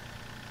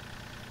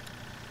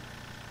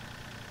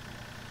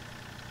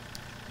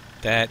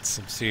 That's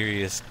some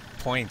serious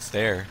points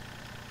there.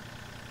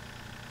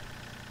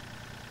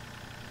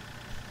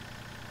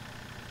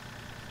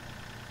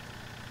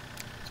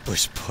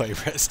 Bush boy,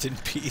 rest in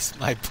peace,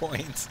 my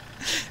points.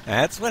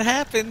 That's what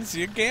happens.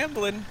 You're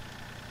gambling.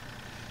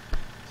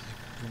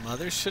 Your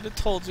mother should have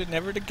told you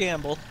never to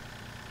gamble.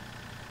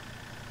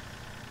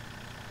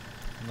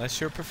 Unless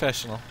you're a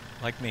professional,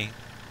 like me.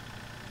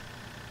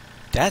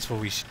 That's what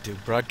we should do.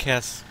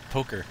 Broadcast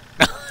poker.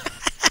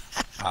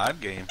 I'm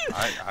game.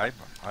 I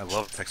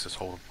love Texas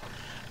Hold'em.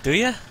 Do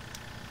ya?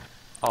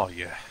 Oh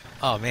yeah.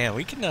 Oh man,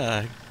 we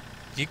can.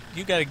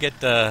 You gotta get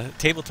the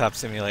tabletop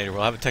simulator.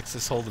 We'll have a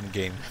Texas Hold'em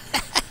game.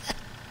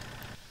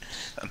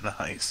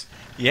 Nice.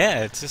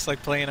 Yeah, it's just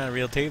like playing on a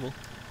real table.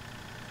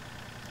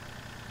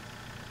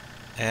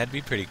 That'd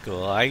be pretty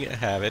cool. I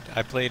have it.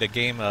 I played a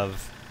game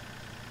of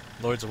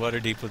Lords of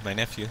Waterdeep with my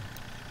nephew.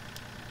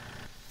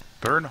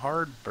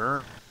 Bernhard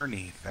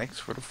Bernie, thanks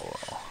for the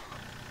follow.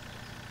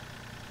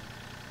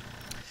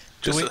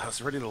 Do Just we- I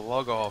was ready to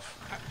log off.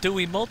 Do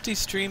we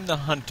multi-stream the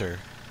Hunter?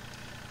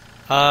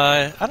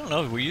 I don't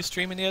know. Were you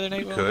streaming the other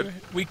night? We when could.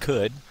 We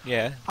could,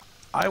 yeah.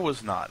 I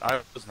was not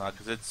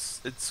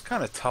because it's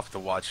kind of tough to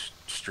watch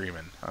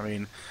streaming. I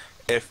mean,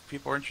 if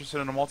people are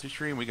interested in a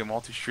multi-stream, we can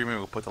multi-stream it.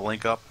 We'll put the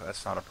link up.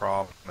 That's not a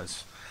problem.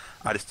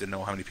 I just didn't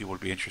know how many people would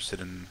be interested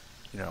in,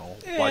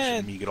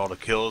 watching me get all the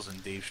kills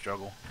and Dave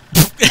struggle.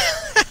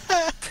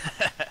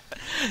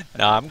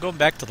 No, I'm going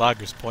back to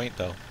Loggers Point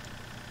though.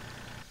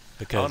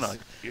 Because Oh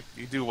no,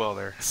 you do well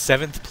there.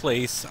 7th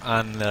place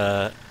on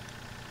the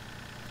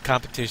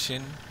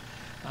competition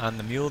on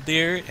the mule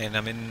deer, and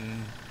I'm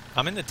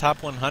in the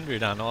top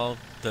 100 on all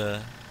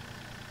the,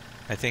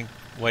 I think,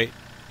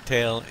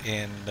 whitetail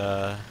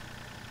and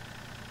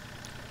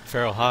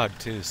feral hog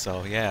too.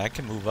 So yeah, I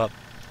can move up.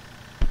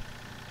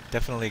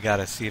 Definitely got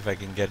to see if I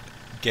can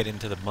get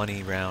into the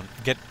money round,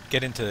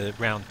 get into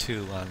round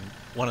 2 on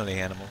one of the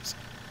animals.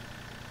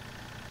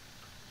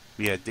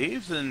 Yeah,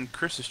 Dave's and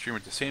Chris's stream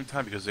at the same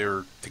time because they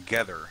were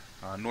together.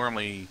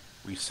 Normally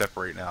we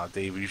separate now.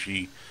 Dave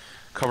usually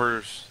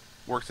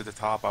works at the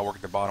top, I work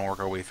at the bottom, work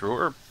our way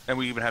through. And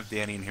we even have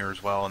Danny in here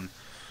as well, and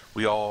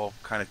we all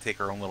kind of take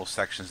our own little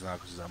sections now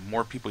because the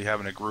more people you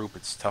have in a group,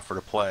 it's tougher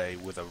to play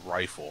with a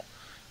rifle.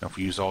 If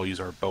we all use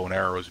our bow and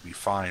arrows, it'd be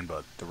fine,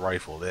 but the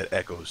rifle, that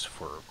echoes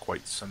for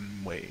quite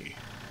some way.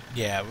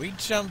 Yeah, we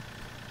jump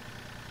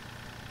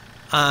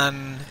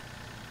on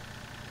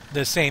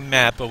the same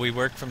map, but we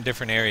work from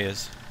different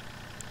areas.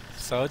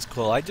 So it's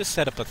cool. I just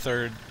set up a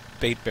 3rd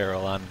bait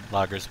barrel on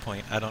Loggers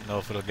Point. I don't know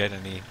if it'll get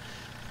any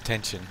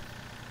attention.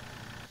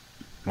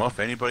 Well, if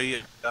anybody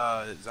is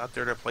out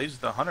there that plays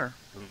the hunter,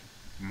 we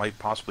might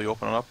possibly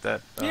open it up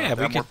that Yeah,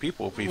 we more could-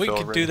 people if we We feel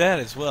could ready. do that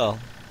as well.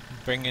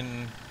 Bring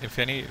in, if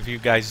any of you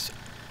guys,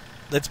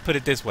 let's put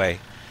it this way.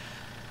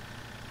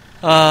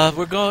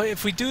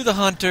 If we do the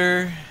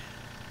hunter,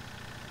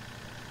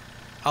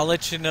 I'll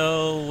let you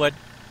know what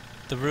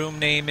the room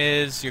name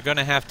is. You're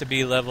gonna have to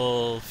be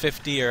level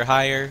 50 or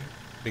higher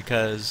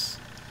because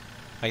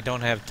I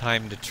don't have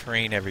time to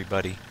train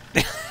everybody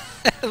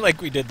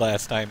like we did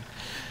last time.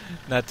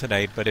 Not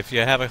tonight, but if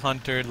you have a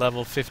hunter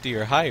level 50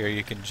 or higher,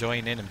 you can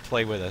join in and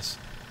play with us.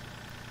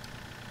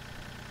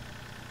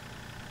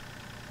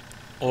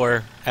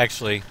 Or,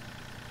 actually,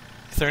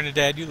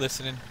 Thernadad, you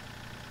listening?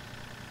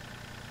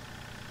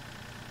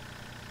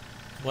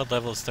 What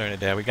level is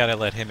Thernadad? We gotta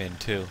let him in,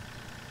 too.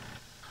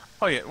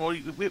 Oh yeah, well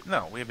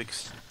we have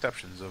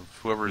exceptions of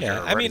whoever's Yeah,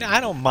 there I mean, already.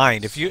 I don't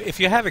mind. If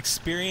you have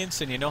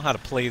experience and you know how to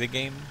play the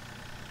game,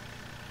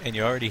 and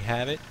you already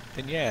have it,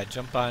 then yeah,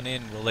 jump on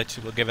in. We'll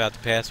give out the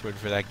password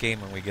for that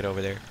game when we get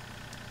over there.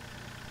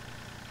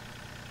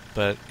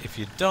 But if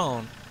you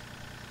don't,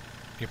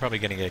 you're probably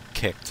gonna get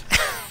kicked.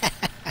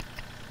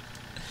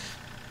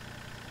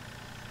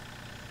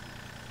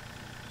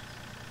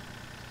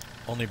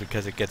 Only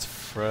because it gets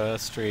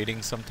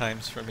frustrating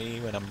sometimes for me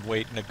when I'm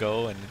waiting to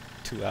go and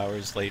 2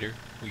 hours later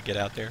we get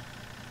out there.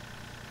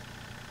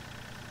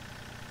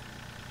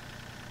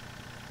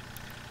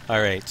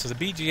 Alright, so the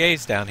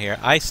BGA's down here.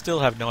 I still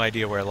have no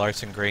idea where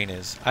Larson Grain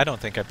is. I don't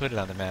think I put it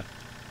on the map.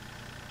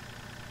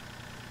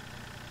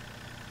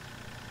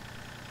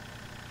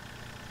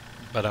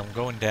 But I'm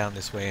going down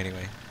this way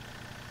anyway.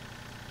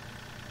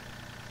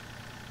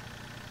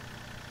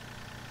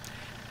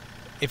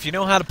 if you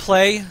know how to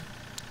play,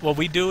 what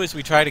we do is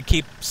we try to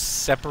keep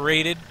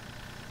separated.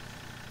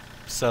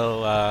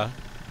 So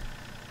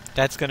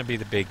that's going to be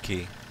the big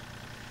key.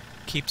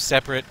 Keep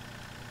separate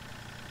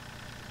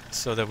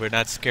so that we're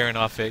not scaring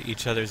off at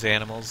each other's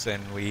animals,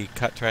 and we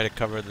try to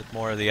cover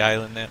more of the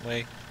island that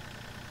way.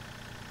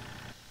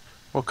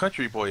 Well,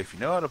 Country Boy, if you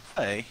know how to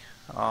play,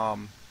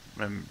 and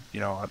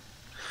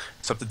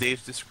it's up to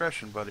Dave's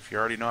discretion. But if you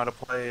already know how to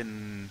play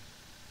and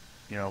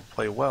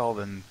play well,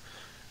 then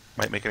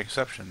might make an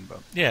exception. But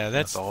Yeah,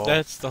 that's all.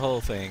 the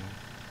whole thing.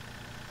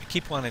 I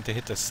keep wanting to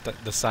hit the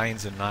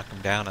signs and knock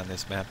them down on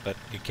this map, but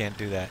you can't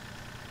do that.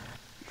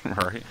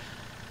 Right.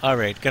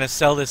 Alright, gonna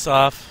sell this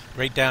off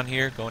right down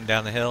here, going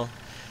down the hill.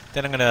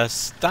 Then I'm gonna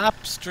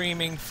stop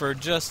streaming for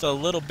just a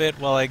little bit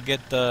while I get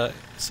so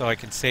I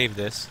can save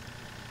this.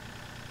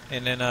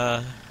 And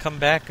then come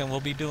back and we'll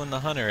be doing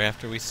the hunter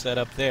after we set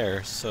up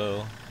there.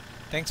 So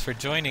thanks for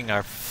joining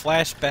our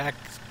flashback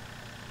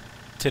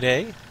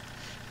today.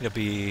 It'll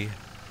be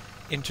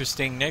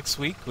interesting next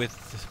week with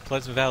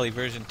Pleasant Valley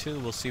version 2.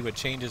 We'll see what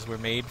changes were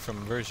made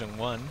from version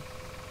 1.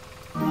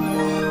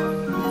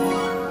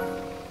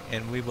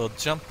 And we will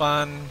jump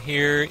on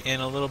here in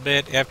a little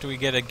bit after we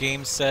get a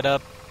game set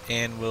up,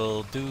 and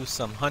we'll do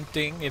some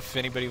hunting if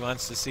anybody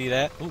wants to see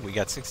that. Ooh, we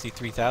got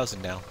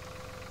 63,000 now.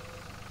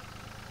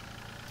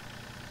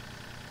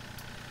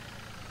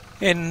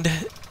 And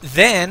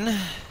then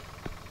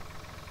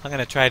I'm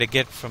gonna try to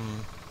get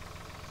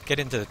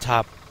into the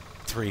top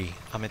 3.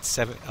 I'm at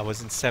 7. I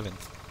was in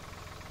 7th.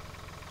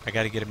 I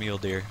got to get a mule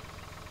deer.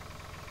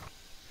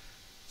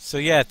 So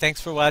yeah, thanks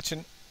for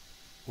watching.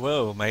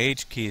 Whoa, my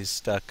H key is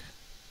stuck.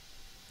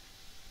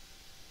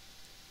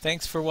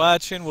 Thanks for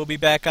watching. We'll be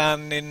back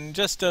on in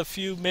just a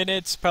few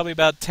minutes, probably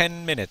about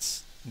 10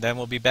 minutes. Then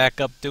we'll be back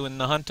up doing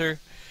the hunter.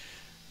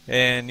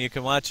 And you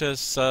can watch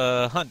us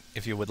hunt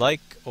if you would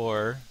like,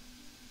 or...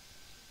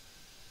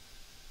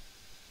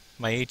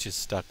 My H is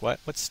stuck.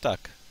 What's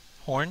stuck?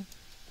 Horn?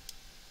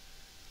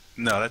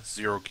 No, that's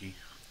 0 key.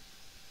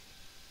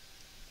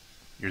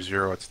 You're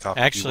 0 at the top.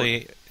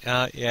 Actually,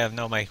 yeah,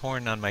 no, my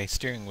horn on my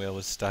steering wheel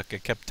was stuck.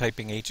 It kept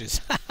typing H's.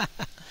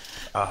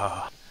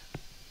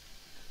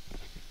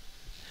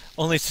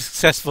 Only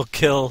successful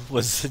kill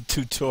was the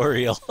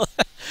tutorial.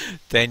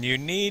 Then you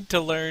need to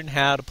learn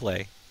how to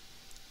play.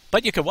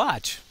 But you can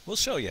watch. We'll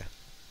show you.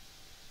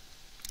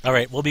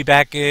 Alright, we'll be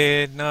back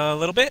in a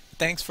little bit.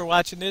 Thanks for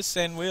watching this,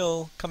 and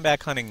we'll come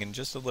back hunting in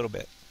just a little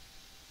bit.